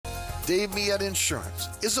Dave Miette Insurance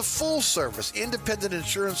is a full-service independent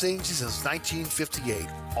insurance agency since 1958,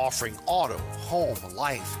 offering auto, home,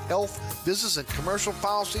 life, health, business, and commercial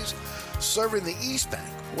policies, serving the East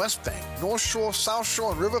Bank, West Bank, North Shore, South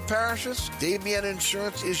Shore, and River parishes. Dave Miette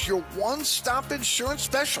Insurance is your one-stop insurance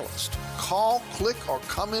specialist. Call, click, or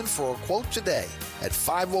come in for a quote today at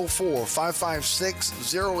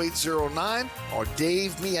 504-556-0809 or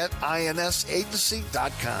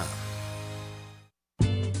DaveMietteINSAgency.com.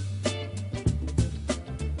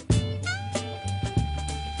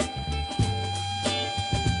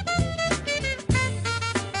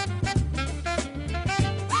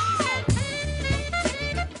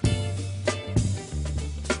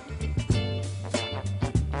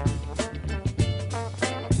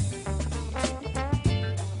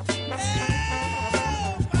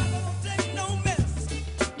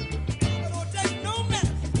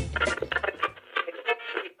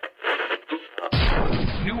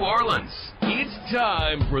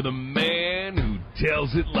 For the man who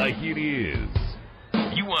tells it like it is.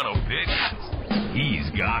 You want opinions? He's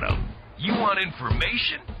got them. You want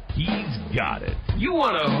information? He's got it. You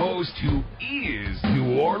want a host who is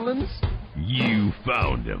New Orleans? You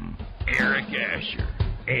found him. Eric Asher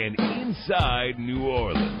and Inside New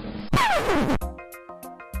Orleans.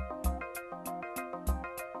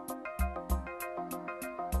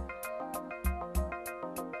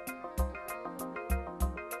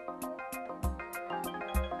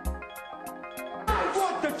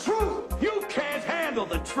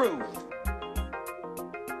 The truth.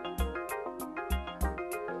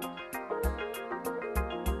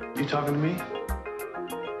 You talking to me?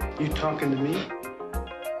 You talking to me?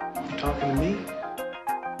 You talking to me?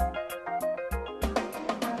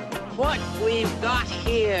 What we've got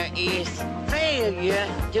here is failure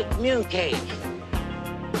to communicate.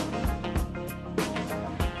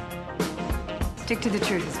 Stick to the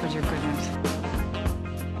truth is what you're good at.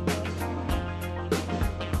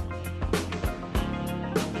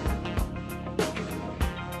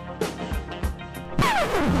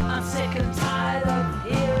 I'm sick and tired of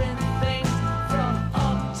hearing things from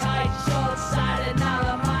uptight, short-sighted,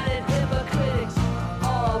 narrow-minded hypocrites.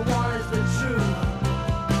 All I want is the truth.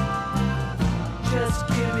 Just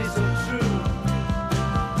give me some truth.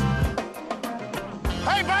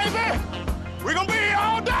 Hey, baby! We're gonna be here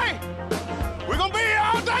all day! We're gonna be here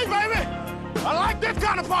all day, baby! I like this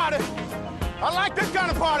kind of party! I like this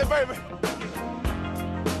kind of party, baby!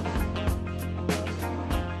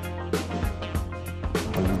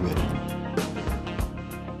 Are you ready?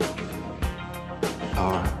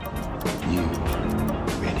 Are you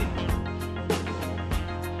ready?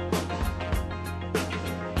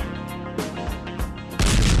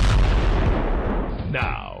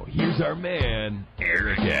 Now, here's our man,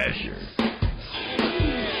 Eric Asher.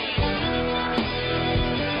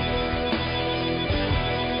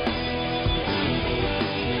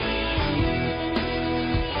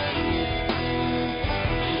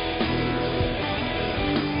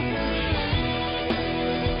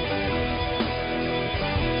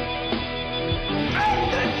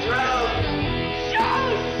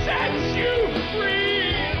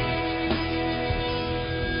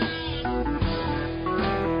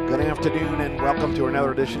 Good afternoon and welcome to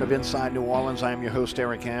another edition of Inside New Orleans. I am your host,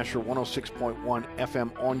 Eric Asher, 106.1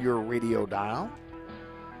 FM on your radio dial.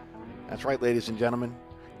 That's right, ladies and gentlemen.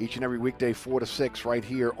 Each and every weekday, 4 to 6, right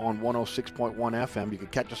here on 106.1 FM. You can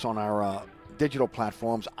catch us on our digital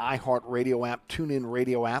platforms, iHeartRadio app, TuneIn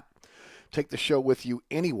Radio app. Take the show with you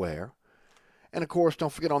anywhere. And, of course,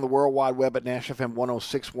 don't forget on the World Wide Web at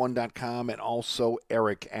NashFM1061.com and also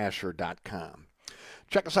ericasher.com.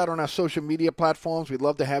 Check us out on our social media platforms. We'd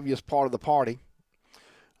love to have you as part of the party.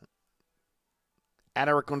 At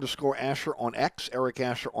Eric_Asher on X, Eric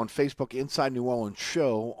Asher on Facebook, Inside New Orleans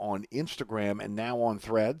Show on Instagram, and now on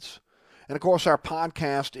Threads. And, of course, our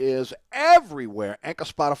podcast is everywhere. Anchor,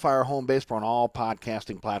 Spotify, or home base for on all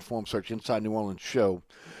podcasting platforms. Search Inside New Orleans Show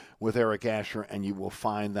with Eric Asher, and you will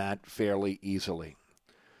find that fairly easily.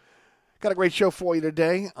 Got a great show for you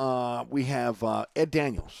today. We have Ed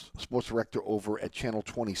Daniels, sports director over at Channel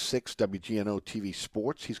 26, WGNO TV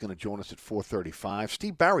Sports. He's going to join us at 4:35.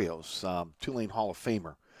 Steve Barrios, Tulane Hall of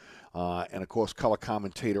Famer, and, of course, color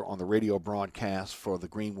commentator on the radio broadcast for the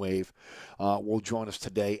Green Wave, will join us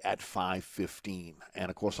today at 5:15.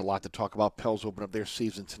 And, of course, a lot to talk about. Pels open up their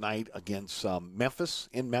season tonight against Memphis,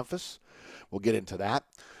 in Memphis. We'll get into that.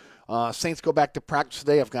 Saints go back to practice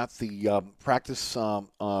today. I've got the practice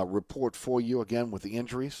report for you, again, with the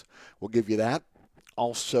injuries. We'll give you that.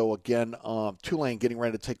 Also, again, Tulane getting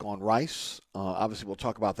ready to take on Rice. Obviously, we'll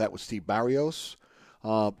talk about that with Steve Barrios.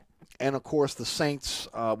 And, of course, the Saints,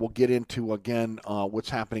 we'll get into, again, what's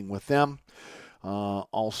happening with them.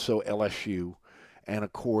 Also LSU. And,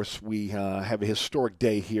 of course, we have a historic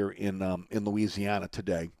day here in Louisiana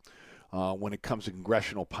today when it comes to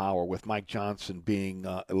congressional power, with Mike Johnson being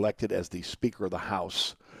elected as the Speaker of the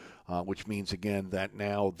House, which means, again, that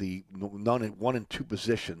now the 1 and 2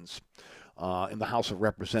 positions in the House of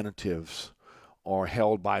Representatives are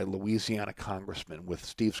held by Louisiana congressmen, with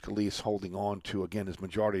Steve Scalise holding on to, again, his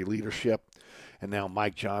majority leadership, and now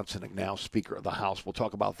Mike Johnson, now Speaker of the House. We'll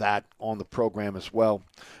talk about that on the program as well,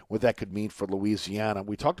 what that could mean for Louisiana.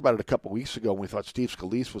 We talked about it a couple weeks ago when we thought Steve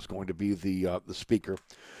Scalise was going to be the Speaker.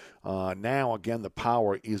 Now, again, the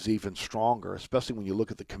power is even stronger, especially when you look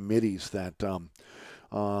at the committees that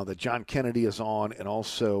that John Kennedy is on, and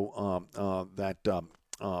also that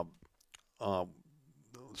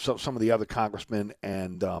some of the other congressmen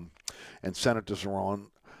and senators are on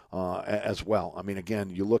as well. I mean, again,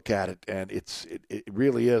 you look at it, and it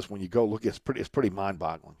really is, when you go look, it's pretty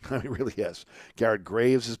mind-boggling. I mean, it really is. Garrett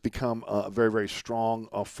Graves has become a very, very strong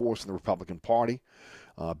force in the Republican Party.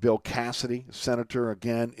 Bill Cassidy, senator,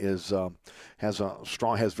 again, has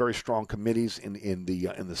very strong committees in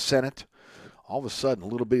the Senate. All of a sudden, a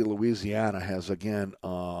little bit of Louisiana has, again,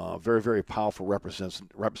 very, very powerful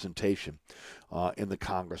representation in the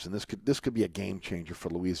Congress. And this could be a game changer for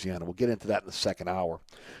Louisiana. We'll get into that in the second hour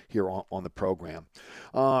here on the program.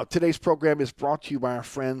 Today's program is brought to you by our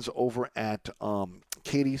friends over at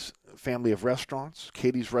Katie's family of restaurants.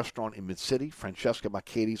 Katie's Restaurant in Mid-City, Francesca by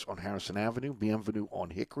Katie's on Harrison Avenue, Bienvenue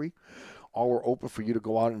on Hickory. All are open for you to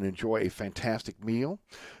go out and enjoy a fantastic meal.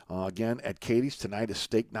 Again, at Katie's, tonight is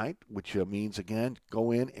steak night, which means, again,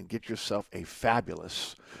 go in and get yourself a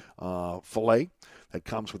fabulous filet that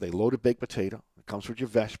comes with a loaded baked potato. It comes with your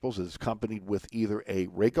vegetables. It is accompanied with either a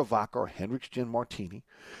Reyka Vodka or Hendrick's Gin Martini.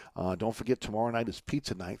 Don't forget, tomorrow night is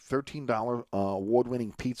pizza night. $13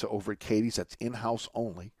 award-winning pizza over at Katie's. That's in-house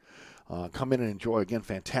only. Come in and enjoy, again,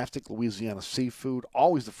 fantastic Louisiana seafood,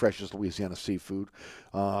 always the freshest Louisiana seafood.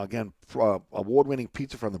 Again, award-winning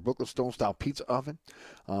pizza from the Brooklyn Stone-Style Pizza Oven.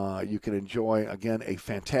 You can enjoy, again, a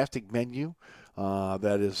fantastic menu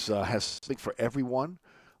that has something for everyone.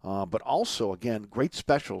 But also, again, great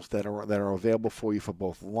specials that are available for you for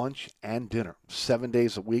both lunch and dinner, 7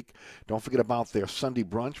 days a week. Don't forget about their Sunday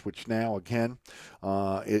brunch, which now, again,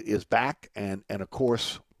 is back. And of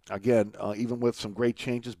course, again, even with some great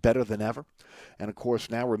changes, better than ever. And, of course,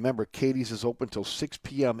 now remember, Katie's is open till 6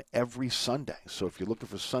 p.m. every Sunday. So if you're looking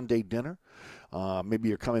for Sunday dinner, maybe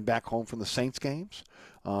you're coming back home from the Saints games.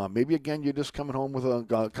 Maybe, again, you're just coming home with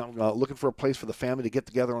looking for a place for the family to get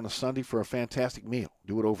together on a Sunday for a fantastic meal.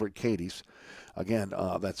 Do it over at Katie's. Again,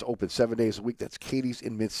 that's open 7 days a week. That's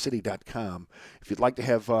katie'sinmidcity.com. If you'd like to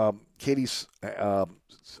have Katie's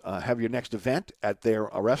have your next event at their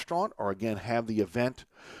restaurant, or, again, have the event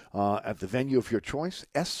at the venue of your choice,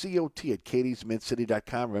 SCOT at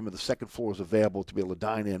katie'smidcity.com. Remember, the second floor is available to be able to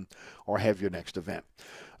dine in or have your next event.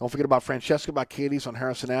 Don't forget about Francesca by Katie's on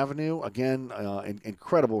Harrison Avenue. Again, an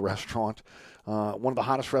incredible restaurant. One of the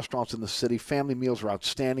hottest restaurants in the city. Family meals are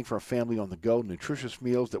outstanding for a family on the go. Nutritious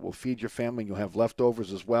meals that will feed your family, and you'll have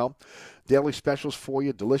leftovers as well. Daily specials for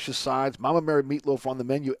you, delicious sides. Mama Mary meatloaf on the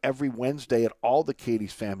menu every Wednesday at all the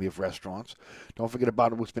Katie's family of restaurants. Don't forget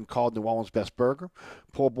about what's been called New Orleans' best burger.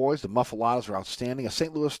 Poor boys, the muffaladas are outstanding. A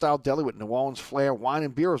St. Louis-style deli with New Orleans flair. Wine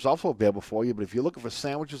and beer is also available for you. But if you're looking for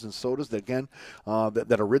sandwiches and sodas that, again,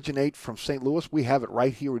 that originate from St. Louis, we have it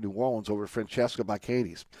right here in New Orleans over at Francesca by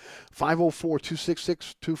Katie's.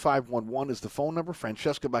 504-266-2511 is the phone number.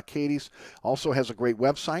 Francesca by Katie's also has a great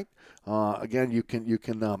website. Again, you can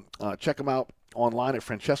check them out online at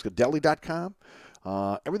francescadeli.com.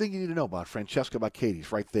 Everything you need to know about Francesca by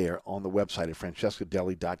Katie's right there on the website at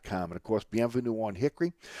francescadeli.com. And, of course, Bienvenue on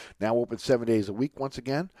Hickory, now open 7 days a week once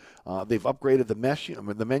again. They've upgraded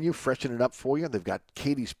the menu, freshened it up for you. They've got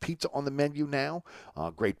Katie's Pizza on the menu now.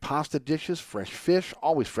 Great pasta dishes, fresh fish,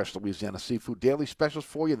 always fresh Louisiana seafood, daily specials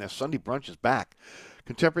for you, and their Sunday brunch is back.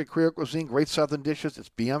 Contemporary Creole cuisine, great Southern dishes. It's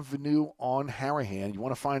Bienvenue on Harahan. You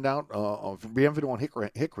want to find out Bienvenue on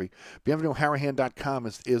Hickory. BienvenueHarahan.com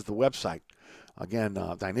is the website. Again,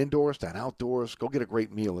 dine indoors, dine outdoors. Go get a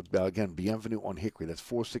great meal. Again, Bienvenue on Hickory. That's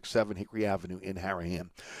 467 Hickory Avenue in Harahan.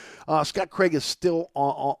 Scott Craig is still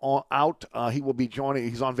out. He will be joining.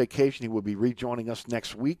 He's on vacation. He will be rejoining us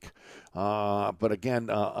next week. But again,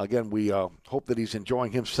 we hope that he's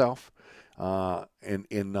enjoying himself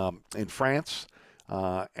in France.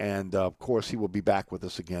 And, of course, he will be back with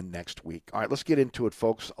us again next week. All right, let's get into it,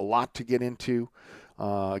 folks. A lot to get into.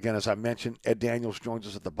 Again, as I mentioned, Ed Daniels joins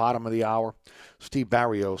us at the bottom of the hour. Steve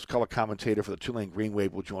Barrios, color commentator for the Tulane Green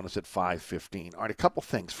Wave, will join us at 5:15. All right, a couple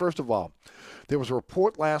things. First of all, there was a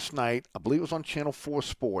report last night, I believe it was on Channel 4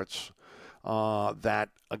 Sports, that,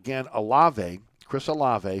 again, Chris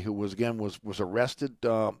Olave, who was arrested,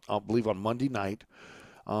 I believe, on Monday night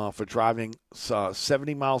for driving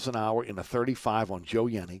 70 miles an hour in a 35 on Joe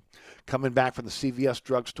Yenny, coming back from the CVS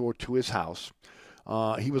drugstore to his house.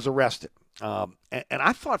 He was arrested. And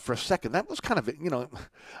I thought for a second that was kind of,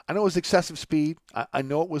 I know it was excessive speed. I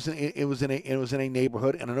know it was in a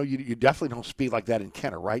neighborhood, and I know you definitely don't speed like that in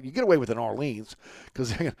Kenner, right? You get away with it in Orleans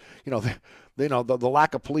because the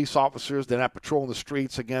lack of police officers. They're not patrolling the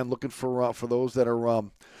streets again, looking for those that are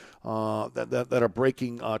that are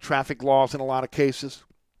breaking traffic laws in a lot of cases.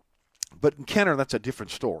 But in Kenner, that's a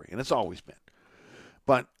different story, and it's always been.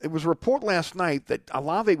 But it was a report last night that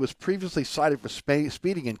Olave was previously cited for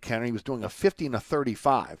speeding in Kenner. He was doing a 50 and a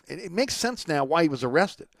 35. It makes sense now why he was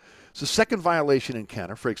arrested. It's the second violation in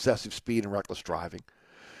Kenner for excessive speed and reckless driving.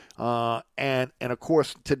 And of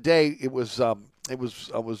course today it was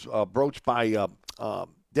broached by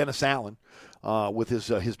Dennis Allen with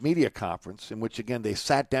his media conference, in which again they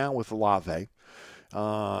sat down with Olave.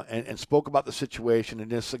 And spoke about the situation. And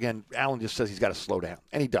this, again, Allen just says he's got to slow down.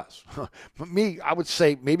 And he does. Me, I would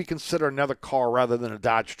say maybe consider another car rather than a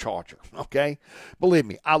Dodge Charger, okay? Believe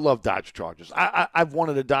me, I love Dodge Chargers. I've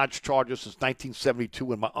wanted a Dodge Charger since 1972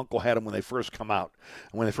 when my uncle had them when they first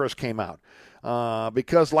came out.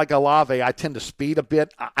 Because like Olave, I tend to speed a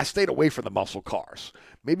bit. I stayed away from the muscle cars.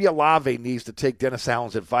 Maybe Olave needs to take Dennis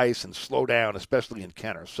Allen's advice and slow down, especially in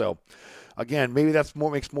Kenner. So, again, maybe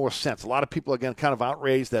makes more sense. A lot of people, again, kind of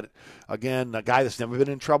outraged that, again, a guy that's never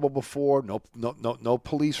been in trouble before, no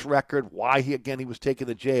police record, why he was taken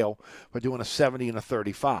to jail for doing a 70 and a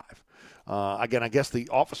 35. Again, I guess the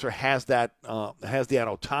officer has that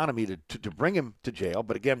autonomy to bring him to jail.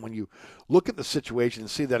 But again, when you look at the situation and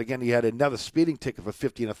see that, again, he had another speeding ticket for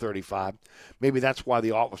 50 and a 35, maybe that's why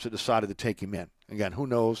the officer decided to take him in. Again, who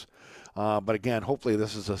knows? But again, hopefully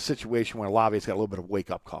this is a situation where Olave's got a little bit of a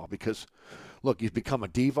wake-up call because, look, he's become a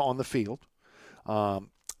diva on the field.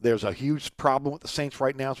 There's a huge problem with the Saints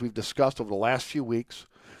right now, as we've discussed over the last few weeks.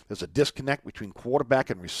 There's a disconnect between quarterback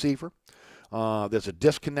and receiver. There's a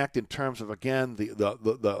disconnect in terms of, again,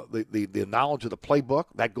 the knowledge of the playbook.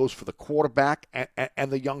 That goes for the quarterback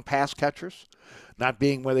and the young pass catchers not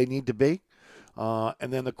being where they need to be.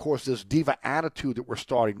 And then, of course, this diva attitude that we're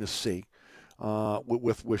starting to see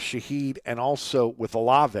with Shaheed and also with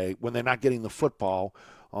Olave when they're not getting the football.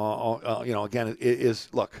 Again, it is,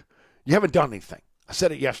 look, you haven't done anything. I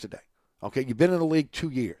said it yesterday. Okay, you've been in the league 2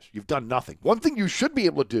 years. You've done nothing. One thing you should be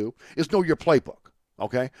able to do is know your playbook.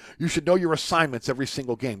 Okay? You should know your assignments every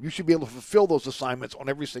single game. You should be able to fulfill those assignments on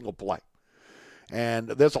every single play. And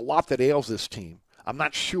there's a lot that ails this team. I'm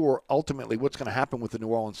not sure ultimately what's going to happen with the New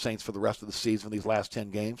Orleans Saints for the rest of the season, these last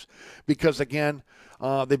 10 games, because, again,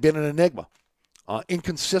 they've been an enigma.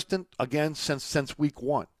 Inconsistent, again, since week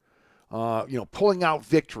one. Pulling out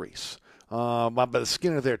victories by the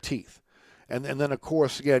skin of their teeth. And then, of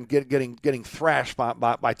course, again, getting thrashed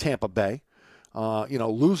by Tampa Bay.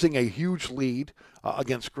 Losing a huge lead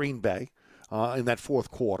against Green Bay in that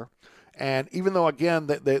fourth quarter. And even though, again,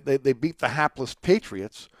 they beat the hapless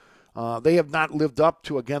Patriots, they have not lived up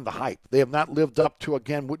to, again, the hype. They have not lived up to,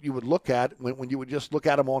 again, what you would look at when you would just look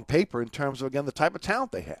at them on paper in terms of, again, the type of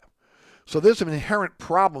talent they have. So there's some inherent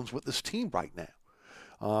problems with this team right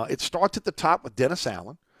now. It starts at the top with Dennis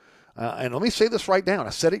Allen. And let me say this right now.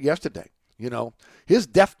 I said it yesterday. His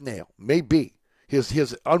death nail may be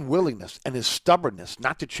his unwillingness and his stubbornness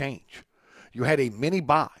not to change. You had a mini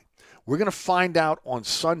bye. We're going to find out on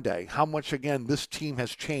Sunday how much, again, this team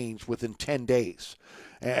has changed within 10 days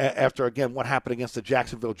after, again, what happened against the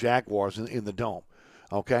Jacksonville Jaguars in the Dome.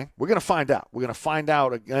 Okay? We're going to find out. We're going to find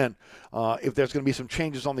out, again, if there's going to be some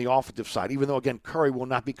changes on the offensive side, even though, again, Curry will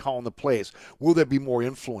not be calling the plays. Will there be more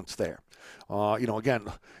influence there?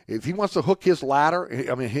 Again, if he wants to hook his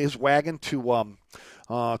his wagon to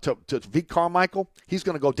beat Carmichael, he's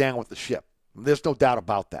going to go down with the ship. There's no doubt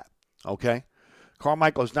about that. Okay?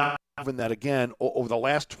 Carmichael has not proven that, again, over the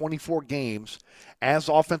last 24 games as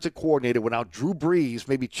offensive coordinator without Drew Brees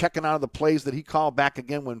maybe checking out of the plays that he called back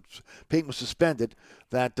again when Peyton was suspended,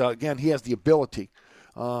 that, again, he has the ability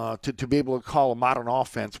to be able to call a modern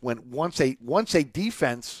offense when once a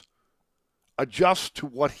defense adjusts to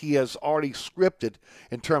what he has already scripted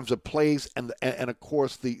in terms of plays and of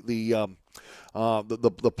course the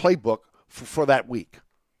playbook for that week.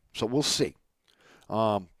 So we'll see.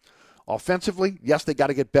 Offensively, yes, they got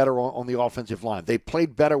to get better on the offensive line. They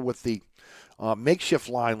played better with the makeshift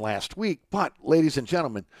line last week, but, ladies and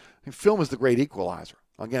gentlemen, film is the great equalizer.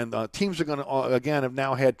 Again, teams are going to, have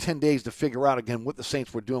now had 10 days to figure out, again, what the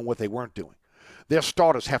Saints were doing, what they weren't doing. Their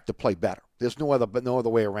starters have to play better. There's no other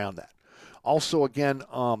way around that. Also, again,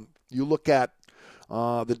 you look at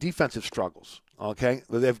the defensive struggles, okay?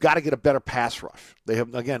 They've got to get a better pass rush. They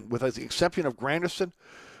have, again, with the exception of Granderson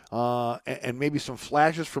and maybe some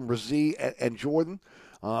flashes from Brzee and Jordan,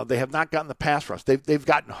 they have not gotten the pass rush. They've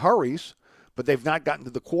gotten hurries, but they've not gotten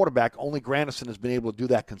to the quarterback. Only Granderson has been able to do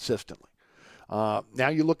that consistently. Now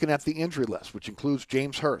you're looking at the injury list, which includes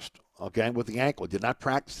James Hurst, okay, with the ankle. Did not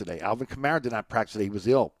practice today. Alvin Kamara did not practice today. He was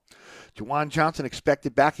ill. Juwan Johnson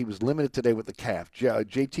expected back. He was limited today with the calf.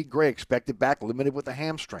 J.T. Gray expected back, limited with the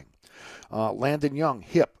hamstring. Landon Young,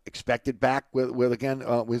 hip, expected back with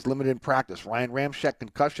was limited in practice. Ryan Ramczyk,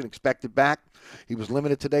 concussion, expected back. He was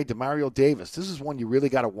limited today. Demario Davis, this is one you really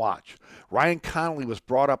got to watch. Ryan Connolly was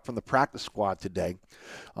brought up from the practice squad today.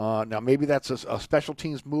 Now, maybe that's a special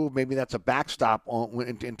teams move. Maybe that's a backstop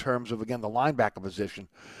in terms of, again, the linebacker position.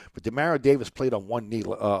 But Demario Davis played on one knee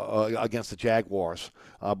against the Jaguars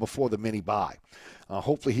before the mini-bye.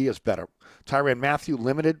 Hopefully he is better. Tyrann Mathieu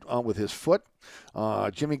limited with his foot.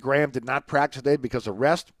 Jimmy Graham did not practice today because of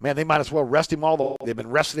rest. Man, they might as well rest him they've been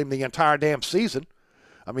resting him the entire damn season.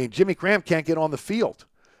 I mean, Jimmy Graham can't get on the field,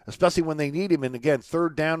 especially when they need him in, again,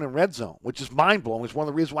 third down and red zone, which is mind-blowing. It's one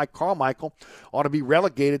of the reasons why Carmichael ought to be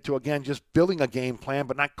relegated to, again, just building a game plan,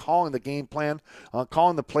 but not calling the game plan,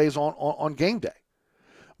 calling the plays on game day.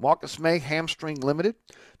 Marcus May, hamstring limited.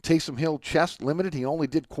 Taysom Hill, chest limited. He only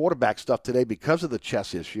did quarterback stuff today because of the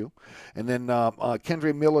chest issue. And then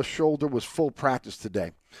Kendre Miller's shoulder was full practice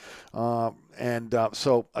today.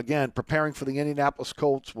 So, again, preparing for the Indianapolis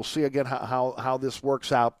Colts. We'll see, again, how this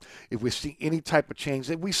works out. If we see any type of change.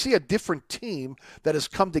 If we see a different team that has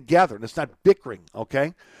come together and it's not bickering,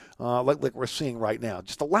 okay, like we're seeing right now.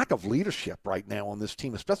 Just a lack of leadership right now on this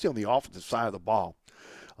team, especially on the offensive side of the ball.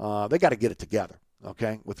 They got to get it together.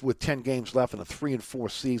 Okay, with 10 games left and a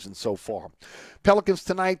 3-4 season so far. Pelicans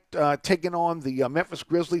tonight taking on the Memphis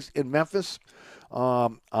Grizzlies in Memphis.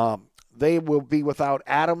 They will be without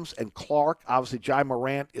Adams and Clark. Obviously, Jai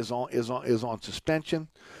Morant is on suspension.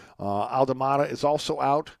 Aldamada is also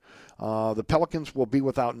out. The Pelicans will be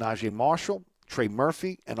without Najee Marshall, Trey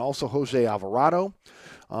Murphy, and also Jose Alvarado.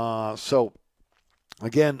 So,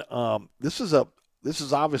 again, this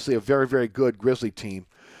is obviously a very, very good Grizzly team.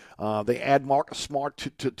 They add Marcus Smart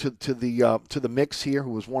to the mix here,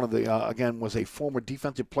 who was one of the was a former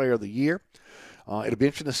Defensive Player of the Year. It'll be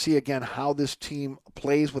interesting to see again how this team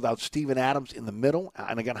plays without Steven Adams in the middle,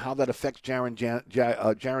 and again how that affects Jaren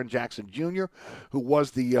Jackson Jr., who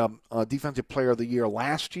was the Defensive Player of the Year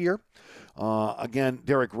last year. Again,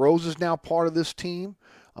 Derrick Rose is now part of this team,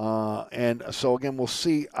 and so again we'll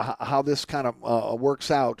see how this kind of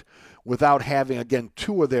works out without having again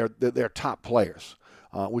two of their top players.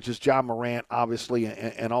 Which is John Morant, obviously,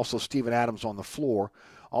 and also Steven Adams on the floor.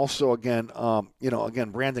 Also, again,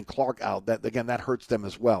 Brandon Clark out. That hurts them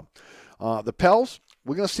as well. The Pels,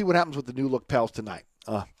 we're going to see what happens with the new look Pels tonight.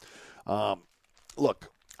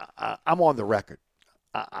 Look, I'm on the record.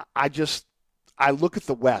 I look at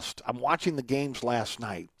the West. I'm watching the games last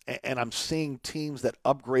night, and I'm seeing teams that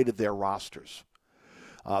upgraded their rosters,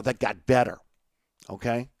 that got better.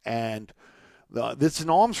 Okay, and it's an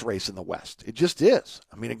arms race in the West. It just is.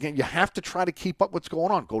 I mean, again, you have to try to keep up what's going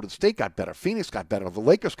on. Golden State got better. Phoenix got better. The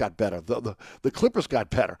Lakers got better. The Clippers got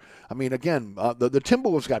better. I mean, again, the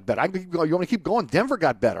Timberwolves got better. You want me to keep going? Denver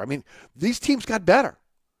got better. I mean, these teams got better.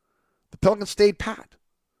 The Pelicans stayed pat.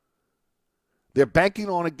 They're banking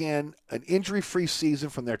on, again, an injury-free season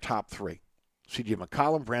from their top three. C.J.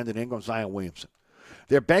 McCollum, Brandon Ingram, Zion Williamson.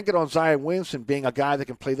 They're banking on Zion Williamson being a guy that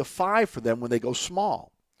can play the 5 for them when they go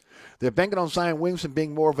small. They're banking on Zion Williamson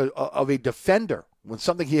being more of a defender, when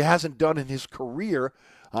something he hasn't done in his career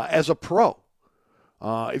as a pro.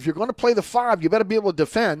 If you're going to play the 5, you better be able to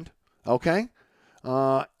defend, okay?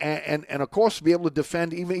 And of course, be able to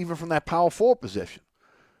defend even from that power forward position.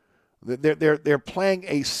 They're playing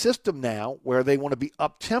a system now where they want to be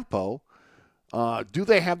up tempo. Do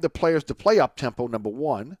they have the players to play up tempo? Number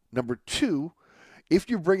one. Number two, if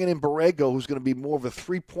you're bringing in Borrego, who's going to be more of a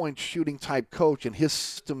three-point shooting type coach, and his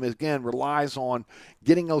system, again, relies on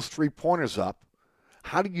getting those three-pointers up,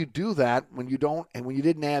 how do you do that when you don't, and when you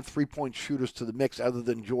didn't add three-point shooters to the mix other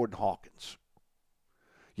than Jordan Hawkins?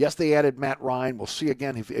 Yes, they added Matt Ryan. We'll see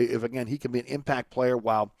again if again, he can be an impact player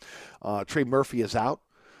while Trey Murphy is out.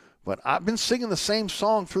 But I've been singing the same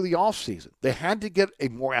song through the offseason. They had to get a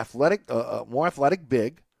more athletic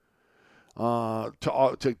big.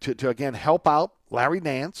 to again help out Larry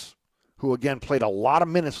Nance, who again played a lot of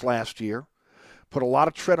minutes last year, put a lot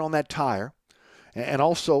of tread on that tire, and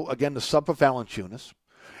also again the sub for Valanciunas.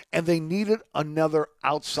 And they needed another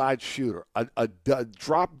outside shooter, a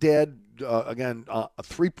drop dead, a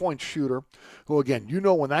 3-point shooter who, again,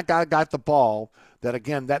 when that guy got the ball, that,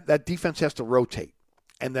 again, that defense has to rotate.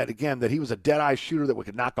 And that, again, that he was a dead-eye shooter that we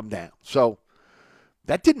could knock him down. So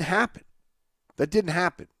that didn't happen.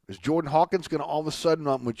 Is Jordan Hawkins going to all of a sudden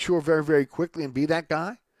mature very, very quickly and be that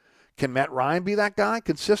guy? Can Matt Ryan be that guy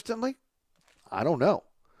consistently? I don't know.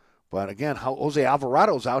 But, again, Jose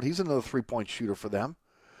Alvarado's out. He's another 3-point shooter for them.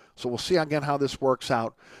 So we'll see again how this works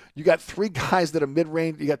out. You got 3 guys that are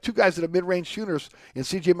mid-range. You got 2 guys that are mid-range shooters in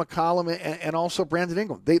C.J. McCollum and also Brandon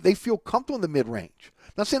Ingram. They feel comfortable in the mid-range.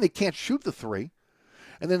 Not saying they can't shoot the 3.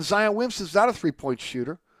 And then Zion Williamson's not a 3-point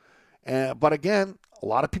shooter. But again, a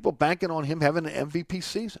lot of people banking on him having an MVP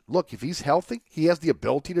season. Look, if he's healthy, he has the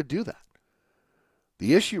ability to do that.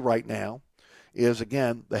 The issue right now is,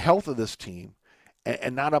 again, the health of this team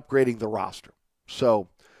and not upgrading the roster. So,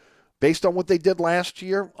 based on what they did last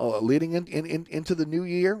year, leading into the new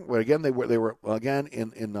year, where again they were again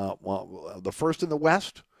in the first in the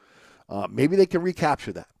West, maybe they can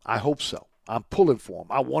recapture that. I hope so. I'm pulling for them.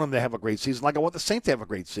 I want them to have a great season, like I want the Saints to have a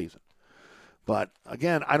great season. But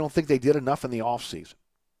again, I don't think they did enough in the offseason,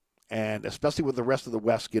 and especially with the rest of the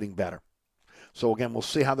West getting better. So again, we'll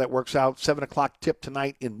see how that works out. 7:00 tip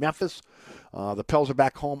tonight in Memphis. The Pels are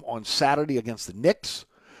back home on Saturday against the Knicks.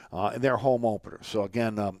 In their home opener. So,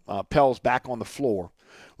 again, Pels back on the floor.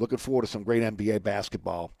 Looking forward to some great NBA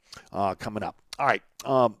basketball coming up. All right.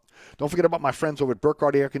 Don't forget about my friends over at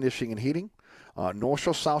Burkhardt Air Conditioning and Heating. North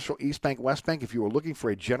Shore, South Shore, East Bank, West Bank. If you are looking for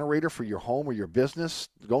a generator for your home or your business,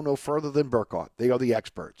 go no further than Burkhardt. They are the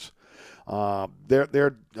experts.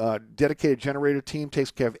 Their dedicated generator team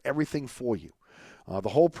takes care of everything for you. The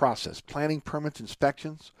whole process, planning, permits,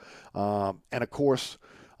 inspections, and, of course,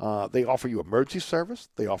 they offer you emergency service.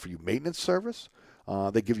 They offer you maintenance service.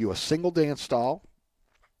 They give you a single-day install.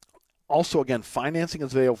 Also, again, financing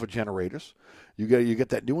is available for generators. You get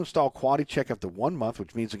that new install quality check after 1 month,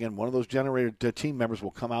 which means, again, one of those generator team members will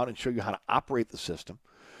come out and show you how to operate the system.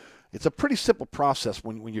 It's a pretty simple process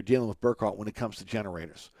when you're dealing with Burkhardt when it comes to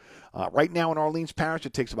generators. Right now in Orleans Parish,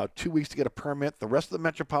 it takes about 2 weeks to get a permit. The rest of the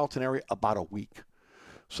metropolitan area, about a week.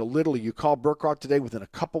 So literally, you call Burkhardt today, within a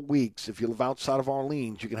couple weeks, if you live outside of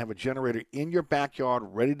Orleans, you can have a generator in your backyard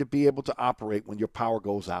ready to be able to operate when your power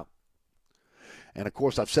goes out. And, of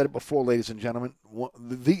course, I've said it before, ladies and gentlemen,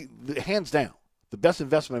 the hands down, the best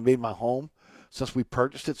investment I made in my home since we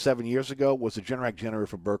purchased it 7 years ago was the Generac generator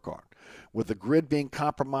for Burkhardt. With the grid being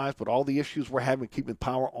compromised, with all the issues we're having keeping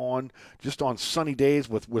power on, just on sunny days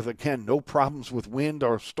with again, no problems with wind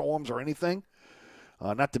or storms or anything,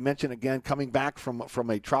 not to mention, again, coming back from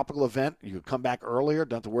a tropical event, you come back earlier,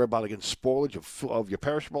 don't have to worry about, again, spoilage of your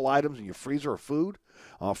perishable items in your freezer or food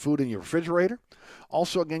in your refrigerator.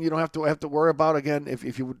 Also, again, you don't have to worry about, again,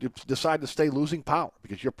 if you decide to stay losing power,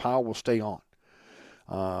 because your power will stay on.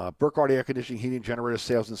 Burkhardt Air Conditioning, Heating, Generator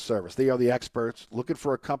Sales and Service. They are the experts. Looking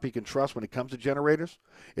for a company you can trust when it comes to generators?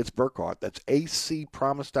 It's Burkhardt. That's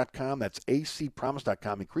acpromise.com. That's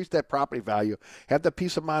acpromise.com. Increase that property value. Have that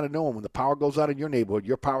peace of mind of knowing when the power goes out in your neighborhood,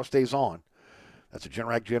 your power stays on. That's a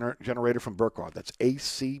Generac generator from Burkhardt. That's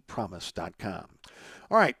acpromise.com.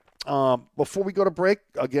 All right. Before we go to break,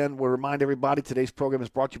 again, we'll remind everybody today's program is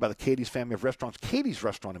brought to you by the Katie's family of restaurants. Katie's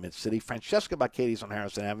Restaurant in Mid-City, Francesca by Katie's on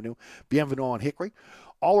Harrison Avenue, Bienvenue on Hickory.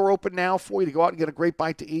 All are open now for you to go out and get a great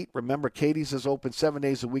bite to eat. Remember, Katie's is open 7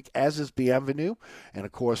 days a week, as is Bienvenue. And,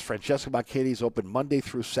 of course, Francesca by Katie's open Monday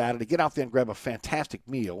through Saturday. Get out there and grab a fantastic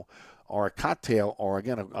meal or a cocktail or,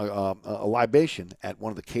 again, a libation at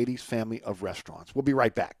one of the Katie's family of restaurants. We'll be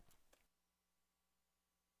right back.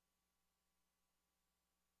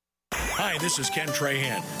 Hi, this is Ken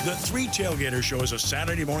Trahan. The Three Tailgaters Show is a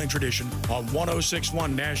Saturday morning tradition on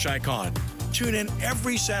 106.1 Nash Icon. Tune in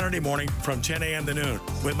every Saturday morning from 10 a.m. to noon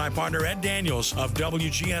with my partner Ed Daniels of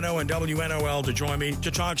WGNO and WNOL to join me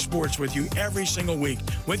to talk sports with you every single week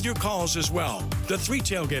with your calls as well. The Three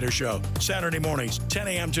Tailgaters Show, Saturday mornings, 10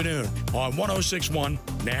 a.m. to noon on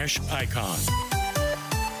 106.1 Nash Icon.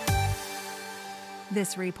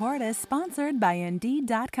 This report is sponsored by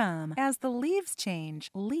Indeed.com. As the leaves change,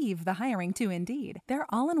 leave the hiring to Indeed. Their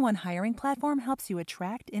all-in-one hiring platform helps you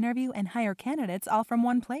attract, interview, and hire candidates all from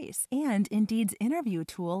one place. And Indeed's interview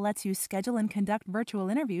tool lets you schedule and conduct virtual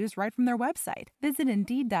interviews right from their website. Visit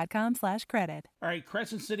Indeed.com/credit. All right,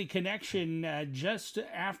 Crescent City Connection, just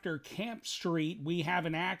after Camp Street, we have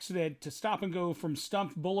an accident to stop and go from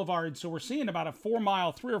Stump Boulevard. So we're seeing about a 3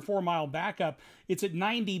 or 4 mile backup. It's at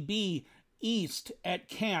 90B. east at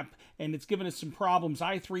Camp, and it's given us some problems.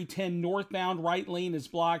 I-310 northbound, right lane is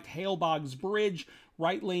blocked. Hale Boggs Bridge,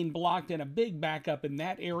 right lane blocked, and a big backup in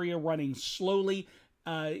that area running slowly.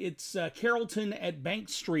 It's Carrollton at Bank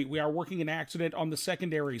Street. We are working an accident on the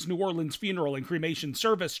secondaries. New Orleans Funeral and Cremation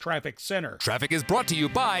Service Traffic Center. Traffic is brought to you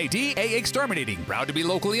by DA Exterminating, proud to be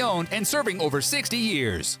locally owned and serving over 60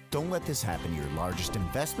 years. Don't let this happen to your largest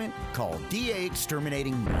investment. Call DA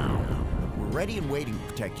Exterminating now. We're ready and waiting to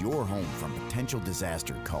protect your home from potential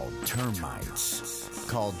disaster called termites.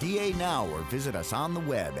 Call DA now or visit us on the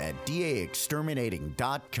web at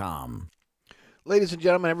daexterminating.com. Ladies and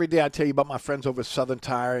gentlemen, every day I tell you about my friends over at Southern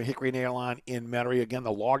Tire, Hickory and Airline in Metairie. Again,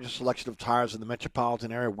 the largest selection of tires in the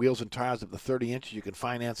metropolitan area. Wheels and tires up to 30 inches. You can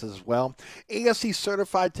finance as well. ASE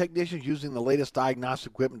certified technicians using the latest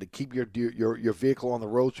diagnostic equipment to keep your vehicle on the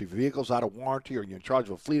road. So if your vehicle's out of warranty or you're in charge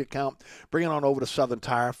of a fleet account, bring it on over to Southern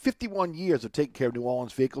Tire. 51 years of taking care of New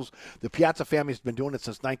Orleans vehicles. The Piazza family has been doing it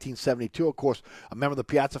since 1972. Of course, a member of the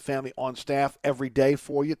Piazza family on staff every day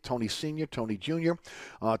for you. Tony Sr., Tony Jr.,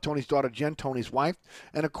 Tony's daughter Jen, Tony's wife.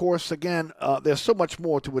 And of course, again, there's so much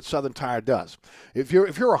more to what Southern Tire does. If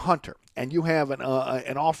you're a hunter and you have an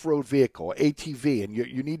off-road vehicle, ATV, and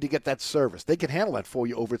you need to get that service, they can handle that for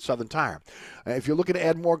you over at Southern Tire. If you're looking to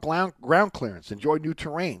add more ground clearance, enjoy new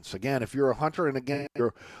terrains, again, if you're a hunter and again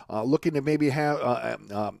you're looking to maybe have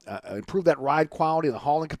improve that ride quality and the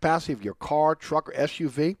hauling capacity of your car, truck, or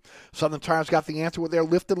SUV, Southern Tire's got the answer with their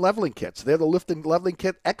lift and leveling kits. They're the lift and leveling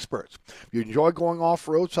kit experts. If you enjoy going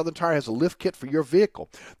off-road, Southern Tire has a lift kit for your vehicle.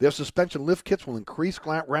 Their suspension lift kits will increase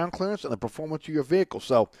ground clearance and the performance of your vehicle.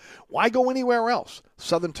 So why go anywhere else?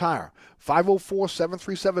 Southern Tire,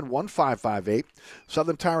 504-737-1558.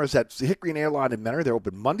 Southern Tire is at Hickory and Airline in Metairie. They're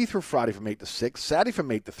open Monday through Friday from 8 to 6, Saturday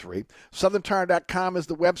from 8 to 3. SouthernTire.com is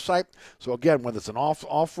the website. So, again, whether it's an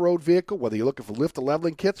off-road vehicle, whether you're looking for lift or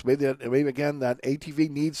leveling kits, maybe again, that ATV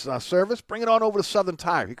needs service, bring it on over to Southern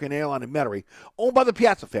Tire, Hickory and Airline in Metairie, owned by the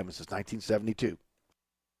Piazza family since 1972.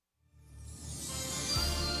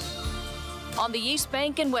 On the East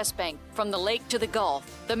Bank and West Bank, from the lake to the Gulf,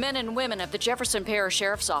 the men and women of the Jefferson Parish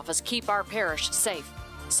Sheriff's Office keep our parish safe.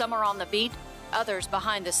 Some are on the beat, others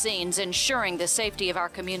behind the scenes, ensuring the safety of our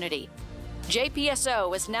community.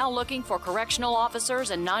 JPSO is now looking for correctional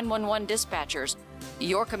officers and 911 dispatchers.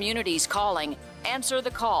 Your community's calling. Answer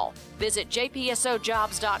the call. Visit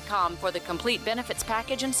jpsojobs.com for the complete benefits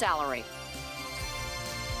package and salary.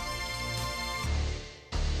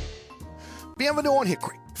 Bienvenue on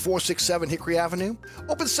Hickory, 467 Hickory Avenue.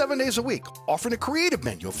 Open 7 days a week, offering a creative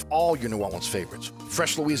menu of all your New Orleans favorites.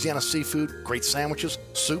 Fresh Louisiana seafood, great sandwiches,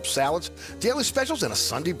 soups, salads, daily specials, and a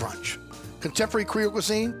Sunday brunch. Contemporary Creole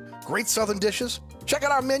cuisine, great Southern dishes. Check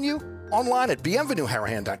out our menu online at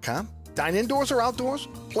bienvenueharahan.com. Dine indoors or outdoors.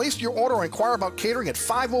 Place your order or inquire about catering at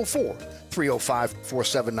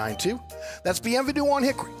 504-305-4792. That's Bienvenue on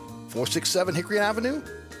Hickory, 467 Hickory Avenue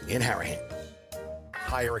in Harahan.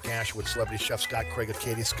 Hi, Eric Ashwood, celebrity chef Scott Craig of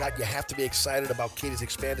Katie's. Scott, you have to be excited about Katie's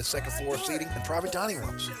expanded second floor seating and private dining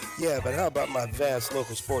rooms. Yeah, but how about my vast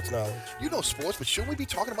local sports knowledge? You know sports, but shouldn't we be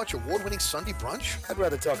talking about your award-winning Sunday brunch? I'd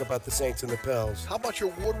rather talk about the Saints and the Pels. How about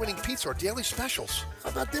your award-winning pizza or daily specials? How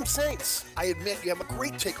about them Saints? I admit you have a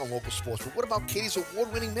great take on local sports, but what about Katie's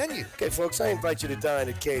award-winning menu? Okay, folks, I invite you to dine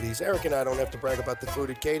at Katie's. Eric and I don't have to brag about the food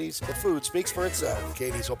at Katie's. The food speaks for itself.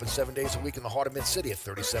 Katie's open 7 days a week in the heart of Mid-City at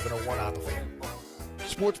 3701 Opperville.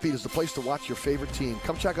 SportsBeat is the place to watch your favorite team.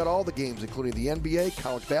 Come check out all the games, including the NBA,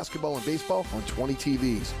 college basketball, and baseball on 20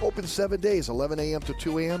 TVs. Open 7 days, 11 a.m. to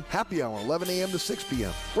 2 a.m. Happy hour, 11 a.m. to 6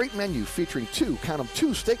 p.m. Great menu featuring two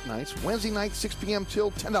steak nights. Wednesday night, 6 p.m. till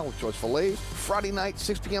 $10 choice fillets. Friday night,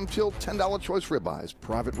 6 p.m. till $10 choice ribeyes.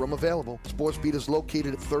 Private room available. SportsBeat is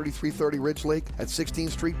located at 3330 Ridge Lake at 16th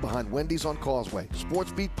Street behind Wendy's on Causeway.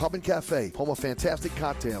 SportsBeat Pub and Cafe, home of fantastic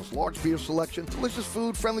cocktails, large beer selection, delicious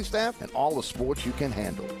food, friendly staff, and all the sports you can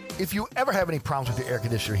handle. If you ever have any problems with your air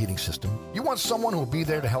conditioner heating system, you want someone who will be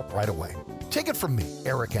there to help right away. Take it from me,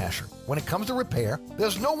 Eric Asher. When it comes to repair,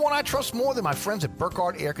 there's no one I trust more than my friends at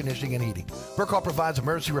Burkhardt Air Conditioning and Heating. Burkhardt provides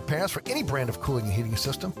emergency repairs for any brand of cooling and heating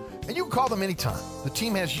system, and you can call them anytime. The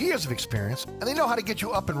team has years of experience, and they know how to get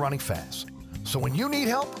you up and running fast. So when you need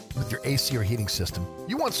help with your AC or heating system,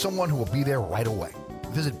 you want someone who will be there right away.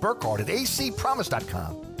 Visit Burkhardt at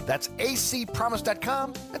acpromise.com. That's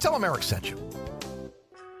acpromise.com, and tell them Eric sent you.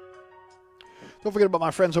 Don't forget about my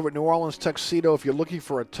friends over at New Orleans Tuxedo. If you're looking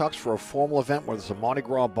for a tux for a formal event, whether it's a Mardi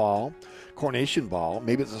Gras ball, coronation ball,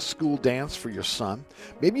 maybe it's a school dance for your son,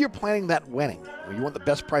 maybe you're planning that wedding, or you want the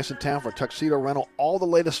best price in town for a tuxedo rental, all the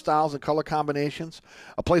latest styles and color combinations,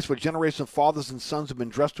 a place where generations of fathers and sons have been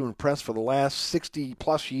dressed to impress for the last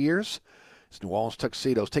 60-plus years. It's New Orleans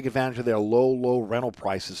Tuxedos. Take advantage of their low rental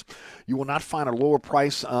prices. You will not find a lower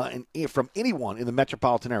price from anyone in the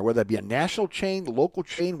metropolitan area, whether that be a national chain, local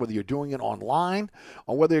chain, whether you're doing it online,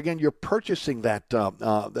 or whether, again, you're purchasing that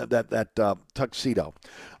tuxedo.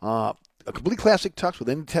 A complete classic tux with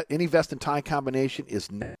any vest and tie combination is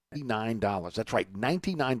 $99. That's right,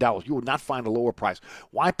 $99. You will not find a lower price.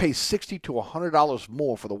 Why pay $60 to $100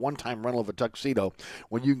 more for the one-time rental of a tuxedo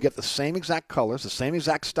when you can get the same exact colors, the same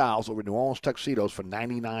exact styles over New Orleans Tuxedos for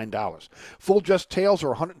 $99? Full dress tails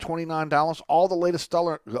are $129. All the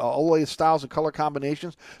latest styles and color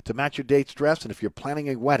combinations to match your date's dress. And if you're planning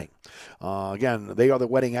a wedding, again, they are the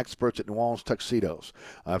wedding experts at New Orleans Tuxedos.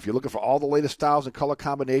 If you're looking for all the latest styles and color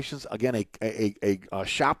combinations, again, a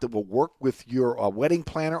shop that will work with your wedding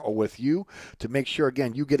planner or with you to make sure,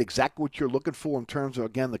 again, you get exactly what you're looking for in terms of,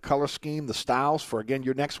 again, the color scheme, the styles for, again,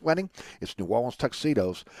 your next wedding. It's New Orleans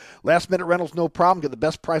Tuxedos. Last-minute rentals, no problem. Get the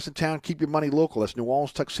best price in town. Keep your money local. That's New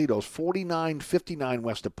Orleans Tuxedos, 4959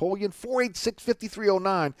 West Napoleon.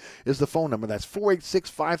 486-5309 is the phone number. That's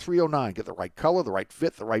 486-5309. Get the right color, the right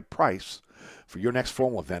fit, the right price for your next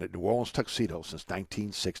formal event at New Orleans Tuxedo since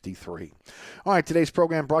 1963. All right, today's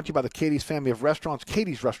program brought to you by the Katie's family of restaurants.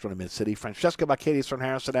 Katie's Restaurant in Mid-City, Francesca by Katie's on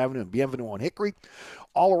Harrison Avenue, and Bienvenue on Hickory.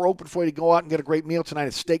 All are open for you to go out and get a great meal. Tonight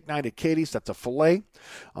is steak night at Katie's. That's a filet,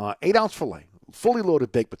 8-ounce filet. Fully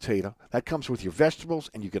loaded baked potato. That comes with your vegetables,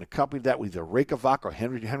 and you can accompany that with either Reka Vodka or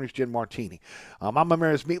Henry's Gin Martini. Mama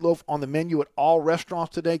Mary's Meatloaf on the menu at all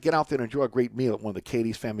restaurants today. Get out there and enjoy a great meal at one of the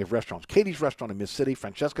Katie's family of restaurants. Katie's Restaurant in Mid-City,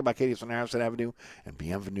 Francesca by Katie's on Harrison Avenue, and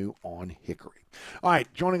Bienvenue on Hickory. All right,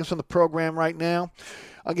 joining us on the program right now,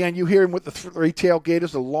 again, you hear him with the Three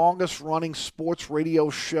Tailgaters, the longest-running sports radio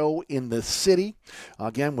show in the city.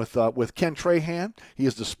 Again, with Ken Trahan. He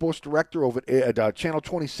is the sports director over at Channel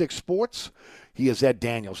 26 Sports. He is Ed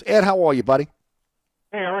Daniels. Ed, how are you, buddy?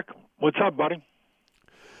 Hey, Eric. What's up, buddy?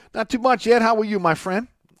 Not too much, Ed. How are you, my friend?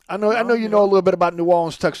 I know you know a little bit about New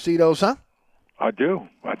Orleans Tuxedos, huh? I do.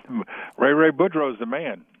 Ray Boudreaux's the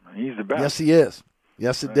man. He's the best. Yes, he is.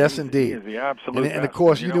 Yes, indeed. He is the absolute and of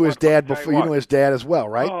course, you knew his dad before. You knew his dad as well,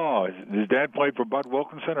 right? Oh, his dad played for Bud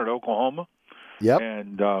Wilkinson at Oklahoma. Yep.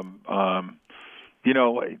 And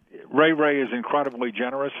Ray is incredibly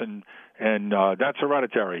generous, and that's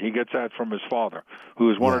hereditary. He gets that from his father, who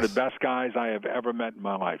is one of the best guys I have ever met in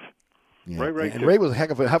my life. Yeah. Ray was a heck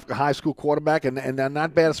of a high school quarterback, and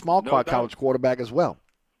not bad a small college quarterback as well.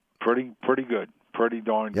 Pretty good. Pretty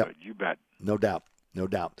darn good. You bet. No doubt.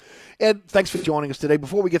 Ed, thanks for joining us today.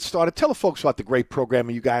 Before we get started, tell the folks about the great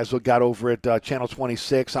programming you guys got over at Channel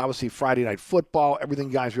 26, obviously Friday Night Football, everything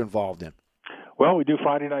you guys are involved in. Well, we do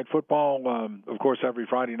Friday Night Football, of course, every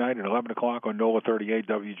Friday night at 11 o'clock on NOLA 38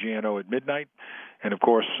 WGNO at midnight. And, of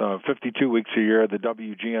course, 52 weeks a year, the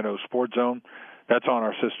WGNO Sports Zone. That's on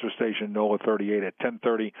our sister station, NOLA 38, at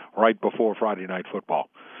 10:30, right before Friday Night Football.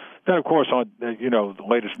 Then, of course, on the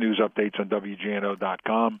latest news updates on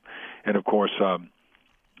WGNO.com. And, of course,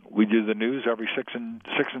 we do the news every 6 and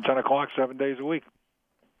 10 o'clock, 7 days a week.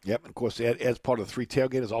 Yep, of course, Ed, as part of the Three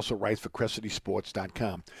Tailgaters, also writes for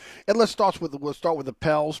CrescentCitySports.com. And we'll start with the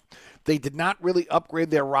Pels. They did not really upgrade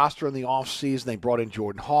their roster in the offseason. They brought in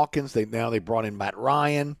Jordan Hawkins. They brought in Matt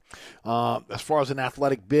Ryan. As far as an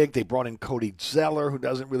athletic big, they brought in Cody Zeller, who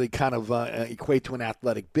doesn't really kind of equate to an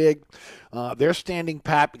athletic big. They're standing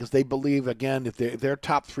pat because they believe, again, if their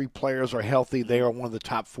top three players are healthy, they are one of the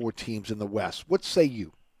top four teams in the West. What say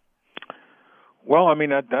you? Well, I mean,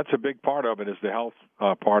 that's a big part of it, is the health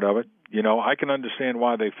part of it. I can understand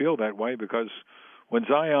why they feel that way, because when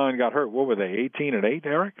Zion got hurt, what were they, 18-8,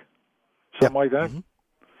 Eric? Something like that? Mm-hmm.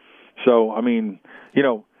 So, I mean,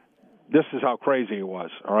 this is how crazy it was,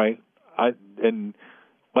 all right? And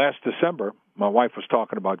last December, my wife was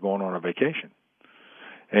talking about going on a vacation.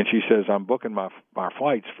 And she says, I'm booking my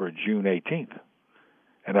flights for June 18th.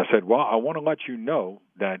 And I said, well, I want to let you know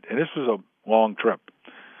that, and this was a long trip.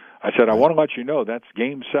 I said, I want to let you know that's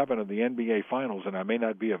Game 7 of the NBA Finals, and I may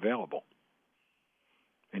not be available.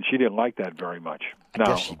 And she didn't like that very much.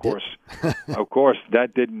 Now, of course,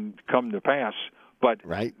 that didn't come to pass, but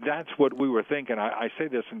that's what we were thinking. I say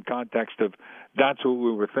this in context of that's what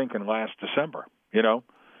we were thinking last December.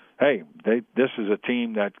 Hey, this is a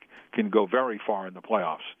team that can go very far in the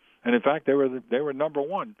playoffs. And, in fact, they were number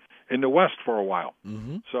one in the West for a while.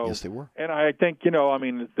 Mm-hmm. So, yes, they were. And I think,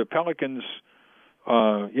 the Pelicans –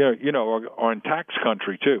 are in tax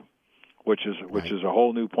country too, which is a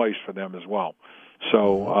whole new place for them as well.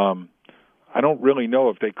 So I don't really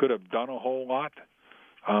know if they could have done a whole lot.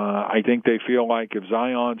 I think they feel like if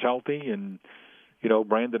Zion's healthy and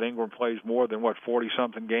Brandon Ingram plays more than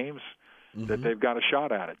 40-something games, that they've got a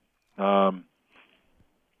shot at it.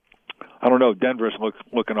 I don't know. Denver's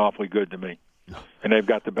looking awfully good to me. And they've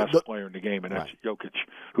got the best player in the game, and that's Jokic,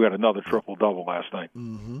 who had another triple-double last night.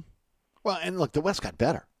 Mm-hmm. Well, and look, the West got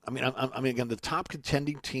better. I mean, again, the top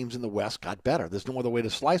contending teams in the West got better. There's no other way to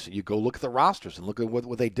slice it. You go look at the rosters and look at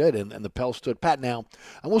what they did, and the Pels stood pat. Now,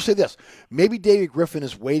 I will say this. Maybe David Griffin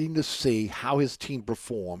is waiting to see how his team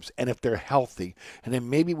performs and if they're healthy. And then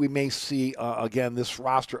maybe we may see, again, this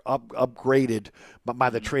roster upgraded by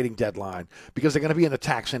the trading deadline because they're going to be in the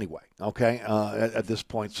tax anyway, okay, at this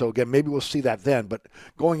point. So, again, maybe we'll see that then. But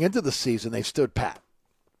going into the season, they stood pat.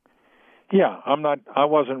 Yeah, I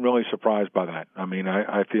wasn't really surprised by that. I mean,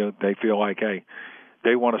 I feel they feel like, hey,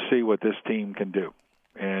 they want to see what this team can do,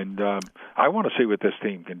 and I want to see what this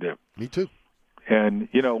team can do. Me too. And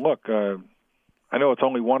look, I know it's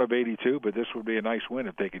only one of 82, but this would be a nice win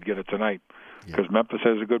if they could get it tonight because Memphis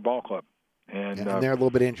has a good ball club, and they're a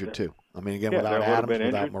little bit injured too. I mean, again, without Adams, without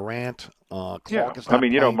injured. Morant, Clark is not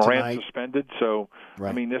playing Morant's tonight. suspended, so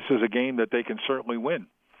I mean, this is a game that they can certainly win.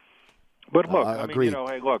 But look, I mean,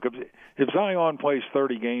 hey, look, if Zion plays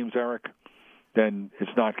 30 games, Eric, then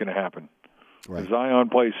it's not going to happen. Right. If Zion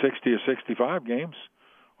plays 60 or 65 games,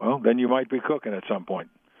 well, then you might be cooking at some point.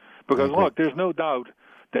 Because, look, there's no doubt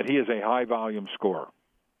that he is a high-volume scorer.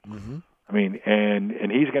 Mm-hmm. I mean, and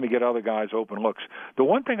he's going to get other guys open looks. The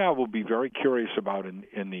one thing I will be very curious about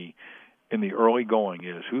in the early going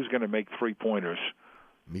is who's going to make three-pointers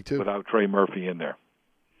Me too. without Trey Murphy in there.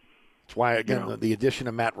 That's why, again, the addition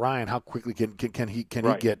of Matt Ryan, how quickly can he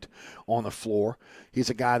get on the floor? He's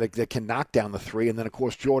a guy that can knock down the three, and then of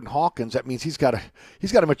course Jordan Hawkins. That means he's got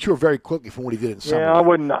to mature very quickly from what he did in summer. Yeah, I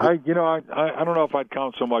wouldn't. I don't know if I'd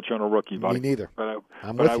count so much on a rookie, buddy. Me neither. But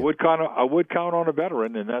I would count on a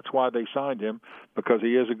veteran, and that's why they signed him because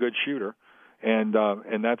he is a good shooter, and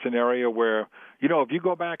that's an area where if you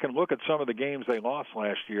go back and look at some of the games they lost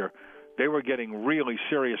last year, they were getting really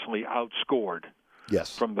seriously outscored.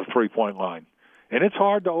 Yes. From the three-point line. And it's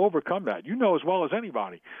hard to overcome that. You know as well as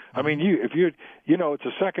anybody. I mean, it's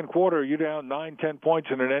a second quarter, you're down 9-10 points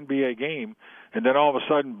in an NBA game, and then all of a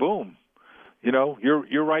sudden, boom,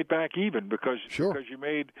 you're right back even because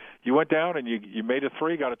you went down and you made a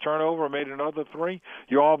three, got a turnover, made another three.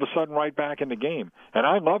 You're all of a sudden right back in the game. And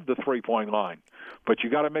I love the three-point line, but you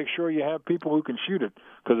got to make sure you have people who can shoot it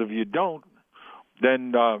because if you don't,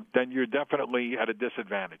 then you're definitely at a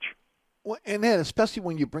disadvantage. Well, and then especially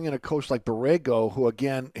when you bring in a coach like Borrego, who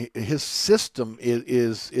again his system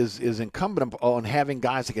is incumbent on having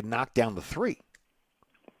guys that can knock down the three.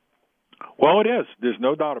 Well, it is. There's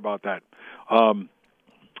no doubt about that. I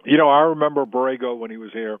remember Borrego when he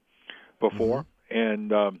was here before,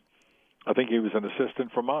 and I think he was an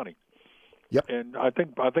assistant for Monty. Yep. And I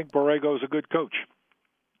think Borrego is a good coach.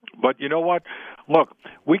 But you know what? Look,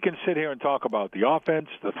 we can sit here and talk about the offense,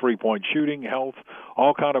 the three-point shooting, health,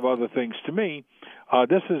 all kind of other things. To me,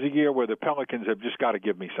 this is a year where the Pelicans have just got to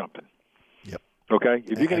give me something. Yep. Okay?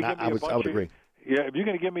 If you're going to give me I would agree. Yeah, if you're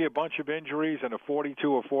going to give me a bunch of injuries and a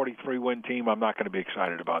 42 or 43 win team, I'm not going to be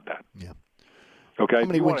excited about that. Yeah. Okay. How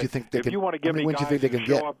many wins do you think they can? If you want to give me guys who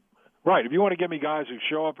show up, right? If you want to give me guys who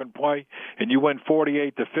show up and play, and you win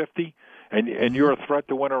 48-50. And you're a threat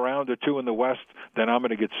to win a round or two in the West, then I'm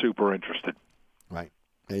going to get super interested. Right.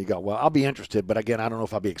 There you go. Well, I'll be interested, but again, I don't know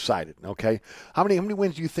if I'll be excited. Okay. How many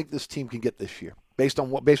wins do you think this team can get this year, based on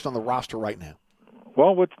the roster right now?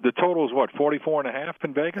 Well, the total is 44.5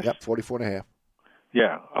 in Vegas. Yep, 44.5.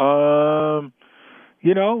 Yeah.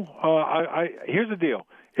 Here's the deal.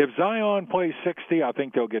 If Zion plays 60, I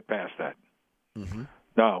think they'll get past that. Mm-hmm.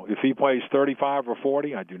 Now, if he plays 35 or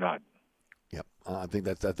 40, I do not. Yep, I think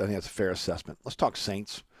that's a fair assessment. Let's talk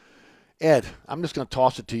Saints. Ed, I'm just going to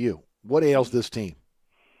toss it to you. What ails this team?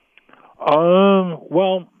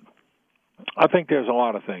 Well, I think there's a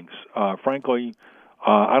lot of things. Frankly,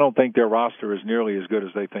 I don't think their roster is nearly as good as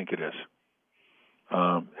they think it is.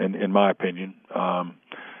 In my opinion,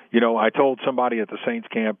 I told somebody at the Saints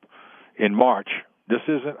camp in March,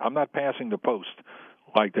 I'm not passing the post.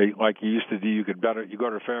 Like you used to do, you go to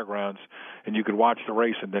the fairgrounds and you could watch the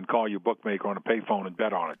race and then call your bookmaker on a payphone and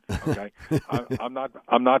bet on it. Okay, I'm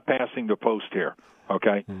not passing the post here.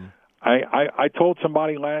 Okay, I told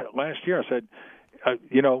somebody last year. I said, I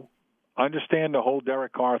understand the whole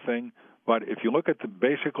Derek Carr thing, but if you look at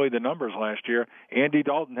basically the numbers last year, Andy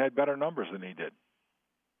Dalton had better numbers than he did.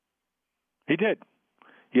 He did.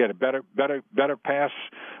 He had a better pass,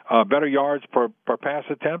 better yards per pass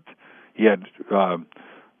attempt. He had,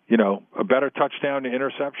 a better touchdown to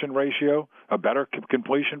interception ratio, a better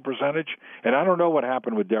completion percentage. And I don't know what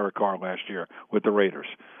happened with Derek Carr last year with the Raiders.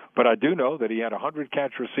 But I do know that he had a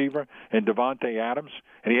 100-catch receiver in Devontae Adams,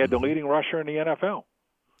 and he had the leading rusher in the NFL,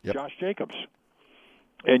 Josh Jacobs.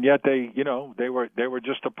 and yet they were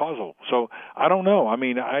just a puzzle. So I don't know. I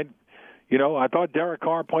mean, I thought Derek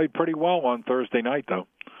Carr played pretty well on Thursday night, though.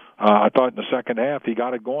 I thought in the second half he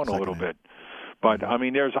got it going a little bit. But I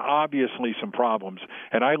mean, there's obviously some problems.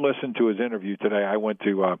 And I listened to his interview today. I went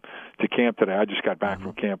to camp today. I just got back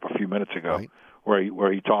from camp a few minutes ago,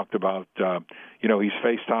 where he talked about he's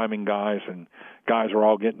FaceTiming guys, and guys are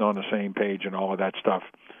all getting on the same page and all of that stuff.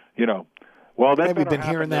 Well, that we've been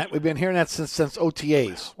hearing that. We've been hearing that since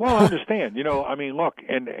OTAs. Well, I understand. I mean, look,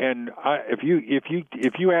 if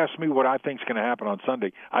you ask me what I think is going to happen on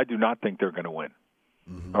Sunday, I do not think they're going to win.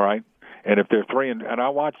 Mm-hmm. All right, and if they're 3 and I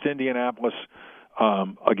watched Indianapolis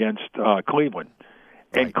against Cleveland,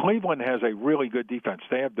 and Cleveland has a really good defense.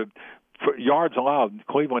 They have for yards allowed.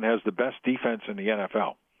 Cleveland has the best defense in the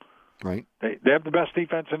NFL. Right. They have the best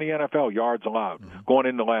defense in the NFL, yards allowed, going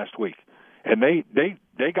into last week. And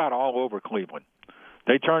they got all over Cleveland.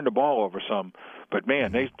 They turned the ball over some, but,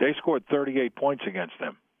 man, they scored 38 points against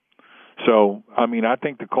them. So, I mean, I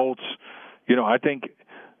think the Colts, I think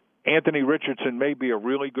Anthony Richardson may be a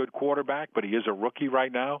really good quarterback, but he is a rookie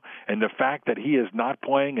right now. And the fact that he is not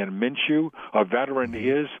playing and Minshew, a veteran,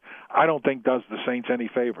 is, I don't think does the Saints any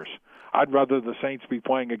favors. I'd rather the Saints be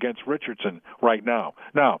playing against Richardson right now.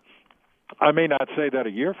 Now, I may not say that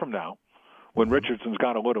a year from now, when Richardson's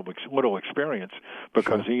got a little experience,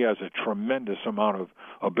 because he has a tremendous amount of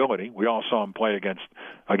ability. We all saw him play against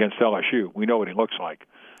LSU. We know what he looks like.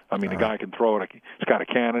 I mean, the guy can throw it. He's got a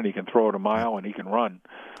cannon. He can throw it a mile, and he can run.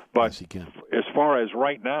 But as far as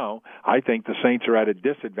right now, I think the Saints are at a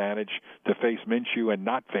disadvantage to face Minshew and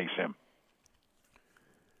not face him.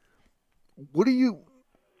 What are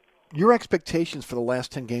your expectations for the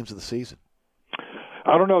last 10 games of the season?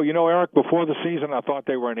 I don't know. Eric, before the season, I thought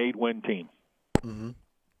they were an 8-win team. Mm-hmm.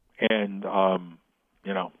 And,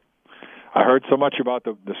 I heard so much about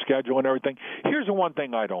the schedule and everything. Here's the one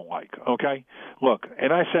thing I don't like, okay? Look,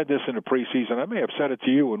 and I said this in the preseason. I may have said it to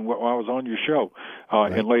you when I was on your show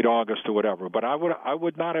in late August or whatever, but I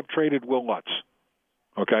would not have traded Will Lutz,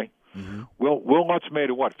 okay? Mm-hmm. Will Lutz made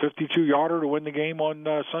a, 52-yarder to win the game on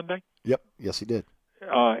Sunday? Yep. Yes, he did.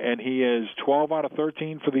 And he is 12 out of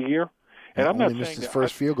 13 for the year. And I'm not missed saying his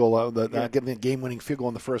first field goal, getting the game-winning field goal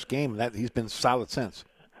in the first game. That he's been solid since.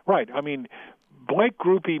 Right. I mean, Blake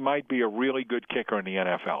Grupe might be a really good kicker in the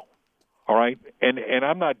NFL. All right, and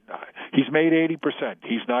I'm not. He's made 80%.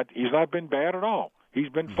 He's not been bad at all. He's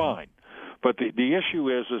been fine. But the issue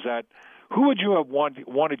is that who would you have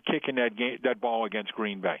wanted kicking that ball against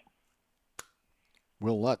Green Bay?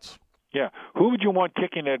 Will Lutz. Yeah. Who would you want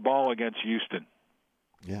kicking that ball against Houston?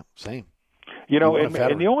 Yeah, same.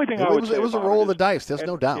 And the only thing I would say it was a roll of the dice. There's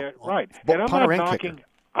no doubt. Yeah, right. And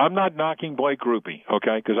I'm not knocking Blake Grupe,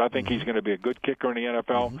 okay, because I think he's going to be a good kicker in the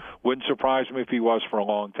NFL. Wouldn't surprise me if he was for a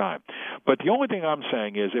long time. But the only thing I'm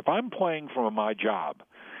saying is if I'm playing for my job,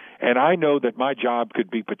 and I know that my job could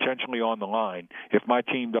be potentially on the line if my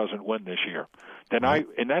team doesn't win this year, then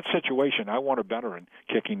in that situation, I want a veteran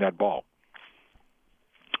kicking that ball.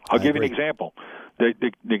 I'll give you an example.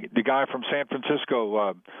 The guy from San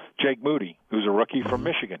Francisco, Jake Moody, who's a rookie from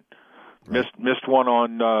Michigan, missed one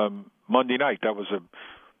on Monday night. That was a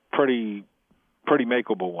pretty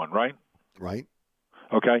makeable one, right? Right.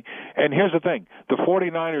 Okay. And here's the thing. The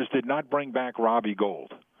 49ers did not bring back Robbie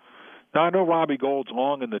Gould. Now, I know Robbie Gould's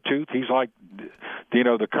long in the tooth. He's like,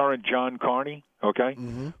 the current John Carney, okay?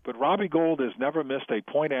 Mm-hmm. But Robbie Gould has never missed a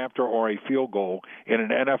point after or a field goal in an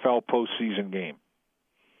NFL postseason game.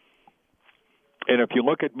 And if you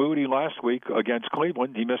look at Moody last week against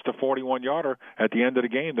Cleveland, he missed a 41-yarder at the end of the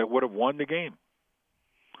game that would have won the game.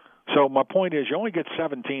 So my point is you only get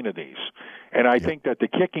 17 of these. And I think that the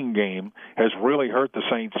kicking game has really hurt the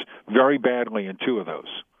Saints very badly in 2 of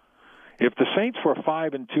those. If the Saints were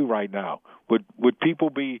 5-2 right now, would people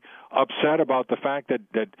be upset about the fact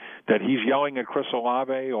that he's yelling at Chris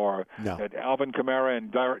Olave or that Alvin Kamara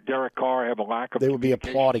and Derek Carr have a lack of They would be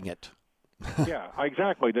applauding it. Yeah,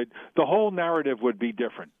 exactly. The whole narrative would be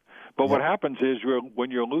different. But what happens is when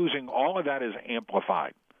you're losing, all of that is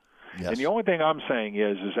amplified. Yes. And the only thing I'm saying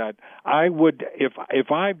is that I would, if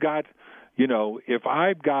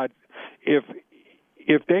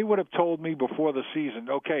they would have told me before the season,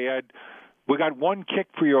 okay, Ed, we got one kick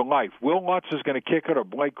for your life. Will Lutz is going to kick it, or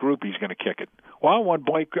Blake Grupe is going to kick it. Well, I want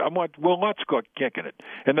Will Lutz kicking it,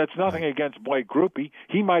 and that's nothing against Blake Grupe.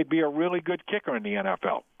 He might be a really good kicker in the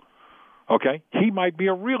NFL. Okay? He might be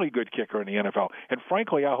a really good kicker in the NFL. And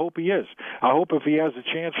frankly, I hope he is. I hope if he has a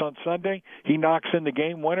chance on Sunday, he knocks in the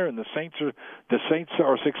game winner and the Saints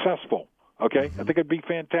are successful. Okay? I think it'd be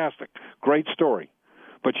fantastic. Great story.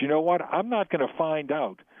 But you know what? I'm not going to find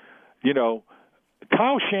out,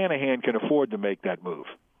 Kyle Shanahan can afford to make that move,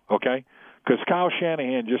 okay? Because Kyle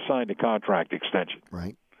Shanahan just signed a contract extension.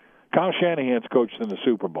 Right. Kyle Shanahan's coached in the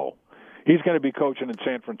Super Bowl. He's going to be coaching in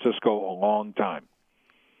San Francisco a long time.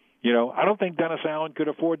 You know, I don't think Dennis Allen could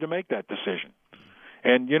afford to make that decision.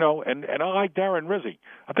 And, you know, and I like Darren Rizzi.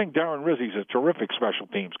 I think Darren Rizzi's a terrific special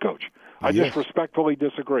teams coach. I just respectfully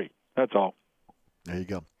disagree. That's all. There you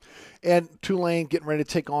go. And Tulane getting ready to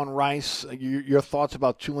take on Rice. Your thoughts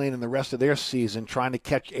about Tulane and the rest of their season, trying to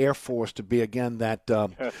catch Air Force to be again that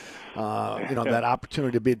that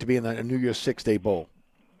opportunity to be in the New Year's 6-Day Bowl.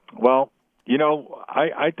 Well, you know,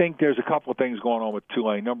 I think there's a couple of things going on with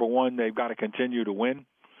Tulane. Number one, they've got to continue to win.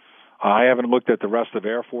 I haven't looked at the rest of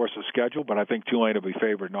Air Force's schedule, but I think Tulane will be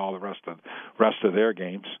favored in all the rest of their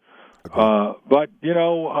games. But you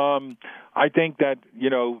know, I think that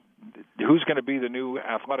who's going to be the new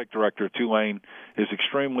athletic director of Tulane is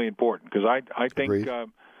extremely important because I think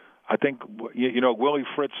Willie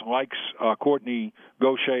Fritz likes Courtney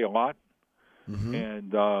Gaucher a lot,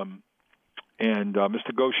 and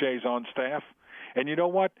Mr. Gaucher's on staff. And you know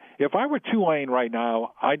what? If I were Tulane right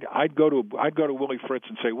now, I'd go to Willie Fritz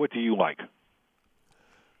and say, "What do you like?"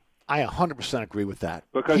 I 100% agree with that.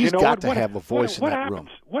 Because he's got to have a voice in that room.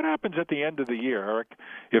 What happens at the end of the year, Eric,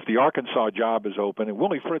 if the Arkansas job is open? And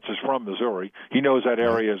Willie Fritz is from Missouri. He knows that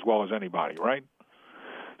area as well as anybody, right?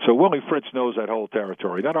 So Willie Fritz knows that whole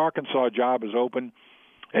territory. That Arkansas job is open,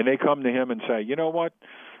 and they come to him and say, "You know what?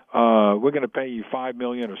 We're going to pay you $5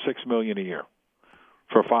 million or $6 million a year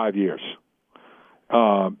for 5 years."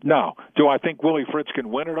 Now, do I think Willie Fritz can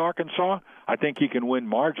win at Arkansas? I think he can win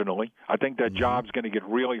marginally. I think that job's going to get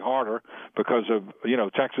really harder because of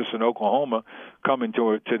Texas and Oklahoma coming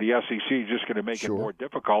to the SEC, just going to make it more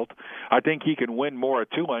difficult. I think he can win more at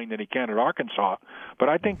Tulane than he can at Arkansas. But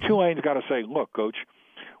I think Tulane's got to say, "Look, Coach,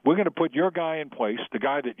 we're going to put your guy in place, the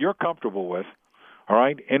guy that you're comfortable with, all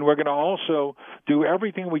right, and we're going to also do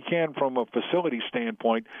everything we can from a facility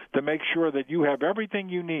standpoint to make sure that you have everything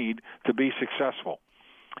you need to be successful.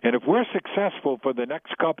 And if we're successful for the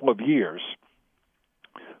next couple of years,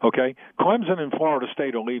 okay, Clemson and Florida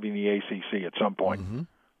State are leaving the ACC at some point.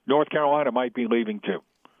 North Carolina might be leaving too.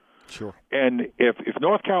 Sure. And if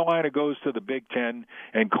North Carolina goes to the Big Ten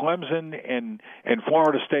and Clemson and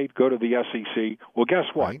Florida State go to the SEC, well, guess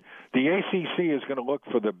what? Right. The ACC is going to look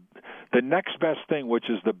for the next best thing, which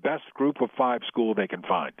is the best group of 5 school they can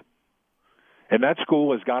find. And that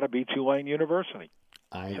school has got to be Tulane University.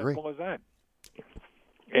 I agree. Simple as that.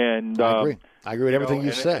 And I agree. I agree with everything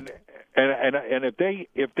you said. And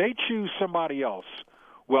if they choose somebody else,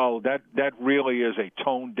 well, that really is a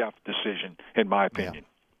tone-deaf decision, in my opinion. Yeah.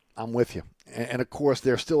 I'm with you. And, of course,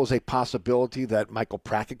 there still is a possibility that Michael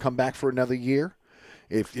Pratt could come back for another year.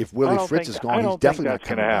 If Willie Fritz is gone, he's definitely not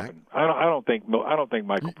coming back. I don't think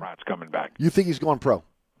Michael Pratt's coming back. You think he's going pro?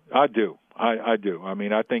 I do. I do. I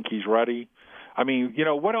mean, I think he's ready. I mean,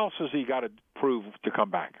 what else has he got to prove to come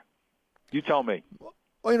back? You tell me.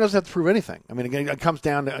 Well, he doesn't have to prove anything. I mean, again, it comes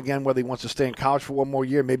down to, whether he wants to stay in college for one more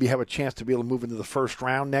year, maybe have a chance to be able to move into the first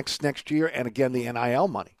round next year, and, again, the NIL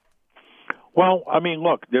money. Well, I mean,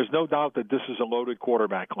 look, there's no doubt that this is a loaded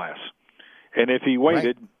quarterback class. And if he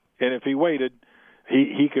waited,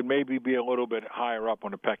 he could maybe be a little bit higher up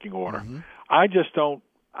on the pecking order. I just don't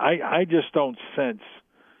sense,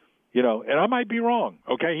 and I might be wrong,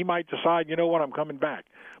 okay? He might decide, I'm coming back.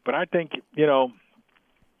 But I think,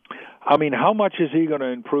 how much is he going to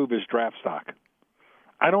improve his draft stock?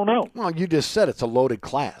 I don't know. Well, you just said it's a loaded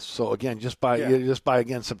class. So, again, just by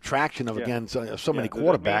subtraction of, so many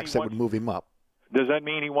quarterbacks that would move him up. Does that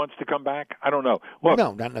mean he wants to come back? I don't know. Look,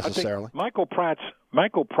 no, not necessarily. Michael Pratt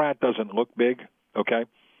doesn't look big, okay?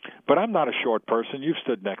 But I'm not a short person. You've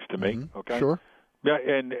stood next to me, okay? Sure. Yeah,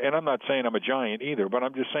 and I'm not saying I'm a giant either, but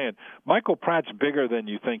I'm just saying Michael Pratt's bigger than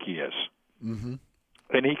you think he is.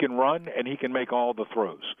 And he can run, and he can make all the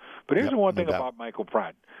throws. But here's the one thing about Michael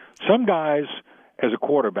Pratt. Some guys, as a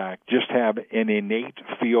quarterback, just have an innate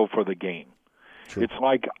feel for the game. True. It's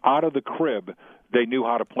like out of the crib, they knew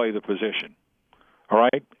how to play the position. All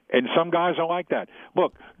right? And some guys are like that.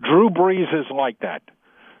 Look, Drew Brees is like that.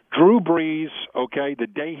 Drew Brees, okay, the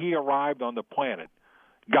day he arrived on the planet,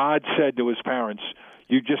 God said to his parents,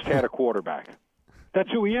 "You just had a quarterback." That's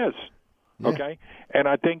who he is. Okay, and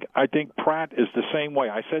I think Pratt is the same way.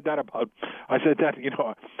 I said that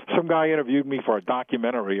some guy interviewed me for a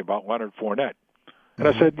documentary about Leonard Fournette, and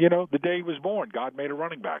I said, the day he was born, God made a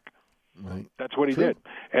running back. Right. That's what he did.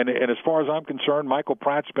 And as far as I'm concerned, Michael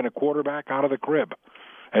Pratt's been a quarterback out of the crib,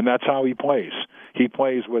 and that's how he plays. He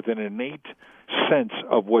plays with an innate sense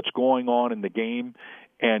of what's going on in the game,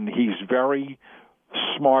 and he's very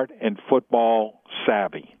smart and football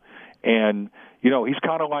savvy. And he's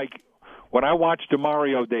kind of like when I watch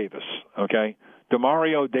Demario Davis. Okay,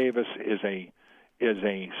 Demario Davis is a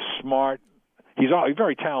smart. He's a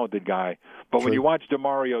very talented guy, but when you watch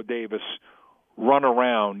Demario Davis run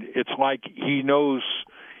around, it's like he knows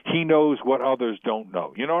what others don't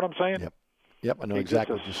know. You know what I'm saying? Yep, I know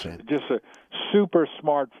exactly what you're saying. Just a super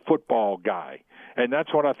smart football guy, and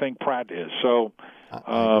that's what I think Pratt is. So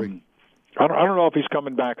I don't know if he's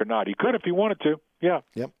coming back or not. He could if he wanted to. Yeah.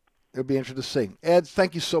 Yep. It'll be interesting to see. Ed,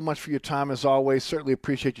 thank you so much for your time as always. Certainly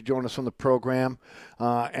appreciate you joining us on the program.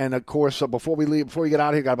 And, of course, before we get out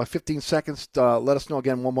of here, got about 15 seconds. Let us know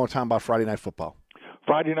again one more time about Friday Night Football.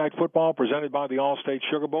 Friday Night Football presented by the Allstate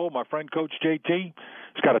Sugar Bowl. My friend Coach JT,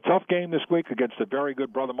 he's got a tough game this week against a very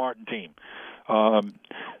good Brother Martin team.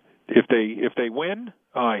 If they win,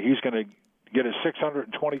 he's going to get his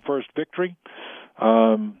 621st victory.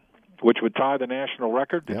 Which would tie the national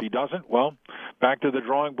record. If he doesn't, well, back to the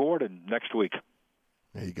drawing board and next week.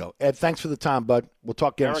 There you go. Ed, thanks for the time, bud. We'll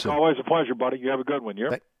talk again Eric, soon. always a pleasure, buddy. You have a good one. You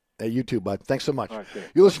too, bud. Thanks so much. All right, see you.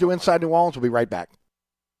 You listen to Inside New Orleans. We'll be right back.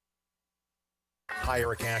 Hi,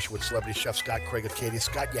 Eric Asher with Celebrity Chef Scott Craig of Katie's.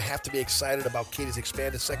 Scott, you have to be excited about Katie's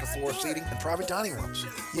expanded second floor seating and private dining rooms.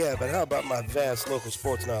 Yeah, but how about my vast local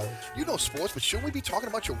sports knowledge? You know sports, but shouldn't we be talking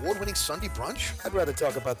about your award-winning Sunday brunch? I'd rather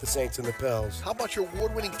talk about the Saints and the Pels. How about your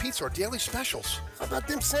award-winning pizza or daily specials? How about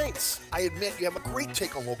them Saints? I admit you have a great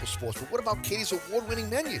take on local sports, but what about Katie's award-winning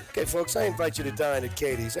menu? Okay, folks, I invite you to dine at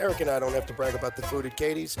Katie's. Eric and I don't have to brag about the food at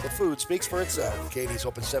Katie's. The food speaks for itself. Katie's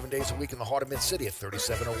open 7 days a week in the heart of Mid-City at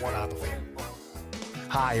 3701 Opperville.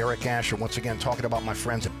 Hi, Eric Asher, once again talking about my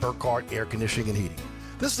friends at Burkhardt Air Conditioning and Heating.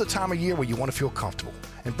 This is the time of year where you want to feel comfortable,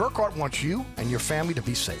 and Burkhardt wants you and your family to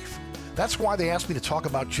be safe. That's why they asked me to talk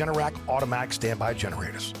about Generac automatic standby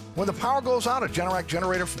generators. When the power goes out, a Generac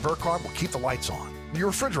generator from Burkhardt will keep the lights on, your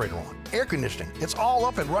refrigerator on, air conditioning. It's all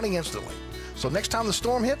up and running instantly. So next time the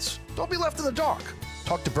storm hits, don't be left in the dark.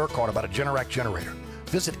 Talk to Burkhardt about a Generac generator.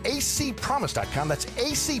 Visit acpromise.com, that's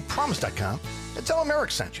acpromise.com, and tell them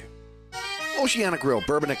Eric sent you. Oceana Grill,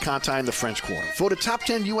 Bourbon at Conti in the French Quarter. Voted top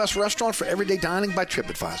 10 U.S. restaurant for everyday dining by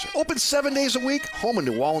TripAdvisor. Open 7 days a week, home of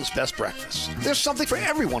New Orleans' best breakfast. There's something for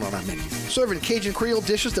everyone on our menu. Serving Cajun Creole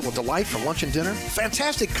dishes that will delight for lunch and dinner.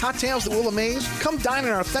 Fantastic cocktails that will amaze. Come dine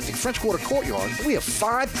in our authentic French Quarter courtyard. We have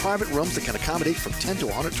 5 private rooms that can accommodate from 10 to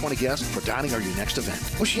 120 guests for dining or your next event.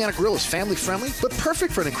 Oceana Grill is family friendly, but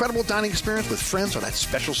perfect for an incredible dining experience with friends or that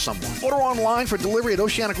special someone. Order online for delivery at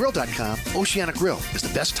oceanagrill.com. Oceana Grill is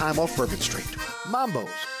the best time off Bourbon Street. Mambo's,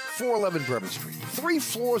 411 Bourbon Street. 3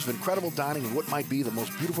 floors of incredible dining in what might be the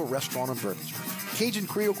most beautiful restaurant on Bourbon Street. Cajun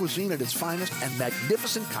Creole cuisine at its finest and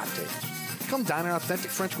magnificent cocktails. Come dine in our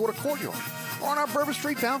authentic French Quarter courtyard or on our Bourbon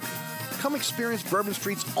Street balcony. Come experience Bourbon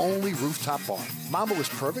Street's only rooftop bar. Mambo is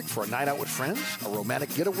perfect for a night out with friends, a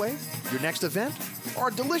romantic getaway, your next event, or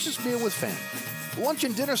a delicious meal with family. Lunch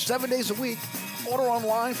and dinner 7 days a week. Order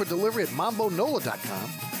online for delivery at mambonola.com.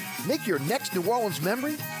 Make your next New Orleans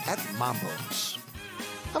memory at Mambo's.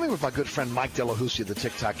 I'm here with my good friend Mike Delahousie of the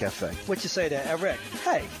TikTok Cafe. What you say there, Eric?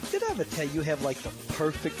 Hey, did I ever tell you have like the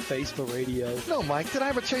perfect face for radio? No, Mike. Did I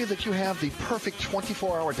ever tell you that you have the perfect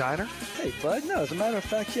 24-hour diner? Hey, bud, no. As a matter of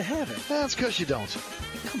fact, you haven't. That's because you don't.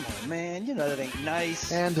 Come on, man. You know that ain't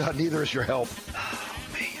nice. And neither is your help. Oh,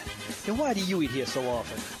 man. Then why do you eat here so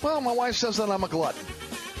often? Well, my wife says that I'm a glutton.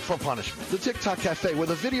 For punishment. The TikTok Cafe, where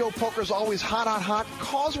the video poker is always hot on hot,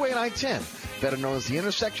 Causeway and I-10, better known as the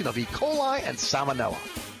intersection of E. coli and salmonella.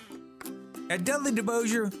 At Dudley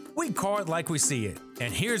DeBosier, we call it like we see it.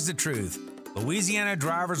 And here's the truth. Louisiana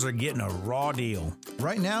drivers are getting a raw deal.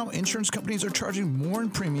 Right now, insurance companies are charging more in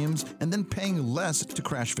premiums and then paying less to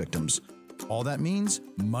crash victims. All that means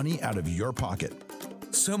money out of your pocket.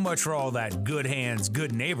 So much for all that good hands,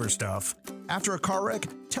 good neighbor stuff. After a car wreck,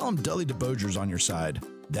 tell them Dudley DeBosier's on your side.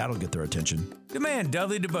 That'll get their attention. Demand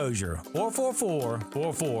Dudley DeBosier,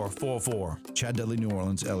 444-4444. Chad Dudley, New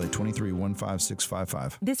Orleans, LA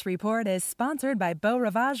 2315655. This report is sponsored by Beau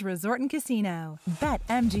Rivage Resort and Casino. Bet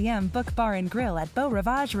MGM Book Bar and Grill at Beau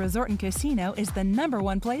Rivage Resort and Casino is the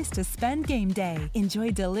 #1 place to spend game day. Enjoy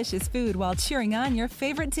delicious food while cheering on your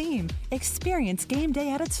favorite team. Experience game day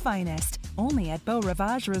at its finest. Only at Beau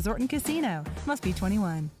Rivage Resort and Casino. Must be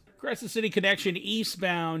 21. Crescent City Connection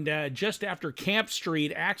eastbound just after Camp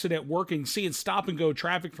Street, accident working, seeing stop-and-go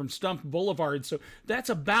traffic from Stump Boulevard. So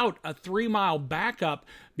that's about a 3-mile backup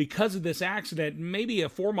because of this accident, maybe a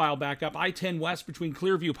 4-mile backup. I-10 west between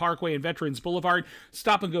Clearview Parkway and Veterans Boulevard.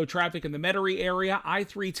 Stop-and-go traffic in the Metairie area.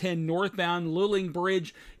 I-310 northbound, Luling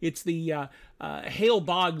Bridge. It's the Hale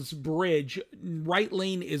Boggs Bridge. Right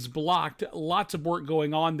lane is blocked. Lots of work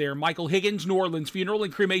going on there. Michael Higgins, New Orleans Funeral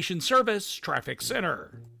and Cremation Service, Traffic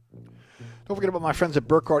Center. Don't forget about my friends at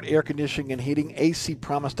Burkhardt Air Conditioning and Heating,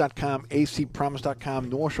 acpromise.com, acpromise.com,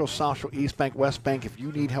 North Shore, South Shore, East Bank, West Bank. If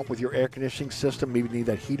you need help with your air conditioning system, maybe you need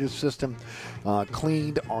that heater system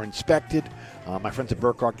cleaned or inspected, my friends at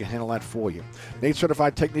Burkhardt can handle that for you.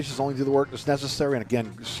 NATE-certified technicians only do the work that's necessary, and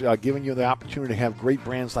again, giving you the opportunity to have great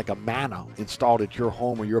brands like Amana installed at your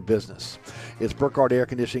home or your business. It's Burkhardt Air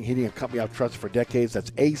Conditioning, Heating, a company I've trusted for decades.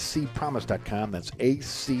 That's acpromise.com. That's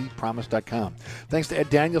acpromise.com. Thanks to Ed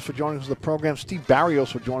Daniels for joining us on the program. Steve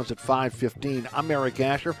Barrios will join us at 5:15. I'm Eric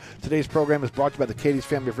Asher. Today's program is brought to you by the Katie's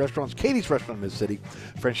family of restaurants. Katie's Restaurant in Mid-City.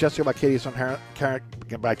 Francesco by Katie's on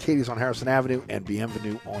Harrison Avenue, and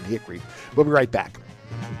Bienvenue on Hickory. We'll be right back.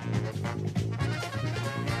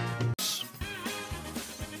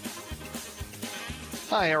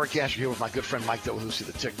 Hi, Eric Asher here with my good friend Mike Delahousie,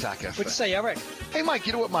 the TikTok Cafe. What'd you say, Eric? Hey, Mike,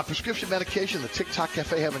 you know what my prescription medication and the TikTok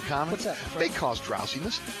Cafe have in common? What's that? They cause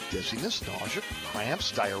drowsiness, dizziness, nausea,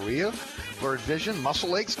 cramps, diarrhea, blurred vision,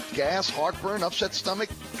 muscle aches, gas, heartburn, upset stomach,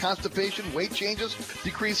 constipation, weight changes,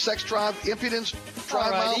 decreased sex drive, impotence,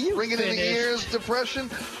 dry mouth, ringing in the ears, depression.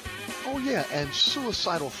 Oh, yeah, and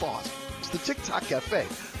suicidal thoughts. It's the TikTok Cafe,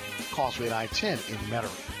 Causeway and I-10 in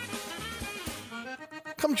Metairie.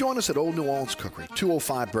 Come join us at Old New Orleans Cookery,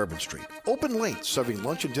 205 Bourbon Street. Open late, serving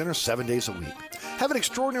lunch and dinner 7 days a week. Have an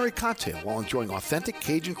extraordinary cocktail while enjoying authentic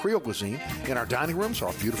Cajun Creole cuisine in our dining rooms or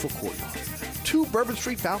our beautiful courtyard. 2 Bourbon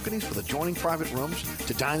Street balconies with adjoining private rooms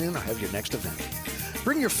to dine in or have your next event.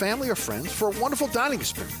 Bring your family or friends for a wonderful dining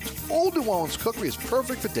experience. Old New Orleans Cookery is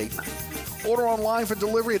perfect for date night. Order online for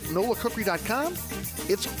delivery at nolacookery.com.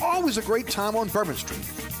 It's always a great time on Bourbon Street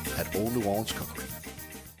at Old New Orleans Cookery.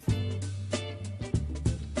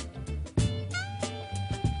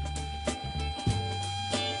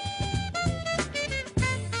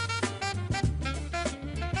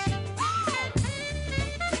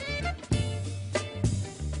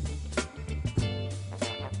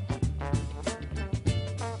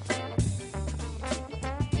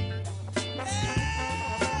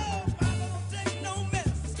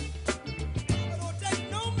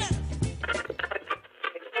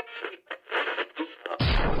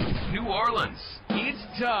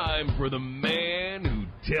 For the man who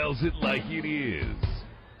tells it like it is.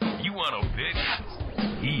 You want opinions?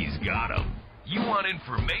 He's got them. You want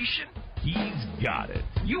information? He's got it.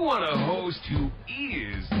 You want a host who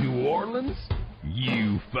is New Orleans?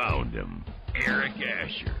 You found him. Eric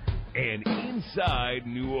Asher. And Inside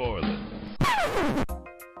New Orleans.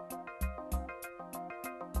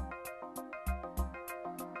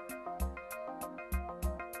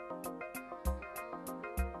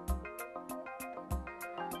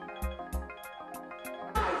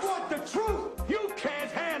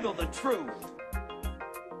 Truth.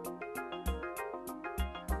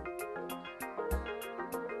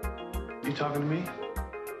 You talking to me?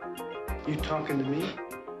 You talking to me?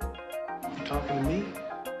 You talking to me?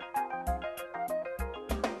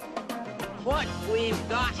 What we've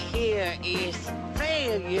got here is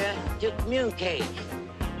failure to communicate.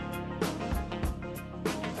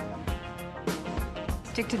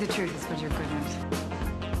 Stick to the truth is what you're good at.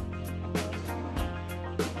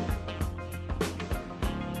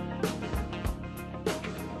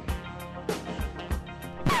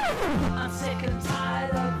 I'm sick and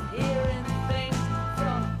tired of hearing things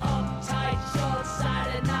from uptight,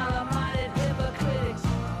 short-sighted, narrow-minded hypocrites.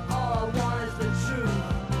 All I want is the truth.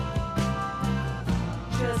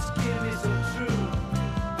 Just give me some truth.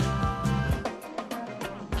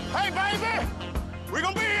 Hey, baby! We're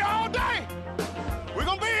gonna be here all day! We're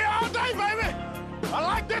gonna be here all day, baby! I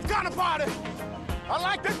like this kind of party! I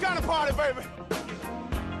like this kind of party, baby!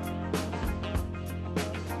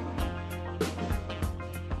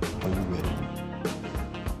 Are you ready?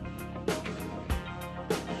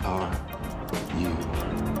 Are you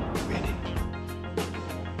ready?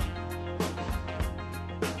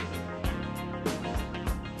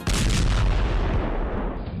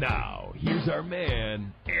 Now, here's our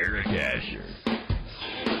man, Eric Asher.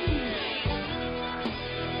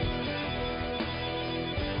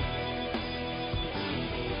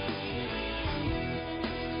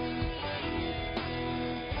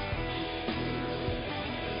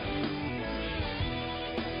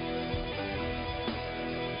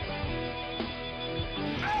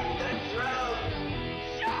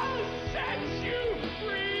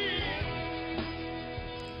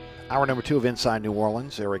 Hour number 2 of Inside New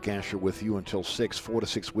Orleans. Eric Asher with you until 6, 4 to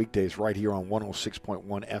 6 weekdays right here on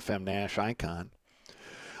 106.1 FM Nash Icon.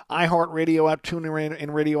 iHeartRadio app, TuneIn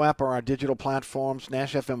in radio app are our digital platforms.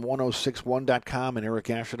 NashFM1061.com and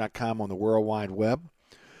EricAsher.com on the World Wide Web.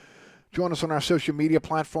 Join us on our social media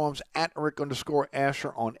platforms at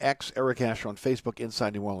Eric_Asher on X, Eric Asher on Facebook,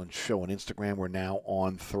 Inside New Orleans Show on Instagram. We're now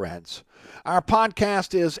on Threads. Our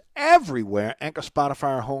podcast is everywhere. Anchor,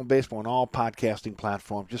 Spotify, home base. We're on all podcasting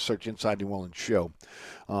platforms. Just search Inside New Orleans Show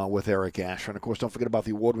with Eric Asher. And, of course, don't forget about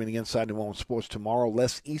the award-winning Inside New Orleans Sports tomorrow.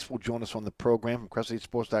 Les East will join us on the program from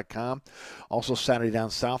CrescentCitySports.com. Also Saturday Down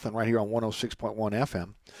South and right here on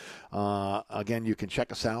 106.1 FM. Again, you can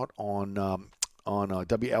check us out on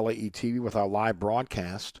WLAE TV with our live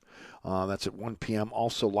broadcast. That's at 1 p.m.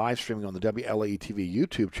 Also live streaming on the WLAE TV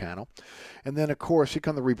YouTube channel. And then, of course, here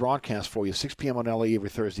come the rebroadcast for you. 6 p.m. on LAE every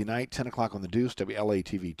Thursday night, 10 o'clock on the Deuce, WLAE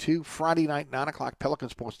TV 2. Friday night, 9 o'clock, Pelican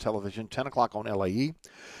Sports Television, 10 o'clock on LAE.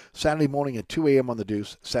 Saturday morning at 2 a.m. on the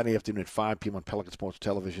Deuce. Saturday afternoon at 5 p.m. on Pelican Sports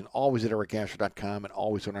Television. Always at ericasher.com and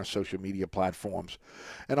always on our social media platforms.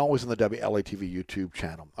 And always on the WLAE TV YouTube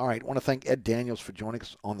channel. All right, I want to thank Ed Daniels for joining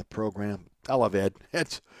us on the program. I love Ed.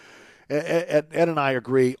 Ed and I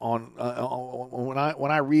agree on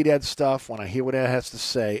when I read Ed's stuff, when I hear what Ed has to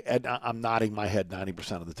say, Ed, I'm nodding my head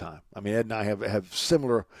 90% of the time. I mean, Ed and I have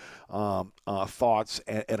similar thoughts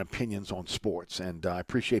and opinions on sports, and I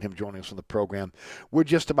appreciate him joining us on the program. We're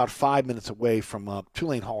just about 5 minutes away from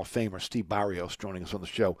Tulane Hall of Famer Steve Barrios joining us on the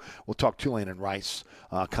show. We'll talk Tulane and Rice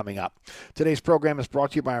coming up. Today's program is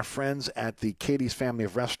brought to you by our friends at the Katie's family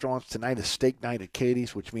of restaurants. Tonight is steak night at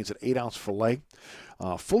Katie's, which means an 8-ounce filet.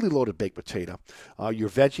 Fully loaded baked potato. Your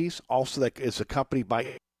veggies, also that is accompanied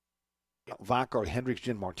by vodka or Hendrick's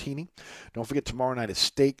Gin Martini. Don't forget tomorrow night is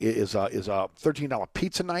a $13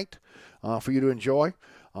 pizza night for you to enjoy.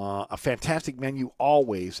 A fantastic menu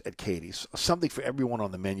always at Katie's. Something for everyone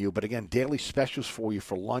on the menu. But again, daily specials for you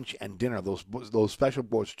for lunch and dinner. Those special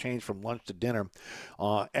boards change from lunch to dinner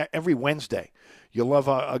every Wednesday. You'll love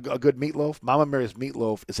a good meatloaf. Mama Mary's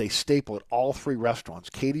Meatloaf is a staple at all three restaurants.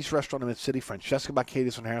 Katie's Restaurant in Mid-City, Francesca by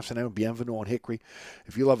Katie's on Harrison Avenue, Bienvenue on Hickory.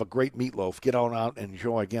 If you love a great meatloaf, get on out and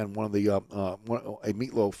enjoy, again, a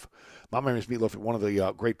meatloaf. Mama Mary's Meatloaf at one of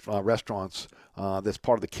the great restaurants that's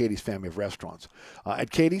part of the Katie's family of restaurants.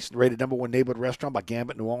 At Katie's, rated #1 neighborhood restaurant by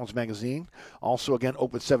Gambit New Orleans Magazine. Also, again,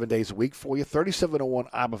 open 7 days a week for you. 3701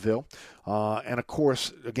 Iberville. And, of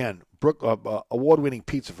course, again, award-winning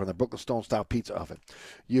pizza from the Brooklyn Stone-style pizza oven.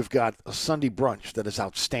 You've got a Sunday brunch that is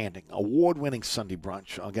outstanding. Award-winning Sunday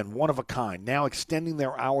brunch. Again, one of a kind. Now extending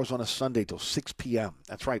their hours on a Sunday till 6 p.m.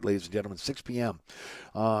 That's right, ladies and gentlemen, 6 p.m.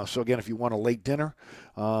 So, again, if you want a late dinner,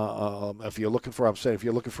 if you're looking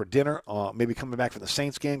for dinner, maybe coming back from the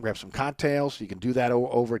Saints game, grab some cocktails. You can do that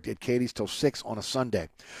over at Katie's till 6 on a Sunday.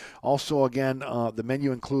 Also, again, the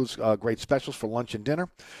menu includes great specials for lunch and dinner.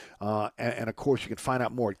 And, of course, you can find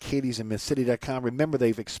out more at KatiesInMidCity.com. Remember,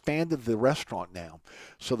 they've expanded the restaurant now.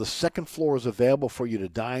 So the second floor is available for you to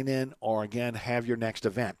dine in or, again, have your next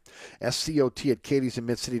event. SCOT at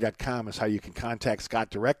KatiesInMidCity.com is how you can contact Scott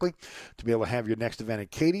directly to be able to have your next event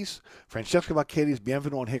at Katie's. Francesca by Katie's,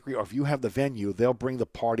 Bienvenue on Hickory, or if you have the venue, they'll bring the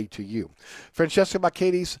party to you. Francesca by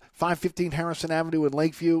Katie's, 515 Harrison Avenue in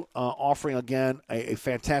Lakeview, offering, again, a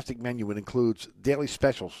fantastic menu. It includes daily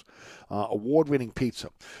specials, award-winning pizza,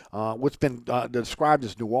 what's been described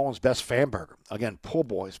as New Orleans' best fan burger. Again, po'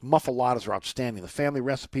 boys, muffaladas are outstanding. The family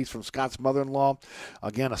recipes from Scott's mother-in-law.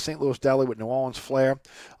 Again, a St. Louis deli with New Orleans flair.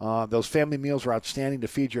 Those family meals are outstanding to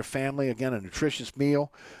feed your family. Again, a nutritious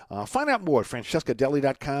meal. Find out more at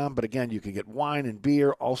francescadeli.com. But again, you can get wine and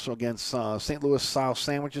beer. Also, again, St. Louis-style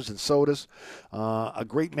sandwiches and sodas. A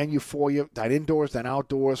great menu for you. Dine indoors, dine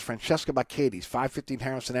outdoors. Francesca by Katie's, 515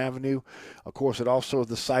 Harrison Avenue. Of course, it also is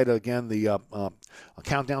the site of, again, the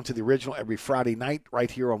countdown to the original every Friday night right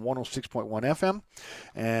here on 106.1 FM.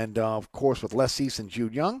 And, of course, with Les East and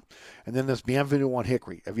Jude Young. And then there's Bienvenue on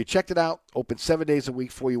Hickory. Have you checked it out? Open 7 days a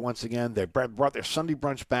week for you once again. They brought their Sunday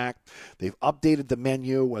brunch back. They've updated the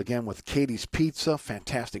menu, again, with Katie's Pizza,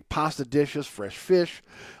 fantastic pasta dishes, fresh fish,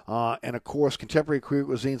 and, of course, contemporary Creole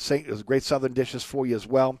cuisine, great southern dishes for you as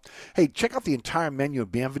well. Hey, check out the entire menu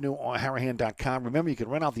at Bienvenue on Harahan.com. Remember, you can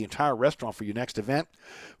rent out the entire restaurant for your next event.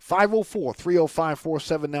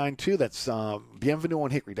 504-305-4792. That's Bienvenue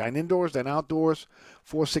on Hickory. Dine indoors, dine outdoors,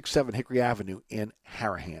 467 Hickory Avenue in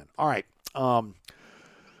Harahan. All right.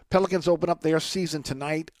 Pelicans open up their season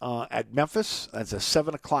tonight at Memphis. That's a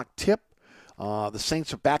 7 o'clock tip. The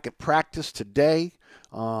Saints are back at practice today.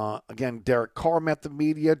 Again, Derek Carr met the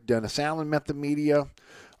media. Dennis Allen met the media.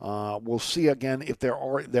 We'll see again if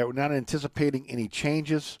they're not anticipating any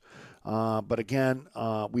changes. But again,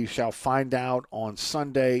 we shall find out on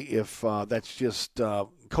Sunday if that's just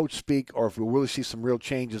coach speak or if we'll really see some real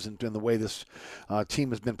changes in the way this team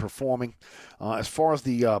has been performing. As far as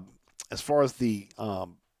the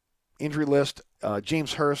injury list,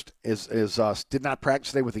 James Hurst did not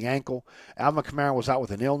practice today with the ankle. Alvin Kamara was out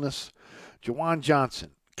with an illness. Jawan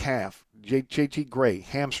Johnson, calf. J.T. Gray,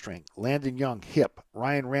 hamstring. Landon Young, hip.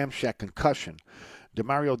 Ryan Ramczyk, concussion.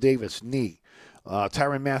 Demario Davis, knee.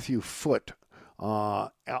 Tyrann Mathieu, foot.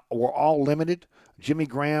 Were all limited. Jimmy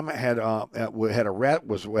Graham had a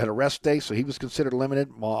rest day, so he was considered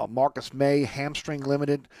limited. Marcus May, hamstring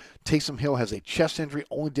limited. Taysom Hill has a chest injury,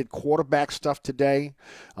 only did quarterback stuff today.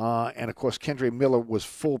 And, of course, Kendre Miller was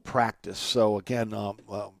full practice. So, again,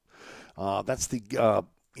 that's the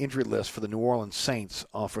injury list for the New Orleans Saints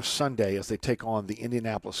for Sunday as they take on the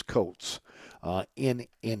Indianapolis Colts in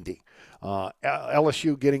Indy.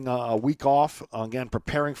 LSU getting a week off, again,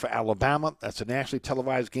 preparing for Alabama. That's a nationally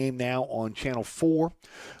televised game now on Channel 4.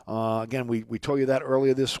 Again, we told you that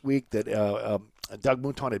earlier this week that Doug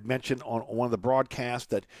Mouton had mentioned on one of the broadcasts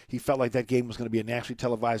that he felt like that game was going to be a nationally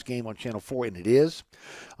televised game on Channel 4, and it is.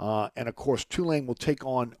 And, of course, Tulane will take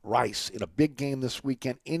on Rice in a big game this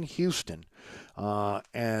weekend in Houston. Of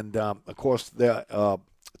course,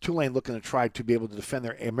 Tulane looking to try to be able to defend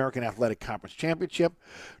their American Athletic Conference Championship,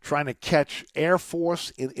 trying to catch Air Force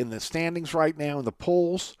in the standings right now in the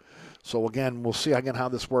polls. So, again, we'll see again how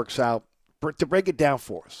this works out. To break it down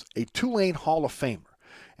for us, a Tulane Hall of Famer,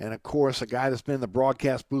 and, of course, a guy that's been in the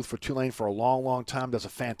broadcast booth for Tulane for a long, long time, does a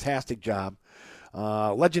fantastic job.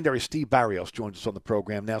 Legendary Steve Barrios joins us on the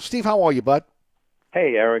program now. Steve, how are you, bud?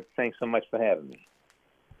 Hey, Eric. Thanks so much for having me.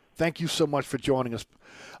 Thank you so much for joining us.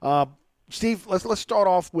 Steve, let's start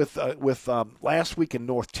off with last week in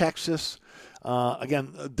North Texas.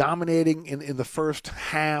 Again, dominating in the first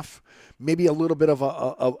half, maybe a little bit of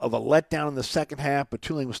a letdown in the second half, but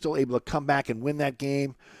Tulane was still able to come back and win that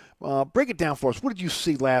game. Break it down for us. What did you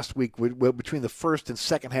see last week between the first and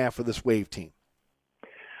second half of this Wave team?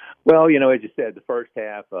 Well, as you said, the first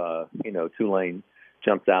half, Tulane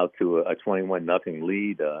jumps out to a 21-0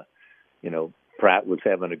 lead. Pratt was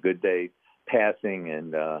having a good day passing,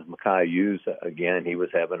 and Micaiah Hughes, again, he was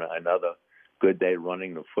having another good day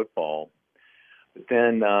running the football. But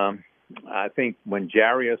then I think when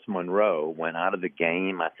Jarius Monroe went out of the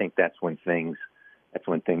game, I think that's when things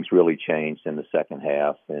really changed in the second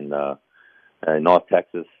half. And North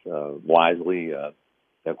Texas, wisely,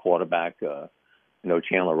 their quarterback,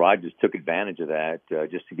 Chandler Rogers, took advantage of that.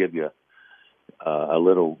 Just to give you a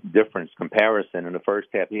little difference comparison, in the first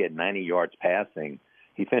half he had 90 yards passing.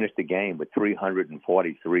 He finished the game with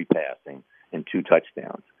 343 passing and 2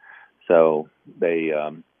 touchdowns. So they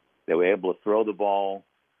were able to throw the ball.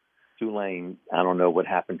 Tulane, I don't know what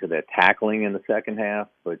happened to their tackling in the second half,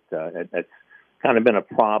 but that's kind of been a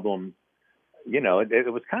problem.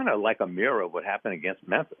 It was kind of like a mirror of what happened against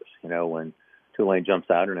Memphis. When Tulane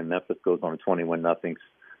jumps out and then Memphis goes on a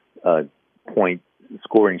 21-0 point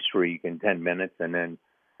scoring streak in 10 minutes, and then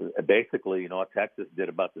basically North Texas did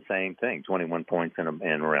about the same thing, 21 points in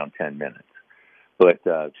around 10 minutes. But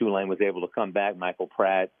Tulane was able to come back. Michael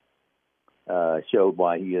Pratt showed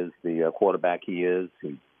why he is the quarterback he is.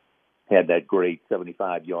 He had that great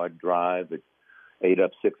 75-yard drive that ate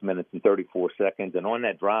up 6 minutes and 34 seconds. And on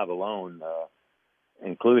that drive alone,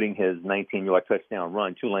 including his 19-yard touchdown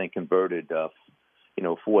run, Tulane converted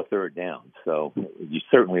 4 third downs. So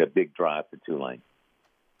certainly a big drive for Tulane.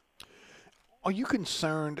 Are you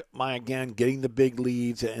concerned by, again, getting the big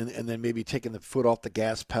leads and then maybe taking the foot off the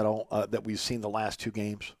gas pedal that we've seen the last 2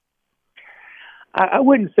 games? I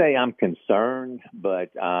wouldn't say I'm concerned,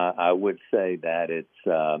 but I would say that it's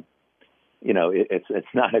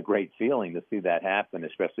not a great feeling to see that happen,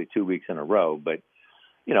 especially 2 weeks in a row. But,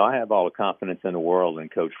 I have all the confidence in the world in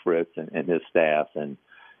Coach Fritz and his staff, and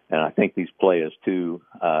I think these players, too,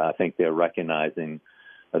 I think they're recognizing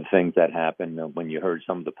the things that happen when you heard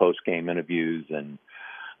some of the post-game interviews, and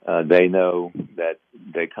they know that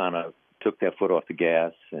they kind of took their foot off the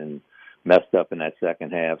gas and messed up in that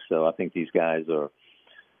second half. So I think these guys are,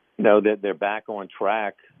 they're back on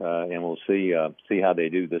track, and we'll see how they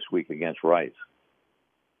do this week against Rice.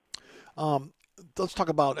 Let's talk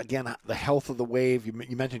about, again, the health of the Wave.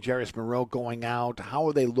 You mentioned Jarius Monroe going out. How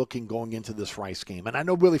are they looking going into this Rice game? And I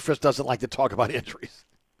know Willie Fritz doesn't like to talk about injuries.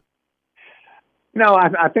 No,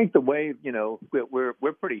 I think the Wave, we're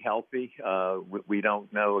pretty healthy. We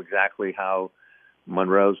don't know exactly how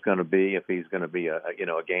Monroe's going to be, if he's going to be a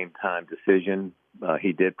game time decision.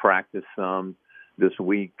 He did practice some this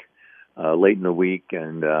week, late in the week,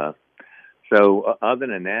 and so other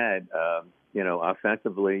than that,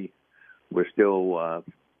 offensively, we're still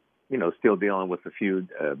dealing with a few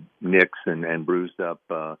nicks and bruised up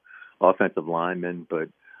offensive linemen, but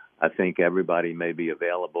I think everybody may be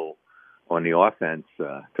available on the offense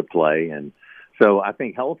to play. And so I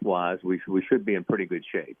think health-wise, we should be in pretty good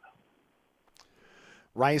shape.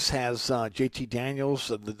 Rice has JT Daniels,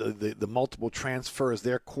 the multiple transfers.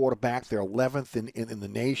 Their quarterback, they're 11th in the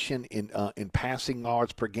nation in passing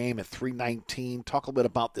yards per game at 319. Talk a bit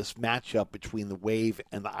about this matchup between the Wave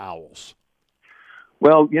and the Owls.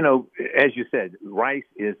 Well, as you said, Rice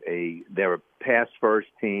they're a pass-first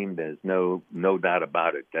team. There's no doubt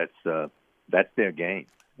about it. That's their game.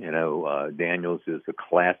 Daniels is a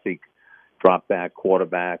classic drop-back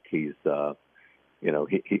quarterback. He's got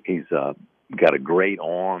a great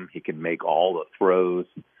arm. He can make all the throws,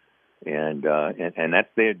 and that's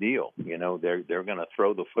their deal. They're going to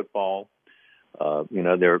throw the football.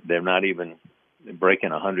 They're not even breaking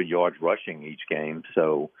 100 yards rushing each game,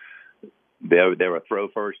 so they're a throw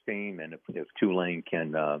first team. And if Tulane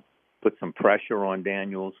can put some pressure on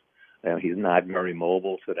Daniels, he's not very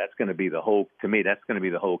mobile, so that's going to be the whole. To me, that's going to be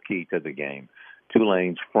the whole key to the game.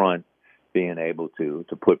 Tulane's front being able to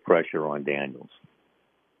put pressure on Daniels.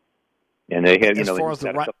 And they have, I'm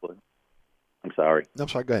sorry. I'm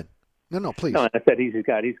sorry. Go ahead. No, please. No, I said he's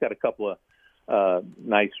got a couple of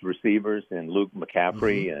nice receivers in Luke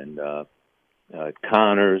McCaffrey and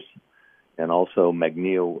Connors, and also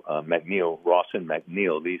Rawson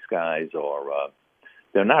McNeil. These guys are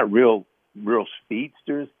they're not real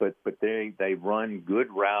speedsters, but they run good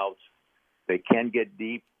routes. They can get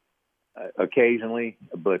deep occasionally,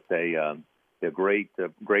 but they're great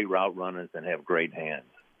route runners and have great hands.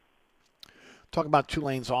 Talk about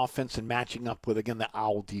Tulane's offense and matching up with, again, the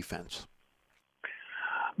Owl defense.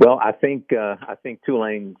 Well, I think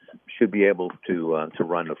Tulane should be able to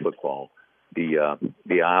run the football.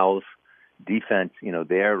 The Owls defense,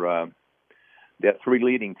 their three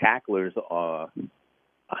leading tacklers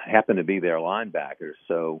happen to be their linebackers.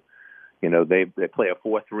 So, they play a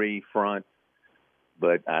 4-3 front,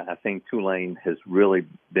 but I think Tulane has really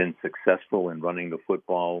been successful in running the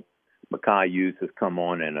football. Makai Hughes has come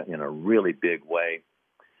on in a really big way,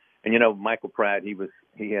 and Michael Pratt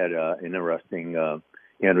he had an interesting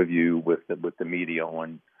interview with the media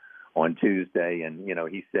on Tuesday, and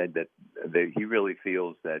he said that he really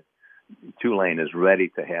feels that Tulane is ready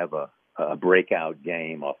to have a breakout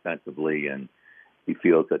game offensively, and he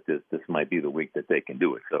feels that this might be the week that they can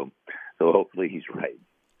do it. So hopefully he's right.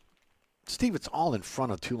 Steve, it's all in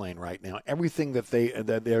front of Tulane right now. Everything that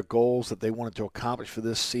their goals that they wanted to accomplish for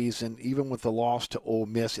this season, even with the loss to Ole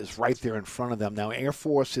Miss, is right there in front of them. Now, Air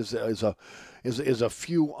Force is a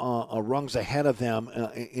few rungs ahead of them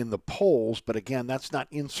in the polls, but again, that's not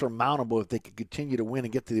insurmountable if they can continue to win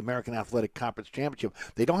and get to the American Athletic Conference Championship.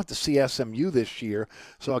 They don't have to see SMU this year,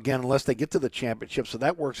 so again, unless they get to the championship, so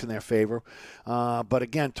that works in their favor. But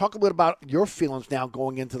again, talk a bit about your feelings now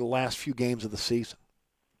going into the last few games of the season.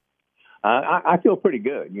 I feel pretty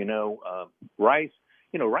good. Rice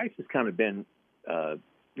has kind of been,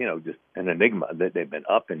 just an enigma. They've been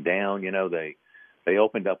up and down. They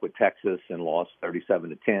opened up with Texas and lost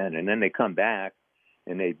 37-10, and then they come back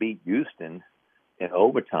and they beat Houston in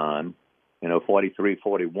overtime,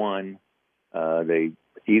 43-41. They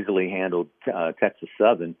easily handled Texas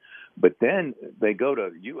Southern, but then they go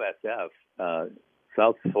to USF,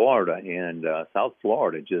 South Florida, and South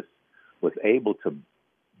Florida just was able to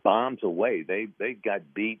bombs away. They got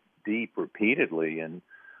beat deep repeatedly, and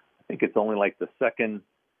I think it's only like the second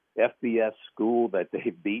FBS school that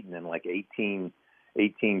they've beaten in like 18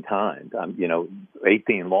 times.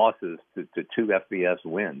 18 losses to 2 FBS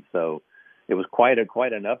wins. So it was quite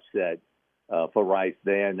an upset for Rice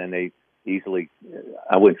there. And then they easily,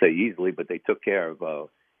 I wouldn't say easily, but they took care of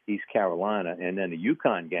East Carolina. And then the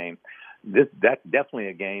UConn game, that's definitely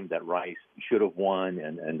a game that Rice should have won,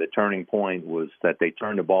 and the turning point was that they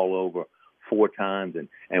turned the ball over 4 times,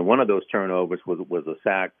 and one of those turnovers was a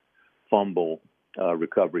sack, fumble,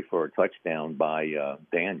 recovery for a touchdown by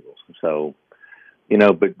Daniels. So,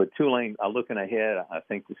 but Tulane, looking ahead, I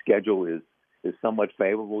think the schedule is somewhat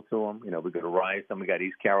favorable to them. We go to Rice, then we got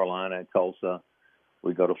East Carolina and Tulsa,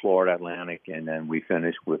 we go to Florida Atlantic, and then we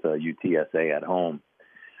finish with UTSA at home.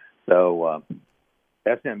 So.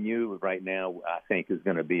 SMU right now, I think, is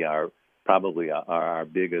going to be probably our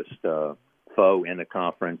biggest foe in the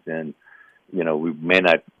conference, and we may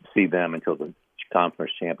not see them until the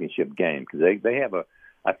conference championship game, because they have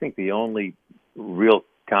I think the only real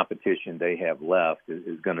competition they have left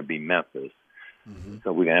is going to be Memphis. Mm-hmm.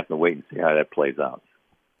 So we're going to have to wait and see how that plays out.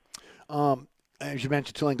 As you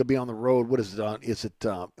mentioned, Tulane will be on the road. What is it? Is it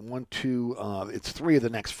 1, 2? It's 3 of the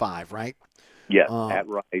next 5, right? Yes, at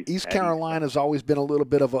Rice. East Carolina has always been a little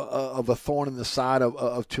bit of a thorn in the side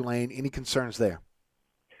of Tulane. Any concerns there?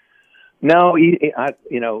 No,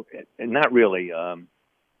 not really.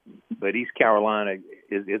 But East Carolina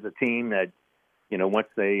is a team that, once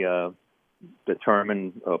they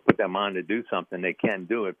determined or put their mind to do something, they can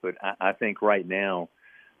do it. But I think right now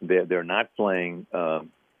they're not playing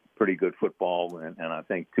pretty good football, and I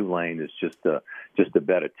think Tulane is just a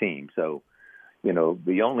better team. So,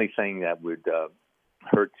 the only thing that would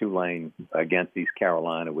hurt Tulane against East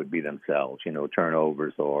Carolina would be themselves,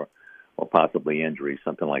 turnovers or possibly injuries,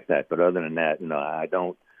 something like that. But other than that,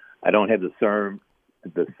 I don't have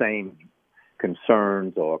the same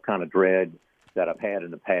concerns or kind of dread that I've had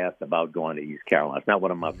in the past about going to East Carolina. It's not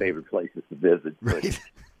one of my favorite places to visit. Right.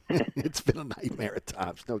 It's been a nightmare at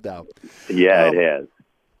times, no doubt. Yeah, it has.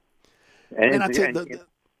 And I tell you,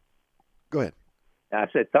 go ahead. I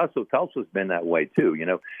said Tulsa's been that way too,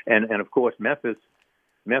 and of course Memphis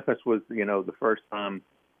was, the first time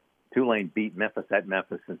Tulane beat Memphis at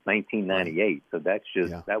Memphis since 1998. So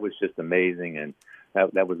that was just amazing, and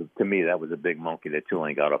that was, to me, that was a big monkey that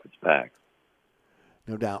Tulane got off its back.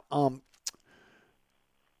 No doubt.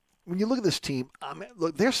 When you look at this team,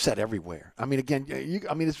 look, they're set everywhere. Again,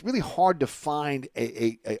 it's really hard to find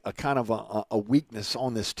a kind of a weakness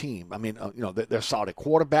on this team. They're solid at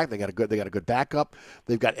quarterback. They got a good backup.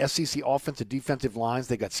 They've got SEC offensive, defensive lines.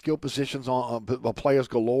 They got skill positions on players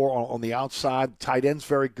galore on the outside. Tight ends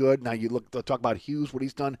very good. Now you talk about Hughes, what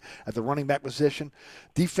he's done at the running back position.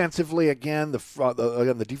 Defensively, again,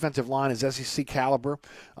 the defensive line is SEC caliber.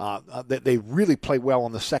 They really play well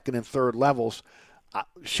on the second and third levels.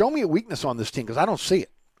 Show me a weakness on this team, because I don't see it.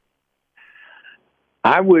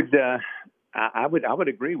 I would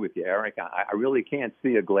agree with you, Eric. I really can't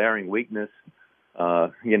see a glaring weakness.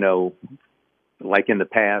 Like in the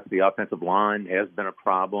past, the offensive line has been a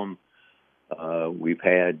problem. We've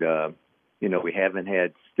had, we haven't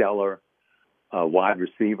had stellar wide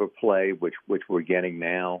receiver play, which we're getting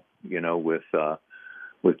now. With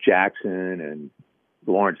Jackson and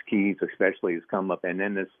Lawrence Keys, especially, has come up, and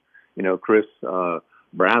then this. Chris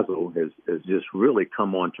Brazel has just really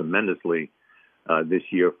come on tremendously this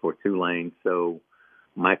year for Tulane. So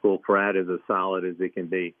Michael Pratt is as solid as it can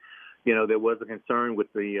be. There was a concern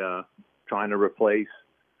with the trying to replace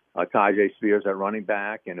Tyjae Spears at running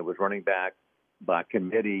back, and it was running back by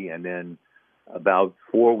committee. And then about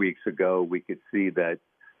 4 weeks ago, we could see that,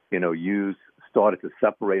 Hughes started to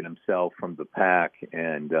separate himself from the pack,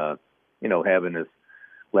 and, having this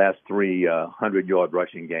last 3 100-yard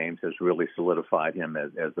rushing games has really solidified him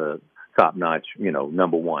as a top-notch,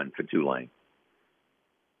 number one for Tulane.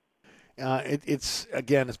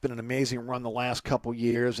 It's been an amazing run the last couple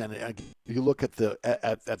years, and you look at the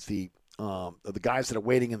guys that are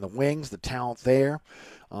waiting in the wings, the talent there.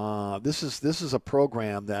 This is a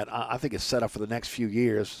program that I think is set up for the next few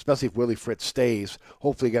years, especially if Willie Fritz stays.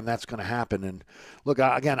 Hopefully, again, that's going to happen. And look,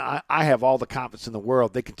 I have all the confidence in the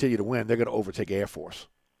world. They continue to win. They're going to overtake Air Force.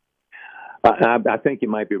 I think you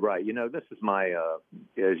might be right. This is my,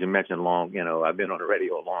 as you mentioned, I've been on the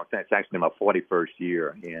radio a long time. It's actually my 41st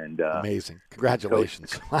year. And amazing.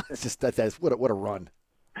 Congratulations. That's what a run.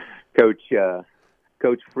 Coach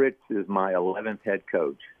Fritz is my 11th head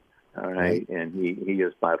coach. All right. And he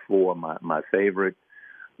is by far my favorite,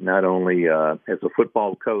 not only as a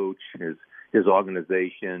football coach, his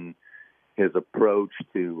organization, his approach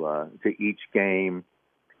to each game,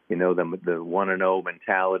 the 1-0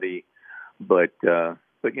 mentality. But also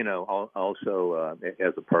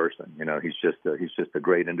as a person, he's just a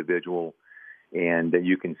great individual, and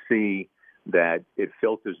you can see that it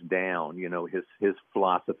filters down. His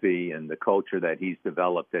philosophy and the culture that he's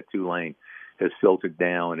developed at Tulane has filtered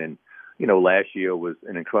down. And last year was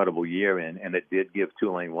an incredible year, and it did give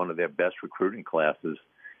Tulane one of their best recruiting classes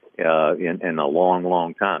in a long,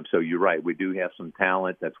 long time. So you're right, we do have some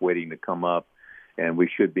talent that's waiting to come up, and we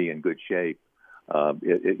should be in good shape.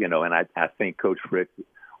 And I think Coach Fritz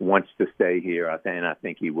wants to stay here, and I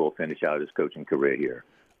think he will finish out his coaching career here.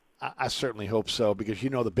 I certainly hope so, because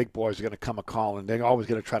the big boys are going to come a-calling. They're always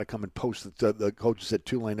going to try to come and post the coaches at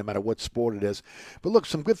Tulane, no matter what sport it is. But look,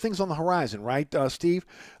 some good things on the horizon, right, Steve?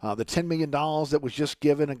 The $10 million that was just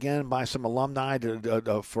given, again, by some alumni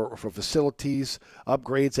for facilities,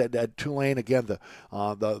 upgrades at Tulane. Again,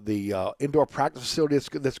 the indoor practice facility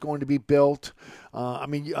that's going to be built.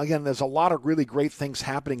 Again, there's a lot of really great things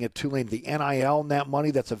happening at Tulane. The NIL, that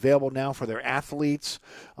money that's available now for their athletes.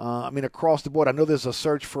 Across the board, I know there's a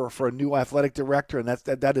search for a new athletic director, and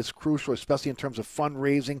that is crucial, especially in terms of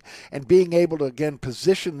fundraising and being able to, again,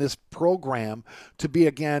 position this program to be,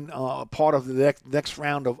 again, part of the next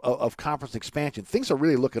round of conference expansion. Things are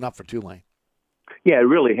really looking up for Tulane. Yeah, it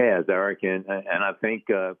really has, Eric, and I think,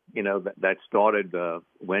 that started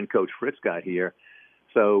when Coach Fritz got here.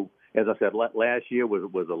 So, as I said, last year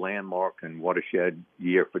was a landmark and watershed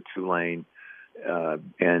year for Tulane,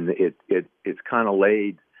 and it's kind of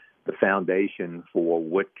laid foundation for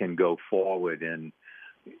what can go forward. And,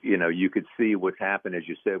 you know, you could see what's happened, as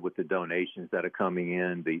you said, with the donations that are coming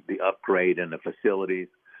in, the upgrade in the facilities.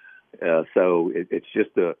 So it's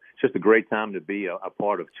just a great time to be a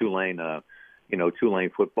part of Tulane,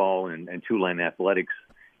 Tulane football and Tulane athletics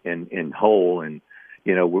in whole. And,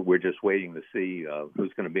 you know, we're just waiting to see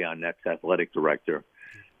who's going to be our next athletic director,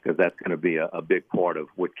 because that's going to be a big part of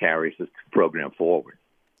what carries this program forward.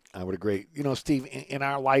 I would agree. You know, Steve, in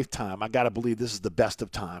our lifetime, I got to believe this is the best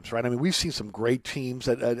of times, right? I mean, we've seen some great teams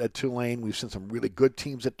at Tulane. We've seen some really good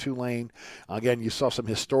teams at Tulane. Again, you saw some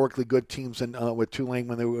historically good teams with Tulane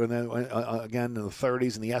when they were again in the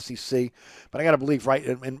 30s in the SEC. But I got to believe, right,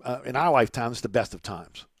 in our lifetime, it's the best of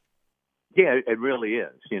times. Yeah, it really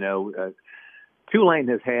is. You know, Tulane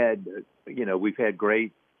has had, we've had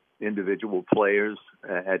great individual players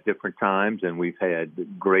at different times, and we've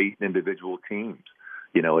had great individual teams,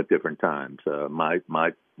 at different times.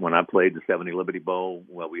 When I played the 70 Liberty Bowl,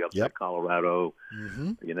 we upset Colorado.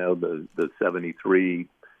 Mm-hmm. The 73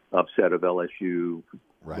 upset of LSU,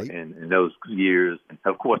 right? In those years, and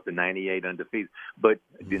of course the 98 undefeated, but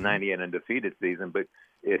the 98 undefeated season. But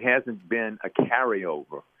it hasn't been a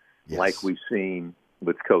carryover like we've seen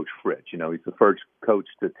with Coach Fritz. He's the first coach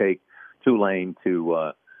to take Tulane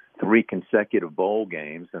to 3 consecutive bowl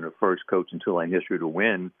games, and the first coach in Tulane history to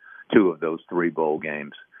win 2 of those 3 bowl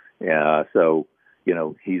games. So,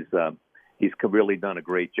 he's really done a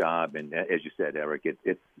great job. And as you said, Eric,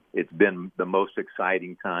 it's been the most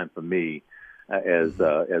exciting time for me as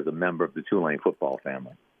a member of the Tulane football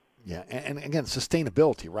family. Yeah, and again,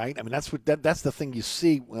 sustainability, right? I mean, that's the thing you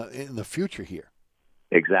see in the future here.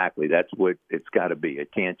 Exactly. That's what it's got to be.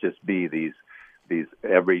 It can't just be these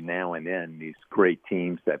every now and then these great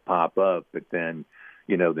teams that pop up, but then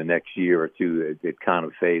the next year or two it kind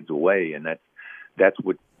of fades away, and that's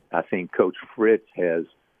what I think Coach Fritz has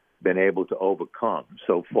been able to overcome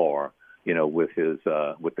so far. With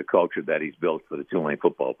the culture that he's built for the Tulane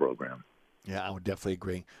football program. Yeah, I would definitely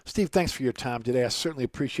agree. Steve, thanks for your time today. I certainly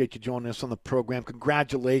appreciate you joining us on the program.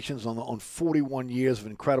 Congratulations on 41 years of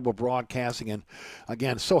incredible broadcasting. And,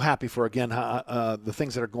 again, so happy for, the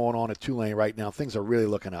things that are going on at Tulane right now. Things are really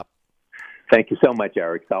looking up. Thank you so much,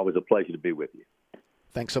 Eric. It's always a pleasure to be with you.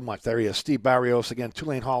 Thanks so much. There he is, Steve Barrios, again,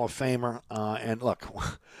 Tulane Hall of Famer. And look,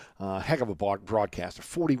 heck of a broadcaster,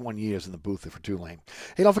 41 years in the booth for Tulane.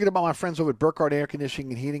 Hey, don't forget about my friends over at Burkhardt Air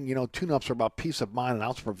Conditioning and Heating. Tune-ups are about peace of mind. An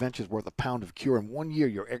ounce of prevention is worth a pound of cure. In 1 year,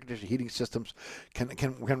 your air conditioning heating systems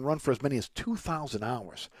can run for as many as 2,000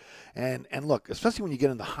 hours. And look, especially when you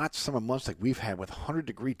get into hot summer months like we've had with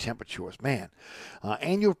 100-degree temperatures, man,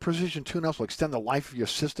 annual precision tune-ups will extend the life of your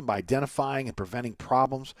system by identifying and preventing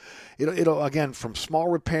problems. It'll again, from small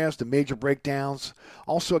repairs to major breakdowns.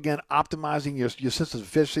 Also, again, optimizing your system's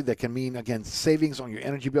efficiency. That can mean, again, savings on your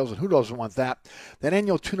energy bills, and who doesn't want that? That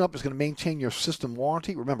annual tune-up is going to maintain your system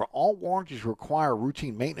warranty. Remember, all warranties require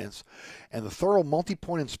routine maintenance, and the thorough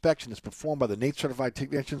multi-point inspection is performed by the NATE-certified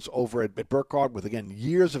technicians over at Burkhardt with, again,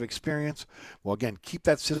 years of experience. Well, again, keep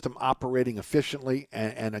that system operating efficiently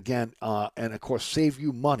and of course, save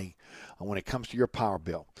you money when it comes to your power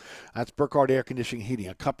bill. That's Burkhardt Air Conditioning and Heating,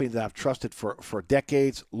 a company that I've trusted for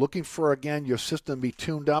decades. Looking for, again, your system to be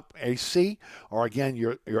tuned up, AC, or, again,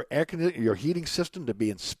 your heating system to be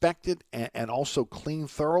inspected and also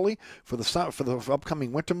cleaned thoroughly for the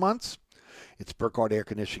upcoming winter months. It's Burkhardt Air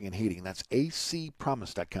Conditioning and Heating. That's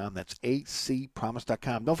acpromise.com. That's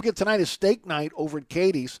acpromise.com. Don't forget, tonight is steak night over at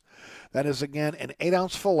Katie's. That is, again, an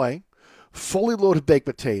 8-ounce filet, fully loaded baked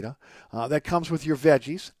potato. That comes with your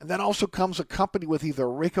veggies. And that also comes accompanied with either a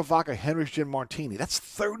Reyka Vodka Henry's Gin Martini. That's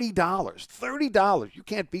 $30. $30. You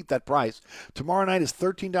can't beat that price. Tomorrow night is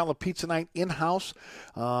 $13 pizza night in-house.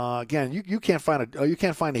 Again, you can't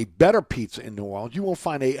find a better pizza in New Orleans. You won't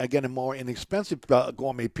find a more inexpensive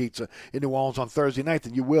gourmet pizza in New Orleans on Thursday night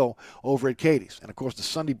than you will over at Katie's. And, of course, the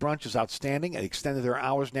Sunday brunch is outstanding. They extended their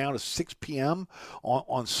hours now to 6 p.m.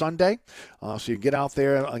 on Sunday. So you can get out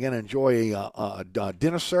there, again, and enjoy a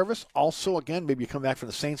dinner service. Also, again, maybe you come back from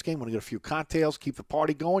the Saints game, want to get a few cocktails, keep the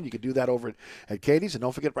party going. You can do that over at Katie's. And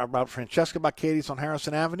don't forget about Francesca by Katie's on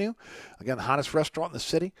Harrison Avenue. Again, the hottest restaurant in the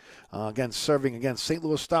city. Again, serving, St.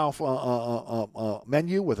 Louis-style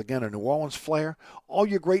menu with, again, a New Orleans flair. All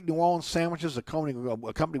your great New Orleans sandwiches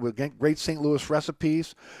accompanied with great St. Louis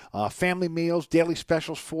recipes, family meals, daily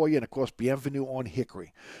specials for you, and, of course, Bienvenue on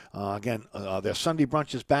Hickory. Their Sunday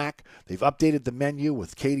brunch is back. They've updated the menu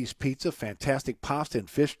with Katie's Pizza, fantastic pasta and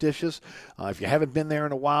fish dishes. If you haven't been there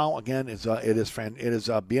in a while, again, it is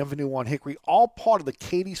Bienvenue on Hickory, all part of the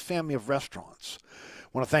Katie's family of restaurants. I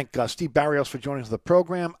want to thank Steve Barrios for joining us on the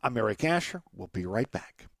program. I'm Eric Asher. We'll be right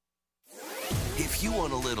back. If you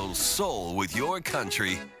want a little soul with your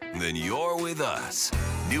country, then you're with us.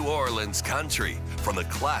 New Orleans Country. From the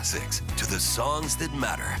classics to the songs that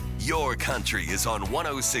matter. Your country is on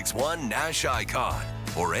 106.1 Nash Icon.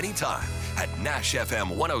 Or anytime at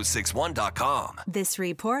NashFM1061.com. This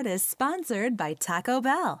report is sponsored by Taco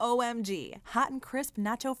Bell. OMG, hot and crisp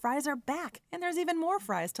nacho fries are back, and there's even more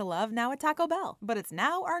fries to love now at Taco Bell. But it's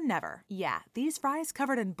now or never. Yeah, these fries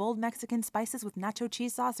covered in bold Mexican spices with nacho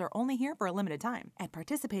cheese sauce are only here for a limited time at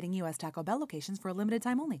participating U.S. Taco Bell locations for a limited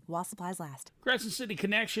time only, while supplies last. Crescent City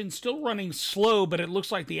Connection still running slow, but it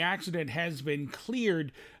looks like the accident has been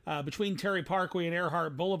cleared. Between Terry Parkway and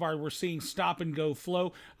Earhart Boulevard, we're seeing stop-and-go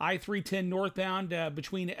flow. I-310 northbound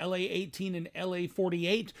between LA-18 and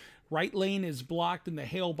LA-48. Right lane is blocked in the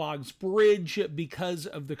Hale Boggs Bridge because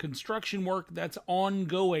of the construction work that's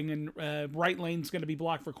ongoing, and right lane's going to be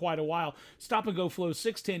blocked for quite a while. Stop-and-go flow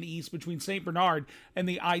 610 east between St. Bernard and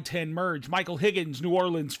the I-10 merge. Michael Higgins, New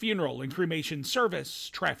Orleans Funeral and Cremation Service,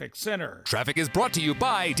 Traffic Center. Traffic is brought to you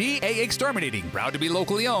by DA Exterminating, proud to be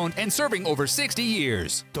locally owned and serving over 60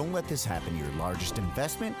 years. Don't let this happen to your largest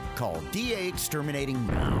investment. Call DA Exterminating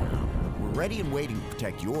now. We're ready and waiting to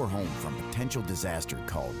protect your home from potential disaster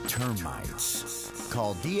called termites.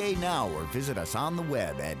 Call DA now or visit us on the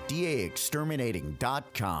web at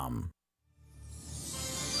daexterminating.com.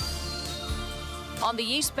 On the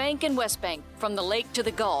East Bank and West Bank, from the lake to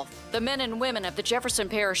the Gulf, the men and women of the Jefferson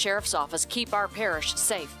Parish Sheriff's Office keep our parish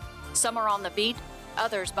safe. Some are on the beat,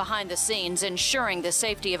 others behind the scenes, ensuring the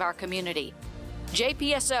safety of our community.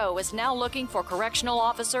 JPSO is now looking for correctional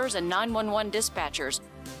officers and 911 dispatchers.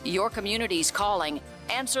 Your community's calling.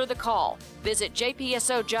 Answer the call. Visit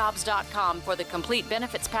jpsojobs.com for the complete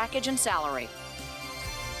benefits package and salary.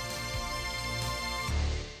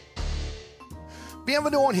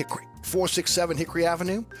 Bienvenue on Hickory, 467 Hickory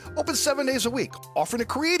Avenue. Open 7 days a week, offering a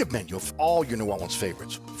creative menu of all your New Orleans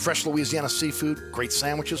favorites. Fresh Louisiana seafood, great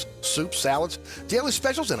sandwiches, soups, salads, daily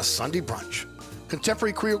specials, and a Sunday brunch.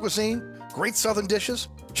 Contemporary Creole cuisine, great Southern dishes.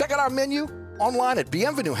 Check out our menu online at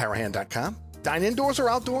bienvenueharahan.com. Dine indoors or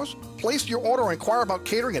outdoors. Place your order or inquire about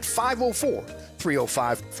catering at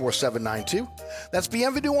 504-305-4792. That's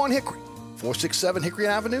Bienvenue on Hickory, 467 Hickory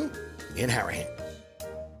Avenue in Harahan.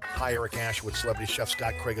 Hi, Eric Ashwood, celebrity chef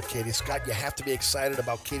Scott Craig of Katie's. Scott, you have to be excited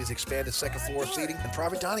about Katie's expanded second floor seating and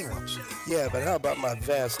private dining rooms. Yeah, but how about my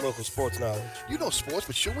vast local sports knowledge? You know sports,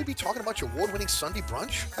 but shouldn't we be talking about your award-winning Sunday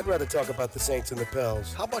brunch? I'd rather talk about the Saints and the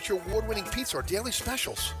Pels. How about your award-winning pizza or daily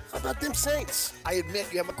specials? How about them Saints? I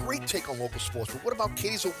admit you have a great take on local sports, but what about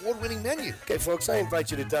Katie's award-winning menu? Okay, folks, I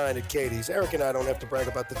invite you to dine at Katie's. Eric and I don't have to brag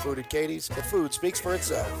about the food at Katie's. The food speaks for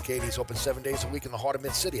itself. Katie's open 7 days a week in the heart of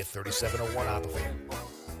Mid-City at 3701 Abbeville.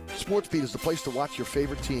 SportsBeat is the place to watch your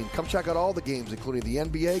favorite team. Come check out all the games, including the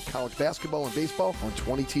NBA, college basketball, and baseball on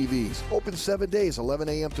 20 TVs. Open 7 days, 11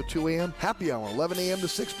 a.m. to 2 a.m. Happy hour, 11 a.m. to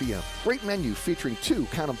 6 p.m. Great menu featuring two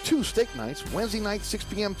steak nights. Wednesday night, 6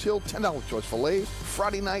 p.m. till $10 choice fillets.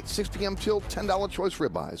 Friday night, 6 p.m. till $10 choice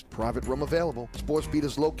ribeyes. Private room available. SportsBeat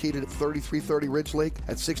is located at 3330 Ridge Lake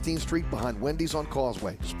at 16th Street behind Wendy's on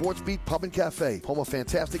Causeway. SportsBeat Pub and Cafe, home of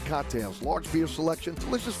fantastic cocktails, large beer selection,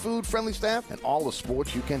 delicious food, friendly staff, and all the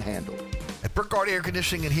sports you can handle. At Burkhardt Air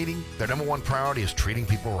Conditioning and Heating, their number one priority is treating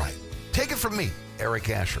people right. Take it from me, Eric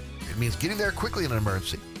Asher. It means getting there quickly in an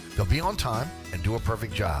emergency. They'll be on time and do a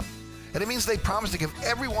perfect job. And it means they promise to give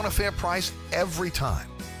everyone a fair price every time.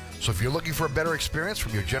 So if you're looking for a better experience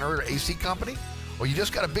from your generator AC company, or you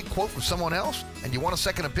just got a big quote from someone else and you want a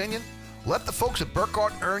second opinion, let the folks at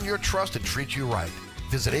Burkhardt earn your trust and treat you right.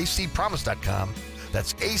 Visit acpromise.com.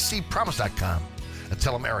 That's acpromise.com and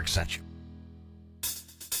tell them Eric sent you.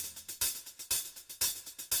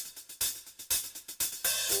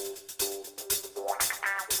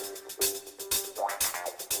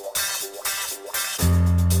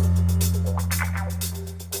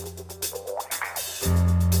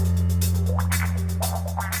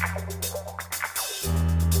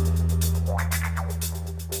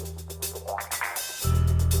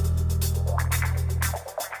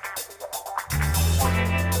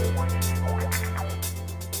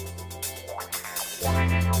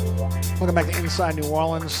 Welcome back to Inside New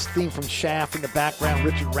Orleans. Theme from Shaft in the background,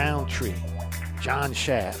 Richard Roundtree. John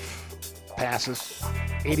Shaft passes,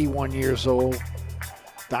 81 years old,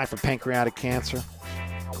 died from pancreatic cancer.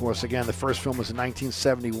 Of course, again, the first film was in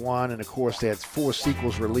 1971, and of course, they had 4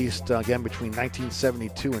 sequels released again between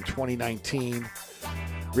 1972 and 2019.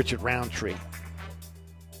 Richard Roundtree.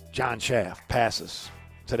 John Shaft passes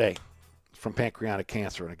today. from pancreatic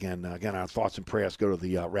cancer. And again, our thoughts and prayers go to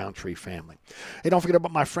the Roundtree family. Hey, don't forget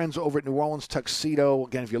about my friends over at New Orleans Tuxedo.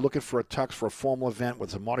 Again, if you're looking for a tux for a formal event, whether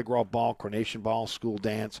it's a Mardi Gras ball, coronation ball, school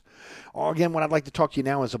dance, or again, what I'd like to talk to you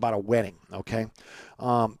now is about a wedding, okay?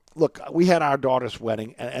 Look, we had our daughter's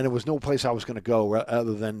wedding, and there was no place I was going to go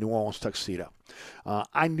other than New Orleans Tuxedo.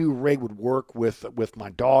 I knew Ray would work with my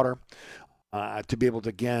daughter to be able to,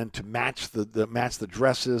 again, to match the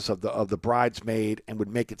dresses of the bridesmaid, and would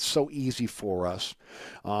make it so easy for us.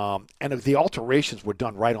 And the alterations were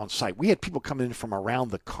done right on site. We had people coming in from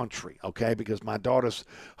around the country, okay, because my daughter's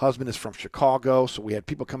husband is from Chicago, so we had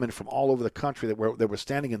people coming in from all over the country that were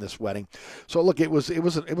standing in this wedding. So look, it was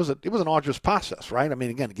an arduous process, right? I mean,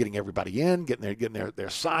 again, getting everybody in, getting their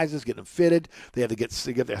sizes, getting them fitted. They had to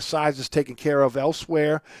get their sizes taken care of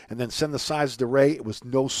elsewhere, and then send the sizes to Ray. It was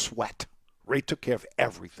no sweat. Ray took care of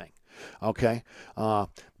everything, okay?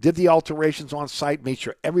 Did the alterations on site, made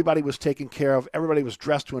sure everybody was taken care of. Everybody was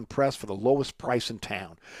dressed to impress for the lowest price in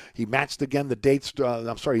town. He matched, again, the dates.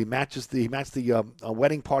 He matched the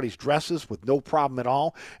wedding party's dresses with no problem at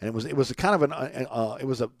all. And it was kind of an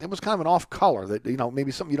off color that,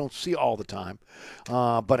 maybe something you don't see all the time.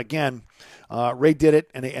 But again, Ray did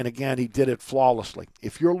it, and again, he did it flawlessly.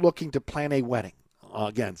 If you're looking to plan a wedding,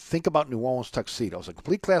 again, think about New Orleans Tuxedos. A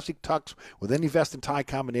complete classic tux with any vest and tie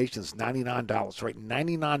combination is $99, right?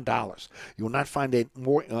 $99. You will not find a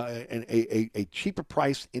cheaper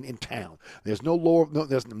price in town. There's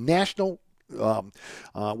there's national,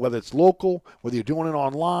 whether it's local, whether you're doing it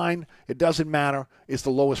online, it doesn't matter. It's the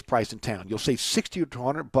lowest price in town. You'll save $60 to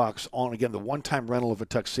 $100 on, again, the one-time rental of a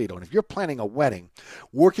tuxedo. And if you're planning a wedding,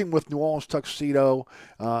 working with New Orleans Tuxedo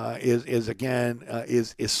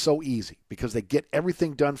is so easy, because they get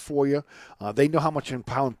everything done for you. They know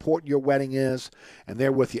how important your wedding is, and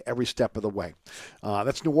they're with you every step of the way.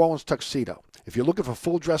 That's New Orleans Tuxedo. If you're looking for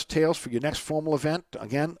full dress tails for your next formal event,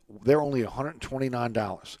 again, they're only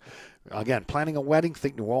 $129. Again, planning a wedding,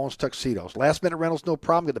 think New Orleans Tuxedos. Last minute rentals, no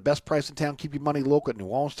problem. Get the best price in town. Keep your money local at New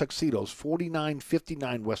Orleans Tuxedos,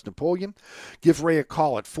 4959 West Napoleon. Give Ray a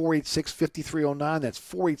call at 486-5309. That's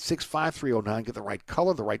 486-5309. Get the right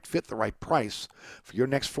color, the right fit, the right price for your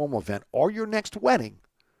next formal event or your next wedding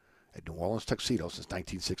at New Orleans Tuxedos since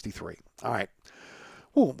 1963. All right.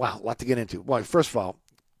 Ooh, wow, a lot to get into. Well, first of all,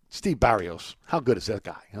 Steve Barrios, how good is that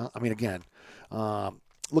guy? Huh? I mean, again,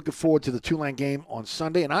 looking forward to the Tulane game on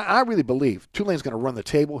Sunday, and I really believe Tulane's going to run the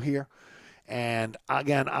table here. And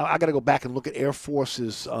again, I got to go back and look at Air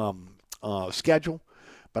Force's schedule,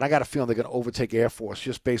 but I got a feeling they're going to overtake Air Force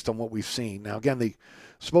just based on what we've seen. Now, again,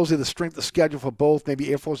 supposedly the strength of schedule for both,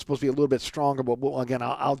 maybe Air Force is supposed to be a little bit stronger, but again,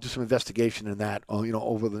 I'll do some investigation in that,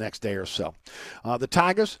 over the next day or so. The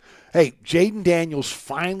Tigers, hey, Jaden Daniels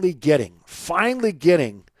finally getting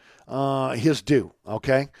his due,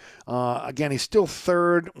 okay? Again, he's still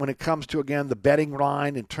third when it comes to, again, the betting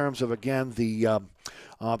line in terms of, again, the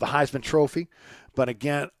Heisman Trophy. But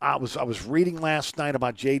again, I was reading last night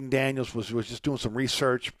about Jaden Daniels, was just doing some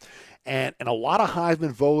research, and a lot of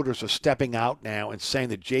Heisman voters are stepping out now and saying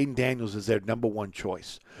that Jaden Daniels is their number one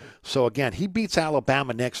choice. So again, he beats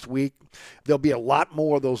Alabama next week. There'll be a lot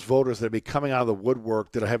more of those voters that'll be coming out of the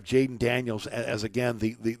woodwork that'll have Jaden Daniels as again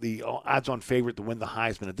the odds-on favorite to win the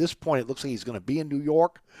Heisman. At this point, it looks like he's going to be in New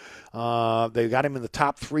York. They got him in the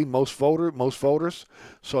top three most voters.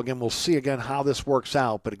 So again, we'll see again how this works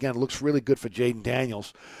out. But again, it looks really good for Jaden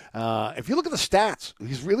Daniels. If you look at the stats,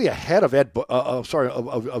 he's really ahead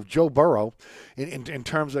of Joe Burrow in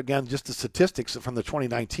terms of, again, just the statistics from the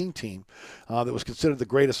 2019 team that was considered the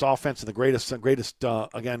greatest offense and the greatest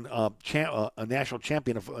a national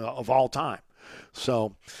champion of all time.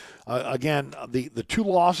 So again, the two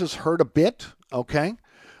losses hurt a bit, okay.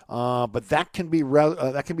 But that can be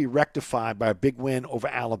rectified by a big win over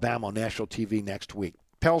Alabama on national TV next week.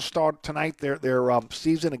 Pels start tonight their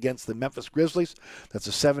season against the Memphis Grizzlies. That's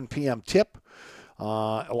a 7 p.m. tip.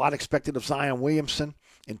 A lot expected of Zion Williamson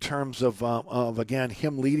in terms of again,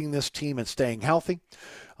 him leading this team and staying healthy.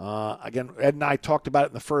 Again, Ed and I talked about it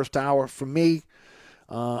in the first hour. For me,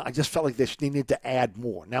 I just felt like they needed to add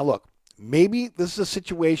more. Now, look, maybe this is a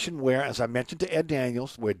situation where, as I mentioned to Ed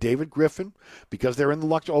Daniels, where David Griffin, because they're in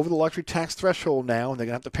over the luxury tax threshold now and they're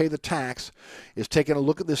going to have to pay the tax, is taking a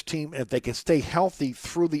look at this team. And if they can stay healthy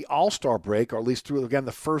through the All-Star break, or at least through, again,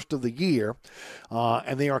 the first of the year,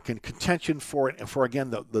 and they are in contention for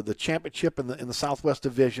again, the championship in the Southwest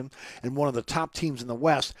Division and one of the top teams in the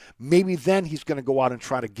West, maybe then he's going to go out and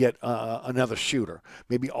try to get another shooter,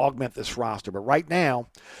 maybe augment this roster. But right now,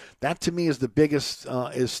 that to me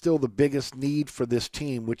is still the biggest need for this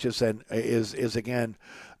team, which is again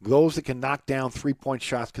those that can knock down 3-point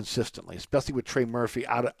shots consistently, especially with Trey Murphy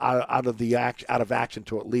out of action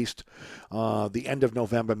to at least the end of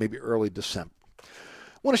November, maybe early December.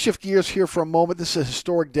 I want to shift gears here for a moment. This is a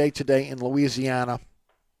historic day today in Louisiana.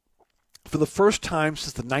 For the first time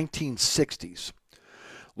since the 1960s,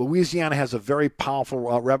 Louisiana has a very powerful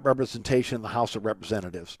representation in the House of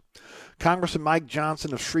Representatives. Congressman Mike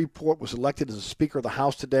Johnson of Shreveport was elected as the Speaker of the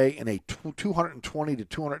House today in a 220 to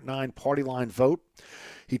 209 party line vote.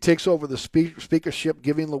 He takes over the speakership,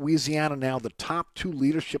 giving Louisiana now the top 2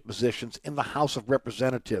 leadership positions in the House of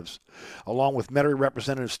Representatives, along with Metairie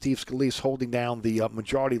Representative Steve Scalise holding down the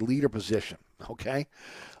majority leader position. Okay?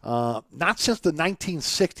 Not since the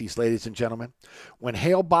 1960s, ladies and gentlemen, when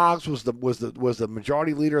Hale Boggs was the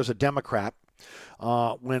majority leader as a Democrat.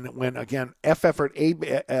 When again F. Edward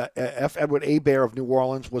Hebert of New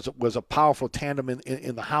Orleans was a powerful tandem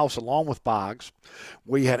in the House along with Boggs,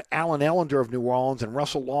 where you had Alan Ellender of New Orleans and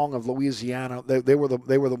Russell Long of Louisiana. They were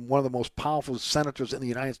one of the most powerful senators in the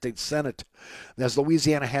United States Senate, as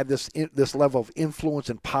Louisiana had this level of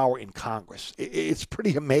influence and power in Congress. It's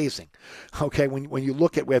pretty amazing, okay, when you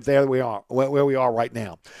look at where we are right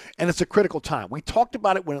now, and it's a critical time. We talked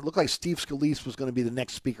about it when it looked like Steve Scalise was going to be the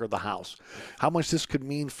next Speaker of the House. How much this could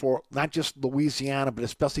mean for not just Louisiana, but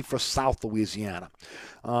especially for South Louisiana.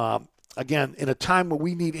 Again, in a time where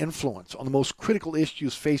we need influence on the most critical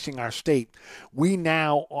issues facing our state, we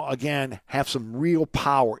now, again, have some real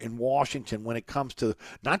power in Washington when it comes to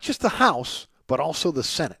not just the House, but also the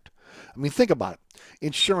Senate. I mean, think about it.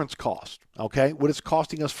 Insurance costs, okay? What it's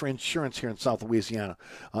costing us for insurance here in South Louisiana,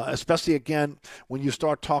 especially, again, when you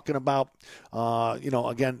start talking about,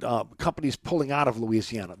 companies pulling out of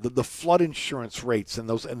Louisiana, the flood insurance rates and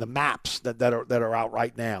the maps that are out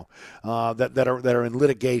right now, that are in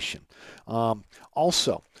litigation.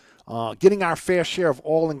 Also, getting our fair share of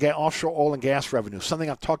offshore oil and gas revenue, something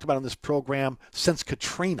I've talked about in this program since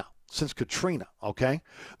Katrina, okay?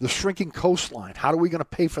 The shrinking coastline, how are we going to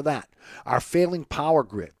pay for that? Our failing power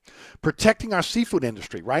grid. Protecting our seafood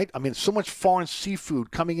industry, right? I mean, so much foreign seafood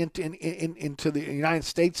coming into the United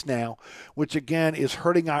States now, which, again, is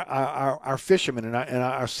hurting our fishermen and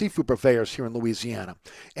our seafood purveyors here in Louisiana.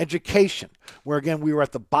 Education, where, again, we were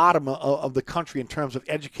at the bottom of the country in terms of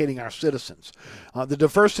educating our citizens. The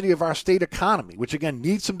diversity of our state economy, which, again,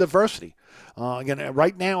 needs some diversity. Again,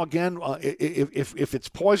 right now, if it's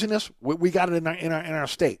poisonous, we got it in our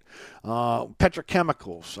state.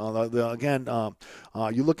 Petrochemicals.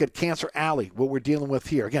 You look at Cancer Alley, what we're dealing with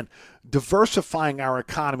here. Again, diversifying our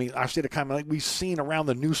economy, our state economy, like we've seen around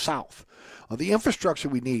the New South. The infrastructure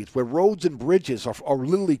we need, where roads and bridges are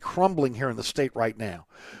literally crumbling here in the state right now.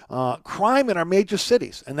 Crime in our major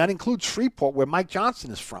cities, and that includes Shreveport, where Mike Johnson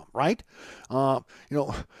is from, right?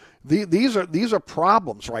 These are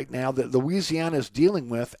problems right now that Louisiana is dealing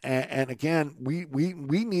with, and again, we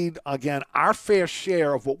need, again, our fair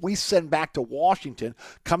share of what we send back to Washington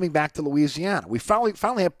coming back to Louisiana. We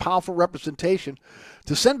finally have powerful representation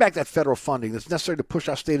to send back that federal funding that's necessary to push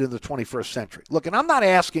our state into the 21st century. Look, and I'm not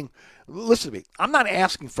asking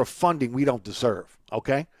for funding we don't deserve,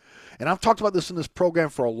 okay? And I've talked about this in this program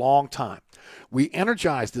for a long time. We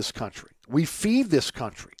energize this country. We feed this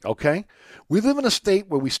country, okay? We live in a state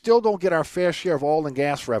where we still don't get our fair share of oil and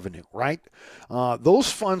gas revenue, right?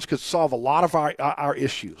 Those funds could solve a lot of our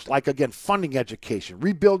issues, like, again, funding education,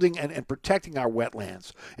 rebuilding and protecting our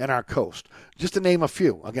wetlands and our coast, just to name a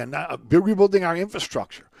few. Again, rebuilding our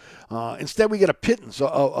infrastructure. Instead, we get a pittance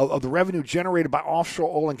of the revenue generated by offshore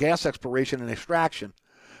oil and gas exploration and extraction.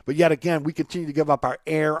 But yet again, we continue to give up our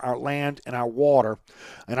air, our land, and our water,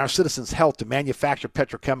 and our citizens' health to manufacture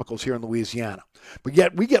petrochemicals here in Louisiana. But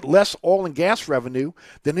yet we get less oil and gas revenue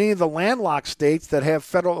than any of the landlocked states that have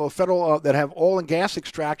that have oil and gas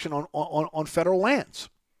extraction on federal lands.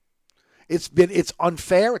 It's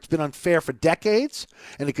unfair. It's been unfair for decades,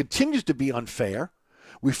 and it continues to be unfair.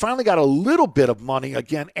 We finally got a little bit of money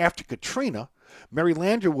again after Katrina. Mary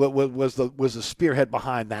Landrieu was the spearhead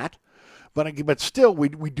behind that. But still,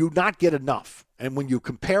 we do not get enough. And when you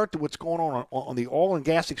compare it to what's going on the oil and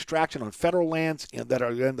gas extraction on federal lands that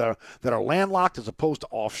are landlocked as opposed to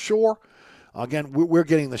offshore, again, we're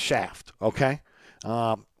getting the shaft, okay?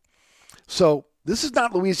 So this is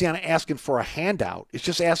not Louisiana asking for a handout. It's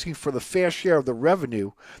just asking for the fair share of the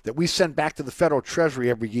revenue that we send back to the federal treasury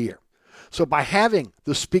every year. So by having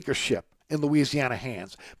the speakership in Louisiana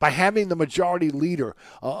hands, by having the majority leader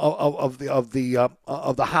of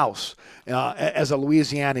the House as a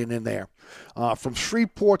Louisianian in there, From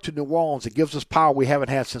Shreveport to New Orleans, it gives us power we haven't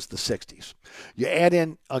had since the 60s. You add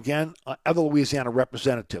in, again, other Louisiana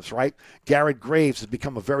representatives, right? Garrett Graves has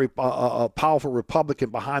become a very powerful Republican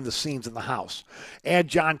behind the scenes in the House. Add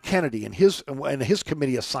John Kennedy and his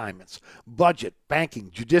committee assignments, budget,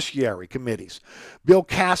 banking, judiciary committees. Bill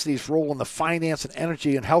Cassidy's role in the finance and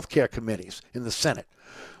energy and healthcare committees in the Senate.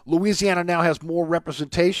 Louisiana now has more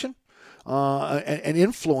representation and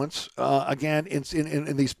influence, again,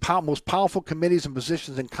 in these most powerful committees and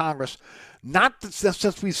positions in Congress, not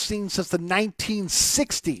since we've seen since the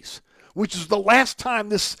 1960s, which is the last time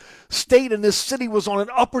this state and this city was on an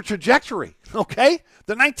upward trajectory, okay?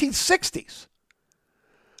 The 1960s.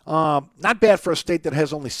 Not bad for a state that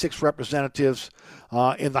has only 6 representatives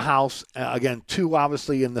in the House, again, 2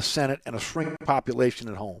 obviously in the Senate, and a shrinking population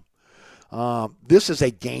at home. This is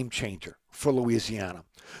a game changer for Louisiana.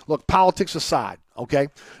 Look, politics aside, okay?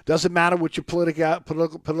 Doesn't matter what your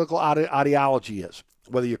political ideology is,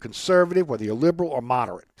 whether you're conservative, whether you're liberal or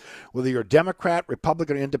moderate, whether you're a Democrat,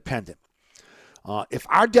 Republican, or independent. If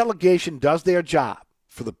our delegation does their job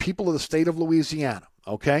for the people of the state of Louisiana,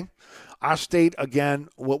 okay, our state, again,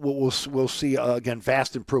 we'll see, again,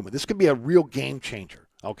 vast improvement. This could be a real game changer,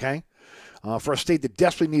 okay, for a state that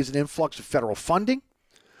desperately needs an influx of federal funding,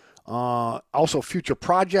 also future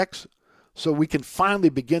projects, so we can finally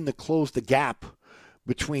begin to close the gap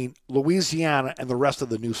between Louisiana and the rest of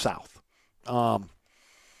the New South.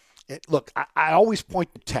 Look, I always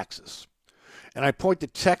point to Texas. And I point to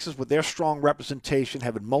Texas with their strong representation,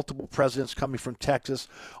 having multiple presidents coming from Texas,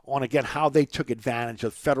 on, again, how they took advantage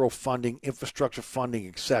of federal funding, infrastructure funding,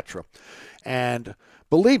 etc. And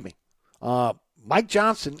believe me, Mike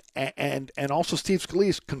Johnson and also Steve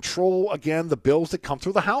Scalise control, again, the bills that come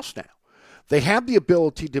through the House now. They have the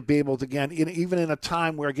ability to be able to, again, even in a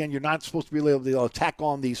time where, again, you're not supposed to be able to attack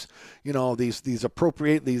on these,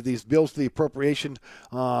 these bills to the appropriation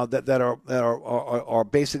that are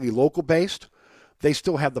basically local based. They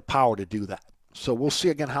still have the power to do that. So we'll see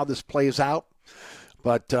again how this plays out.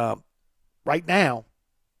 But right now,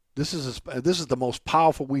 this is the most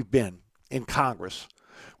powerful we've been in Congress,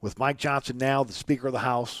 with Mike Johnson now the Speaker of the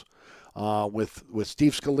House. With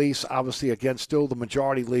Steve Scalise, obviously, again, still the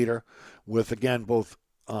majority leader, with, again, both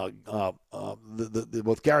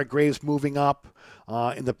both Garrett Graves moving up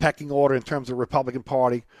in the pecking order in terms of the Republican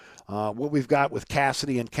Party, what we've got with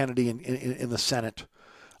Cassidy and Kennedy in the Senate.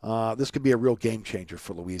 This could be a real game changer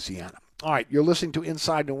for Louisiana. All right, you're listening to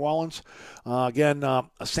Inside New Orleans. Again,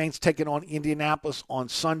 Saints taking on Indianapolis on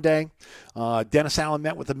Sunday. Dennis Allen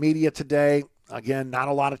met with the media today. Again, not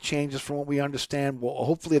a lot of changes from what we understand. Well,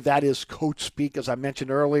 hopefully that is coach speak, as I mentioned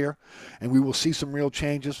earlier, and we will see some real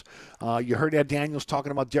changes. You heard Ed Daniels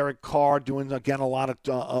talking about Derek Carr doing, again, a lot of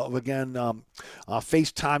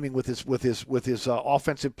FaceTiming with his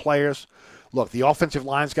offensive players. Look, the offensive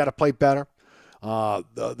line's got to play better. We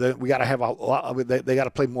got to have a lot. They got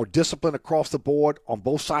to play more discipline across the board on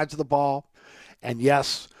both sides of the ball. And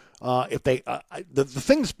yes, if they the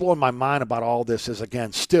thing that's blowing my mind about all this is,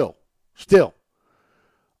 again, still.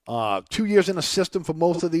 2 years in a system for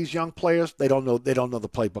most of these young players, they don't know the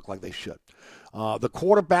playbook like they should. The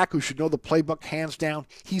quarterback, who should know the playbook hands down,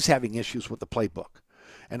 he's having issues with the playbook.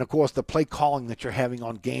 And, of course, the play calling that you're having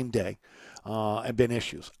on game day have been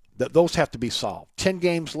issues. Those have to be solved. 10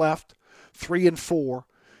 games left, 3-4.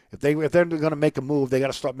 If they're going to make a move, they got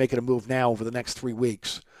to start making a move now over the next 3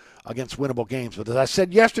 weeks against winnable games. But as I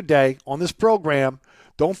said yesterday on this program,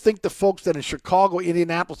 don't think the folks that in Chicago,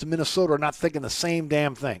 Indianapolis, and Minnesota are not thinking the same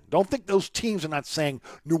damn thing. Don't think those teams are not saying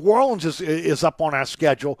New Orleans is up on our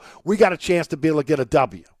schedule. We got a chance to be able to get a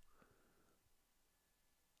W.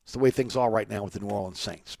 It's the way things are right now with the New Orleans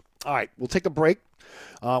Saints. All right, we'll take a break.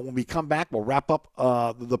 When we come back, we'll wrap up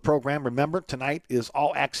the program. Remember, tonight is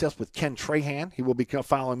All Access with Ken Trahan. He will be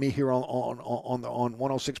following me here on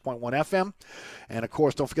 106.1 FM. And, of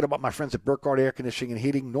course, don't forget about my friends at Burkhardt Air Conditioning and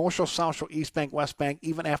Heating, North Shore, South Shore, East Bank, West Bank.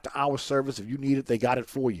 Even after hour service, if you need it, they got it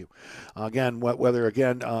for you. Again, whether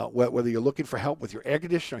you're looking for help with your air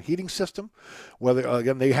conditioning or heating system, whether,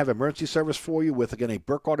 again, they have emergency service for you with, again, a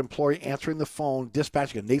Burkhardt employee answering the phone,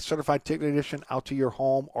 dispatching a NATE-certified technician out to your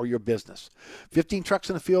home or your business. 15 trucks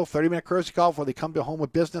in the field, 30-minute courtesy call before they come to home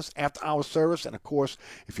of business, after-hour service. And, of course,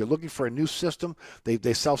 if you're looking for a new system,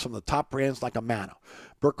 they sell some of the top brands like Amana.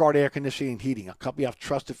 Burkhardt Air Conditioning and Heating, a company I've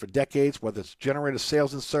trusted for decades, whether it's generator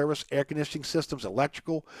sales and service, air conditioning systems,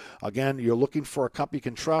 electrical. Again, you're looking for a company you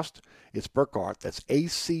can trust. It's Burkhardt. That's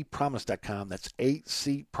acpromise.com. That's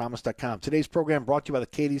acpromise.com. Today's program brought to you by the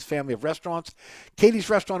Katie's family of restaurants. Katie's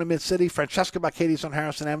Restaurant in Mid-City, Francesca by Katie's on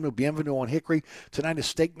Harrison Avenue, Bienvenue on Hickory. Tonight is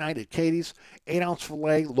steak night at Katie's. 8-ounce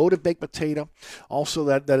filet, loaded baked potato. Also,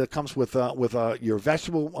 that it comes with your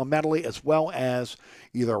vegetable medley, as well as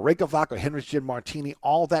either a Reykjavik or Henry's Gin Martini.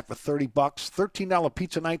 All that for $30. $13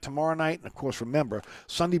 pizza night tomorrow night. And, of course, remember,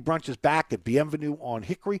 Sunday brunch is back at Bienvenue on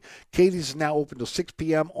Hickory. Katie's is now open till 6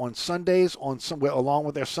 p.m. on Sundays, along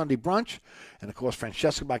with their Sunday brunch. And, of course,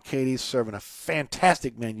 Francesca by Katie's serving a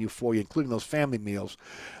fantastic menu for you, including those family meals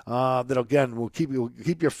that, again, will keep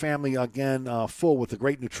your family, again, full with a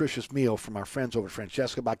great nutritious meal from our friends over at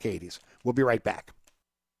Francesca by Katie's. We'll be right back.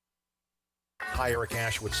 Hi, Eric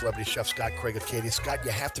Ashwood, celebrity chef Scott Craig of Katie's. Scott,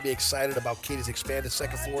 you have to be excited about Katie's expanded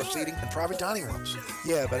second floor seating and private dining rooms.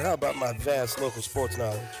 Yeah, but how about my vast local sports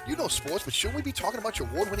knowledge? You know sports, but shouldn't we be talking about your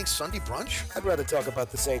award-winning Sunday brunch? I'd rather talk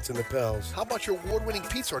about the Saints and the Pels. How about your award-winning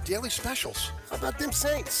pizza or daily specials? How about them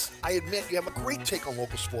Saints? I admit you have a great take on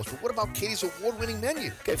local sports, but what about Katie's award-winning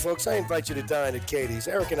menu? Okay, folks, I invite you to dine at Katie's.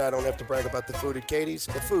 Eric and I don't have to brag about the food at Katie's.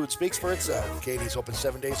 The food speaks for itself. Katie's open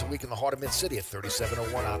 7 days a week in the heart of Mid-City at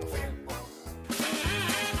 3701 Opperville.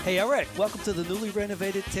 Hey, Eric, welcome to the newly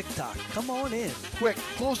renovated TikTok. Come on in. Quick,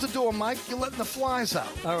 close the door, Mike. You're letting the flies out.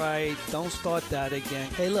 All right, don't start that again.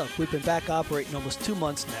 Hey, look, we've been back operating almost 2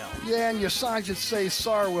 months now. Yeah, and your sign should say,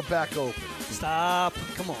 sorry, we're back open. Stop.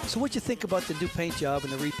 Come on. So what you think about the new paint job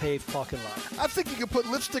and the repaved parking lot? I think you can put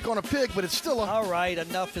lipstick on a pig, but it's still a... All right,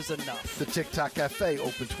 enough is enough. The TikTok Cafe,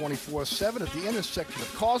 open 24/7 at the intersection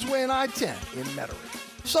of Causeway and I-10 in Metairie.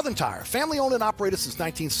 Southern Tire, family-owned and operated since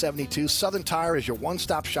 1972, Southern Tire is your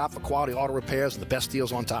one-stop shop for quality auto repairs and the best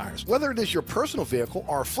deals on tires. Whether it is your personal vehicle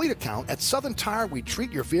or a fleet account, at Southern Tire, we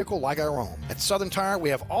treat your vehicle like our own. At Southern Tire,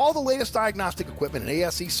 we have all the latest diagnostic equipment and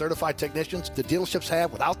ASE-certified technicians the dealerships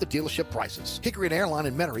have without the dealership prices. Hickory and Airline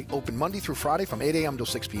in Metairie, open Monday through Friday from 8 a.m. till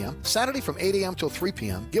 6 p.m., Saturday from 8 a.m. till 3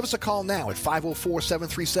 p.m. Give us a call now at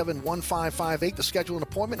 504-737-1558 to schedule an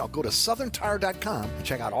appointment, or go to southerntire.com and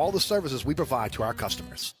check out all the services we provide to our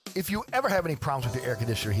customers. If you ever have any problems with your air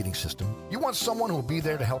conditioner heating system, you want someone who will be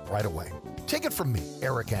there to help right away. Take it from me,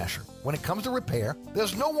 Eric Asher. When it comes to repair,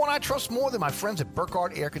 there's no one I trust more than my friends at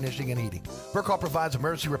Burkhardt Air Conditioning and Heating. Burkhardt provides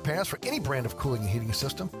emergency repairs for any brand of cooling and heating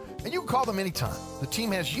system, and you can call them anytime. The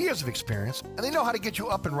team has years of experience, and they know how to get you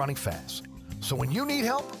up and running fast. So when you need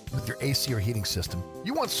help with your AC or heating system,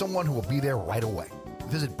 you want someone who will be there right away.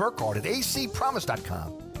 Visit Burkhardt at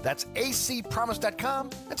acpromise.com. That's acpromise.com,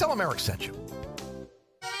 and tell them Eric sent you.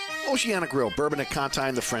 Oceana Grill, Bourbon at Conti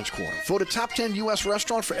in the French Quarter. Voted top 10 U.S.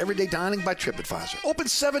 restaurant for everyday dining by TripAdvisor. Open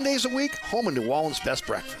 7 days a week, home of New Orleans' best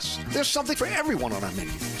breakfast. There's something for everyone on our menu.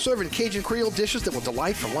 Serving Cajun Creole dishes that will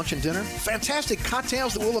delight for lunch and dinner. Fantastic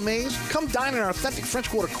cocktails that will amaze. Come dine in our authentic French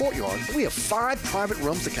Quarter courtyard. We have 5 private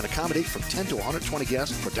rooms that can accommodate from 10 to 120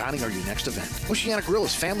 guests for dining or your next event. Oceana Grill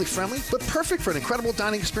is family friendly, but perfect for an incredible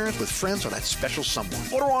dining experience with friends or that special someone.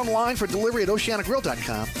 Order online for delivery at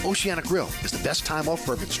oceanagrill.com. Oceana Grill is the best time off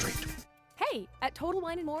Bourbon Street. Hey, at Total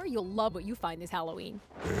Wine & More, you'll love what you find this Halloween.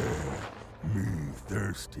 Me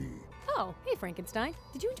thirsty. Oh, hey, Frankenstein.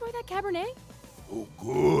 Did you enjoy that Cabernet? Oh,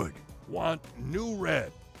 good. Want new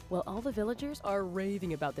red. Well, all the villagers are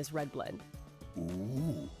raving about this red blend.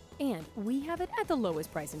 Ooh. And we have it at the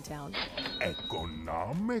lowest price in town.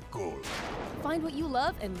 Economical. Find what you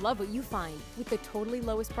love and love what you find with the totally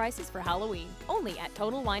lowest prices for Halloween. Only at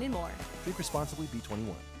Total Wine & More. Drink responsibly,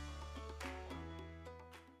 B21.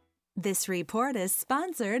 This report is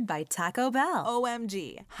sponsored by Taco Bell.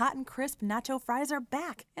 OMG, hot and crisp nacho fries are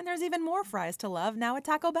back, and there's even more fries to love now at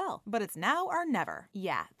Taco Bell. But it's now or never.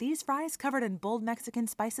 Yeah, these fries covered in bold Mexican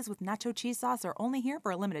spices with nacho cheese sauce are only here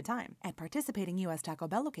for a limited time at participating U.S. Taco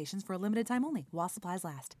Bell locations for a limited time only, while supplies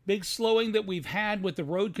last. Big slowing that we've had with the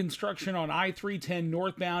road construction on I-310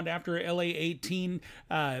 northbound after LA-18.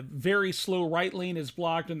 Very slow right lane is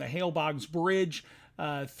blocked in the Hale Boggs Bridge.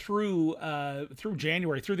 Through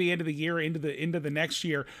January, through the end of the year, into the next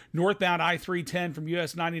year. Northbound I-310 from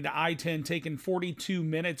US 90 to I-10 taking 42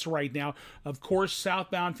 minutes right now. Of course,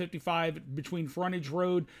 southbound 55 between Frontage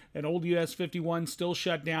Road and Old US 51 still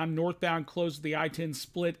shut down. Northbound closed the I-10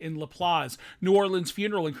 split in La Plaza. New Orleans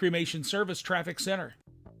Funeral and Cremation Service Traffic Center.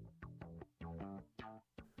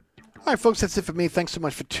 All right, folks, that's it for me. Thanks so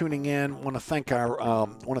much for tuning in. Want to thank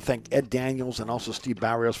Ed Daniels and also Steve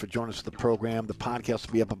Barrios for joining us for the program. The podcast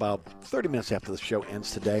will be up about 30 minutes after the show ends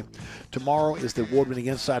today. Tomorrow is the award-winning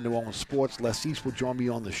Inside New Orleans Sports. Les East will join me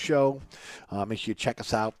on the show. Make sure you check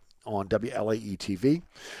us out. on WLAE TV.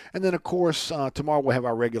 And then, of course, tomorrow we'll have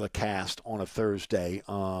our regular cast on a Thursday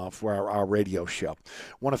for our radio show.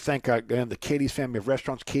 Want to thank, again, the Katie's family of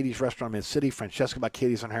restaurants, Katie's Restaurant in Mid-City, Francesca by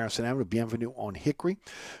Katie's on Harrison Avenue, Bienvenue on Hickory,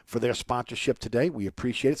 for their sponsorship today. We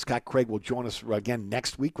appreciate it. Scott Craig will join us again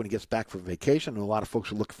next week when he gets back from vacation. And a lot of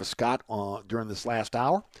folks are looking for Scott during this last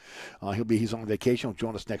hour. He's on vacation. He'll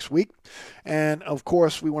join us next week. And, of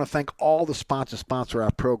course, we want to thank all the sponsors sponsor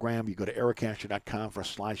our program. You go to ericasher.com for a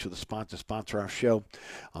slideshow. The sponsor our show.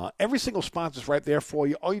 Every single sponsor is right there for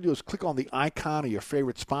you. All you do is click on the icon of your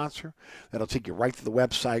favorite sponsor. That'll take you right to the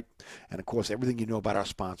website. And, of course, everything you know about our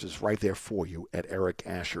sponsors is right there for you at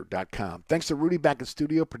ericasher.com. Thanks to Rudy back in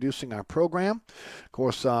studio producing our program. Of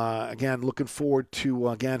course, again, looking forward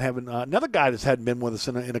to, having another guy that's hadn't been with us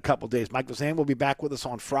in a couple of days. Mike Vazan will be back with us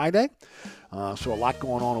on Friday. So a lot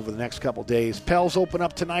going on over the next couple of days. Pels open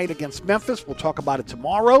up tonight against Memphis. We'll talk about it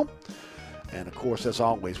tomorrow. And, of course, as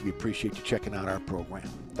always, we appreciate you checking out our program.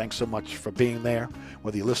 Thanks so much for being there.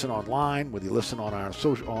 Whether you listen online, whether you listen on our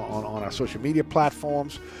social media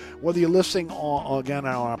platforms, whether you're listening on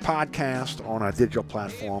our podcast, on our digital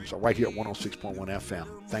platforms, or right here at 106.1 FM.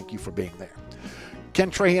 Thank you for being there.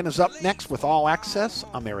 Ken Trahan is up next with All Access.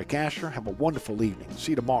 I'm Eric Asher. Have a wonderful evening.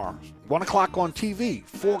 See you tomorrow. 1 o'clock on TV,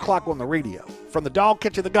 4 o'clock on the radio. From the dog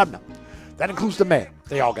catch to the governor. That includes the mayor.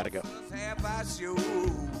 They all got to go.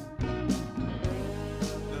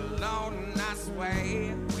 Way